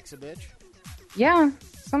payback's a bitch? Yeah,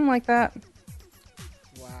 something like that.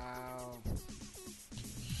 Wow.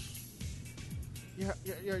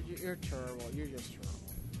 You're terrible. You're just terrible.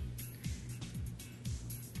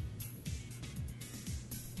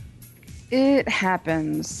 It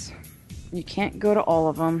happens. You can't go to all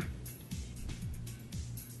of them.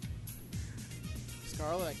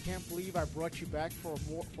 Scarlett, I can't believe I brought you back for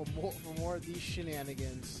more of these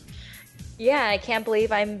shenanigans. Yeah, I can't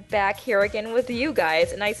believe I'm back here again with you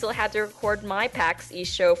guys, and I still had to record my PAX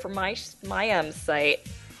East show for my site.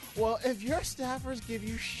 Well, if your staffers give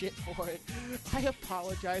you shit for it, I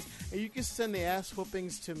apologize, and you can send the ass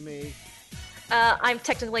whoopings to me. I'm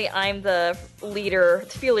the leader,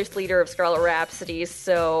 fearless leader of Scarlet Rhapsody,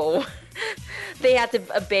 so they have to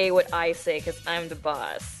obey what I say because I'm the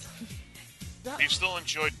boss. You still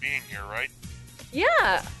enjoyed being here, right?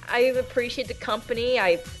 Yeah, I appreciate the company.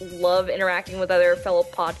 I love interacting with other fellow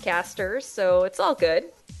podcasters, so it's all good.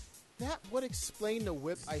 That would explain the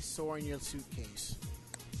whip I saw in your suitcase.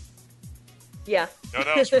 Yeah. No,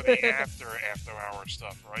 that was for the after hour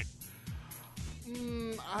stuff, right?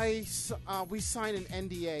 We signed an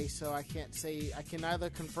NDA, so I can't say. I can neither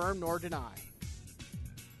confirm nor deny.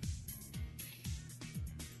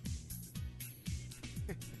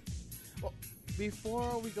 Well,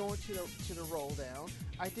 before we go into the roll down,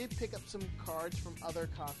 I did pick up some cards from other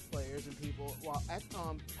cosplayers and people while at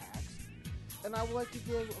PAX, and I would like to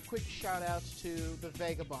give a quick shout out to the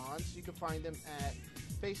Vagabonds. You can find them at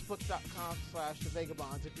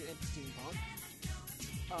facebook.com/thevagabonds if you're into steampunk.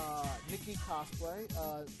 Nikki Cosplay,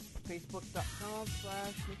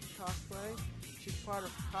 facebook.com/Nikki Cosplay. She's part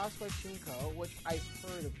of Cosplay Shinko, which I've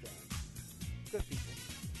heard of them. Good people.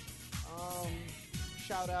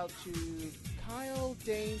 Shout out to Kyle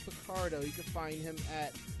Dane Picardo. You can find him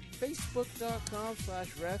at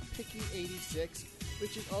facebook.com/RevPicky86,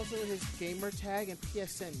 which is also his gamer tag and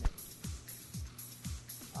PSN name.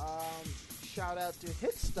 Shout out to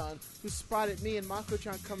Hitstun, who spotted me and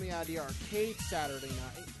Mako-chan coming out of the arcade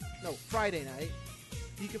Friday night.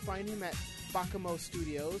 You can find him at Bakamo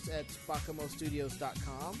Studios at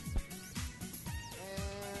bakamostudios.com.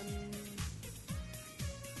 And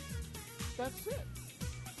that's it.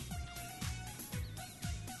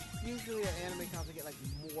 Usually at Anime Cons I get like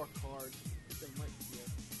more cards than right here.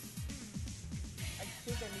 I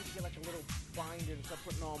think I need to get like a little binder and start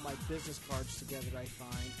putting all my business cards together that I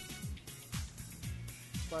find.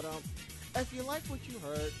 But if you like what you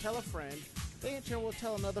heard, tell a friend. They in turn will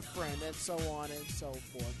tell another friend, and so on and so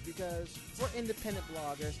forth. Because we're independent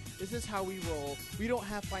bloggers. This is how we roll. We don't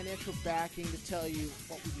have financial backing to tell you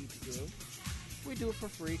what we need to do. We do it for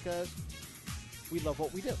free because we love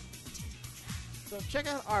what we do. So check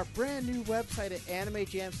out our brand new website at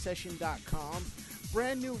animejamsession.com.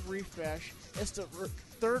 Brand new refresh. It's the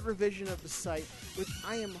third revision of the site, which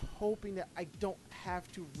I am hoping that I don't have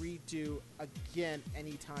to redo again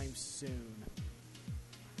anytime soon.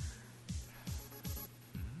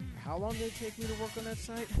 How long did it take me to work on that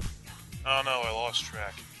site? Oh no, I lost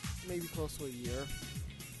track. Maybe close to a year.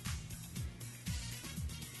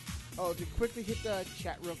 Oh, to quickly hit the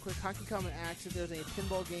chat real quick, Hockey Common asks if there's any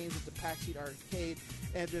pinball games at the PAX East Arcade,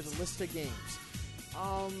 and there's a list of games.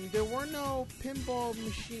 There were no pinball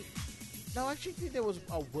machine. No, actually, I think there was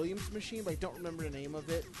a Williams machine, but I don't remember the name of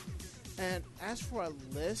it. And as for a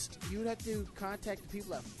list, you would have to contact the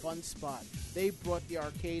people at Fun Spot. They brought the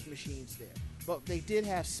arcade machines there. But they did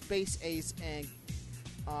have Space Ace and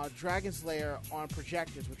Dragon's Lair on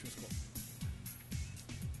projectors, which was cool.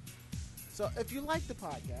 So if you like the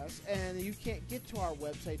podcast and you can't get to our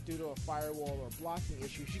website due to a firewall or blocking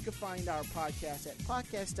issues, you can find our podcast at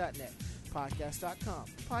podcast.net, podcast.com,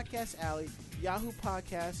 Podcast Alley, Yahoo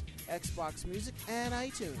Podcasts, Xbox Music, and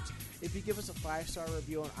iTunes. If you give us a 5-star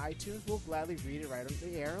review on iTunes, we'll gladly read it right on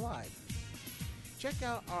the air live. Check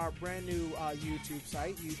out our brand new YouTube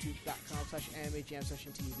site,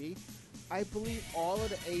 youtube.com/AnimeJamSessionTV. I believe all of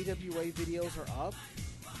the AWA videos are up.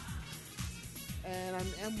 And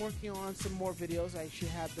I'm working on some more videos. I should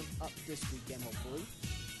have them up this weekend, hopefully.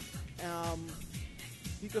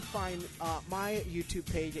 You can find my YouTube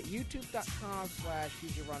page at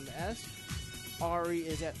youtube.com/UserRunTheS. Ari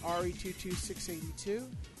is at Ari22682.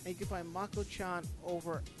 And you can find Mako-chan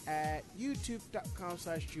over at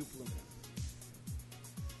youtube.com/JupeLuna.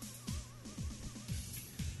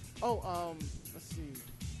 Oh, let's see.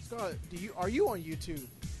 Scarlett, are you on YouTube?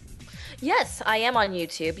 Yes, I am on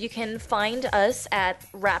YouTube. You can find us at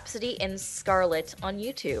Rhapsody in Scarlet on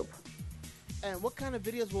YouTube. And what kind of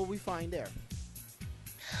videos will we find there?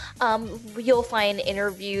 You'll find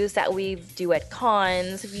interviews that we do at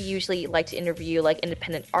cons. We usually like to interview like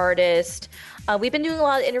independent artists. We've been doing a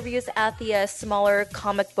lot of interviews at the smaller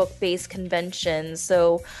comic book based conventions.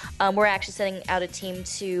 So we're actually sending out a team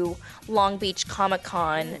to Long Beach Comic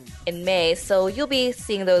Con in May. So you'll be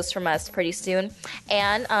seeing those from us pretty soon.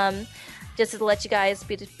 And just to let you guys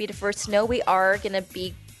be the first to know, we are going to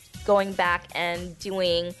be going back and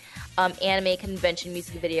doing anime convention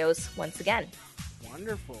music videos once again.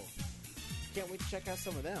 Wonderful. Can't wait to check out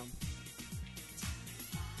some of them.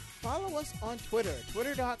 Follow us on Twitter,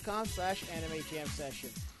 twitter.com/AnimeJamSession.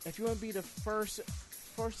 If you want to be the first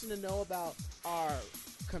person to know about our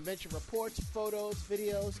convention reports, photos,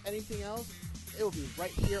 videos, anything else, it will be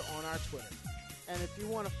right here on our Twitter. And if you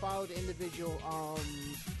want to follow the individual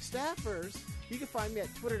staffers, you can find me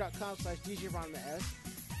at twitter.com/DJRonmaS.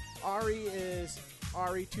 Ari is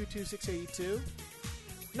Ari22682.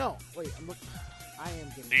 No, wait, I am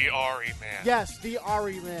getting The Ari man. Yes, the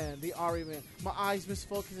Ari man. The Ari man. My eyes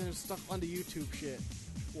misfocused and stuck on the YouTube shit.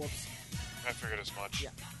 Whoops. I figured as much.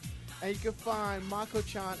 Yeah. And you can find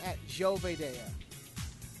Mako-chan at Jovedea.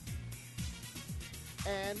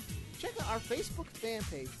 And check out our Facebook fan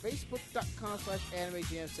page,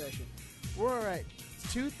 facebook.com/AnimeJamSession. We're at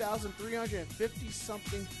 2,350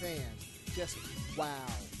 something fans. Just wow.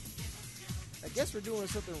 I guess we're doing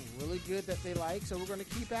something really good that they like, so we're going to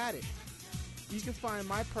keep at it. You can find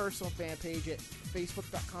my personal fan page at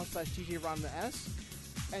facebook.com/TJRonmaS.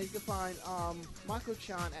 And you can find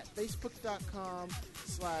Mako-chan at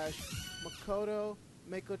facebook.com/Makoto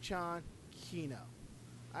Mako-chan Kino.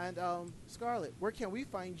 And Scarlett, where can we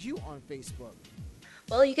find you on Facebook?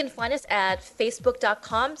 Well, you can find us at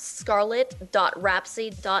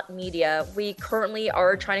facebook.com/scarlet.rhapsody.media. We currently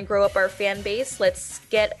are trying to grow up our fan base. Let's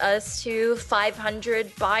get us to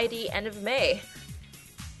 500 by the end of May.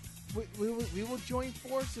 We will join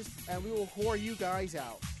forces and we will whore you guys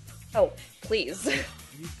out. Oh, please.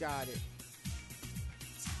 You got it.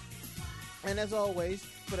 And as always,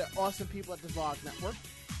 for the awesome people at the VOG Network,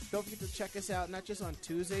 don't forget to check us out not just on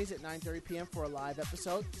Tuesdays at 9:30 p.m. for a live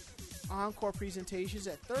episode, encore presentations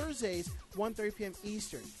at Thursdays 1:30 p.m.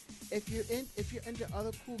 Eastern. If you're into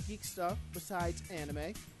other cool geek stuff besides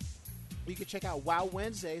anime, you can check out WoW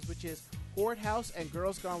Wednesdays, which is Horde House and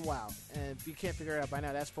Girls Gone WoW. And if you can't figure it out by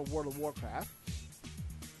now, that's for World of Warcraft.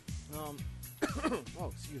 Oh,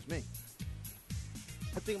 excuse me.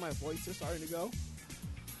 I think my voice is starting to go.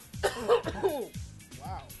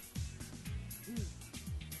 Wow.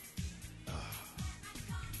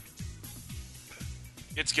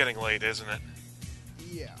 It's getting late, isn't it?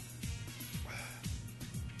 Yeah.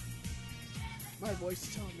 My voice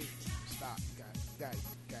is telling me, stop, gotta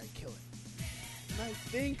kill it. And I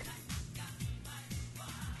think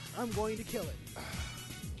I'm going to kill it.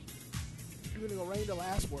 I'm gonna go right into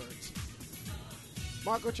last words.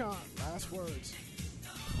 Mako-chan, last words.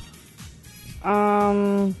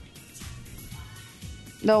 No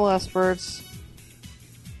last words.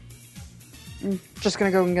 I'm just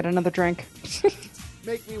gonna go and get another drink.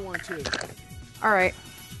 Make me one too. Alright.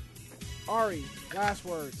 Ari, last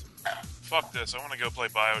words. Fuck this. I want to go play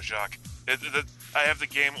Bioshock. I have the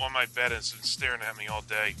game on my bed and it's been staring at me all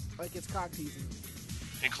day, Like it's cock teasing.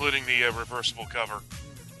 including the reversible cover.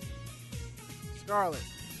 Scarlett,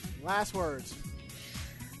 last words.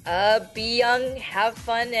 Be young, have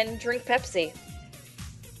fun, and drink Pepsi.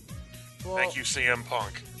 Well, Thank you, CM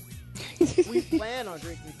Punk. We plan on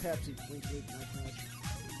drinking Pepsi. Wink, wink, nudge, nudge.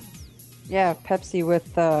 Yeah, Pepsi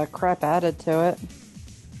with crap added to it.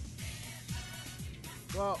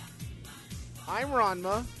 Well, I'm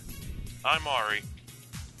Ranma. I'm Ari.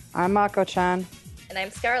 I'm Mako-chan. And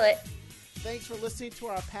I'm Scarlett. Thanks for listening to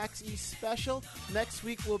our PAX East special. Next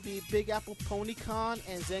week will be Big Apple PonyCon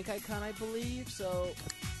and Zenkai-Con, I believe. So,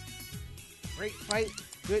 great fight.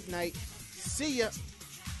 Good night. See ya.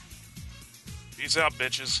 Peace out,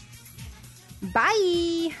 bitches.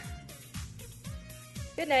 Bye!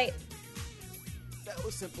 Good night. That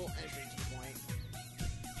was simple and straight to the point.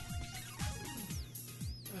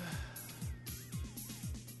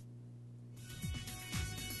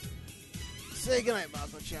 Say goodnight,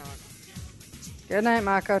 Mako-chan. Good night,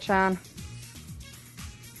 Mako-chan.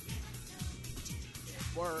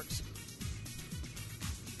 Works.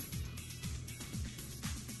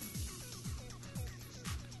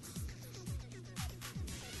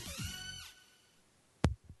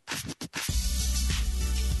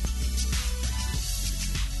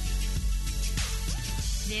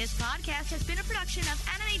 This podcast has been a production of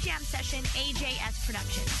Anime Jam Session AJS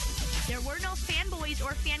Productions. There were no fanboys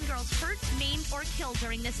or fangirls hurt, maimed, or killed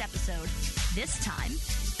during this episode. This time.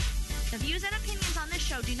 The views and opinions on this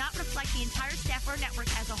show do not reflect the entire staff or network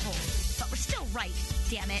as a whole. But we're still right,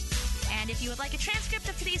 damn it. And if you would like a transcript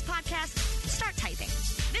of today's podcast, start typing.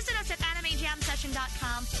 Visit us at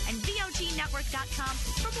animejamsession.com and vognetwork.com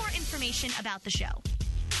for more information about the show.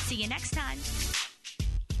 See you next time.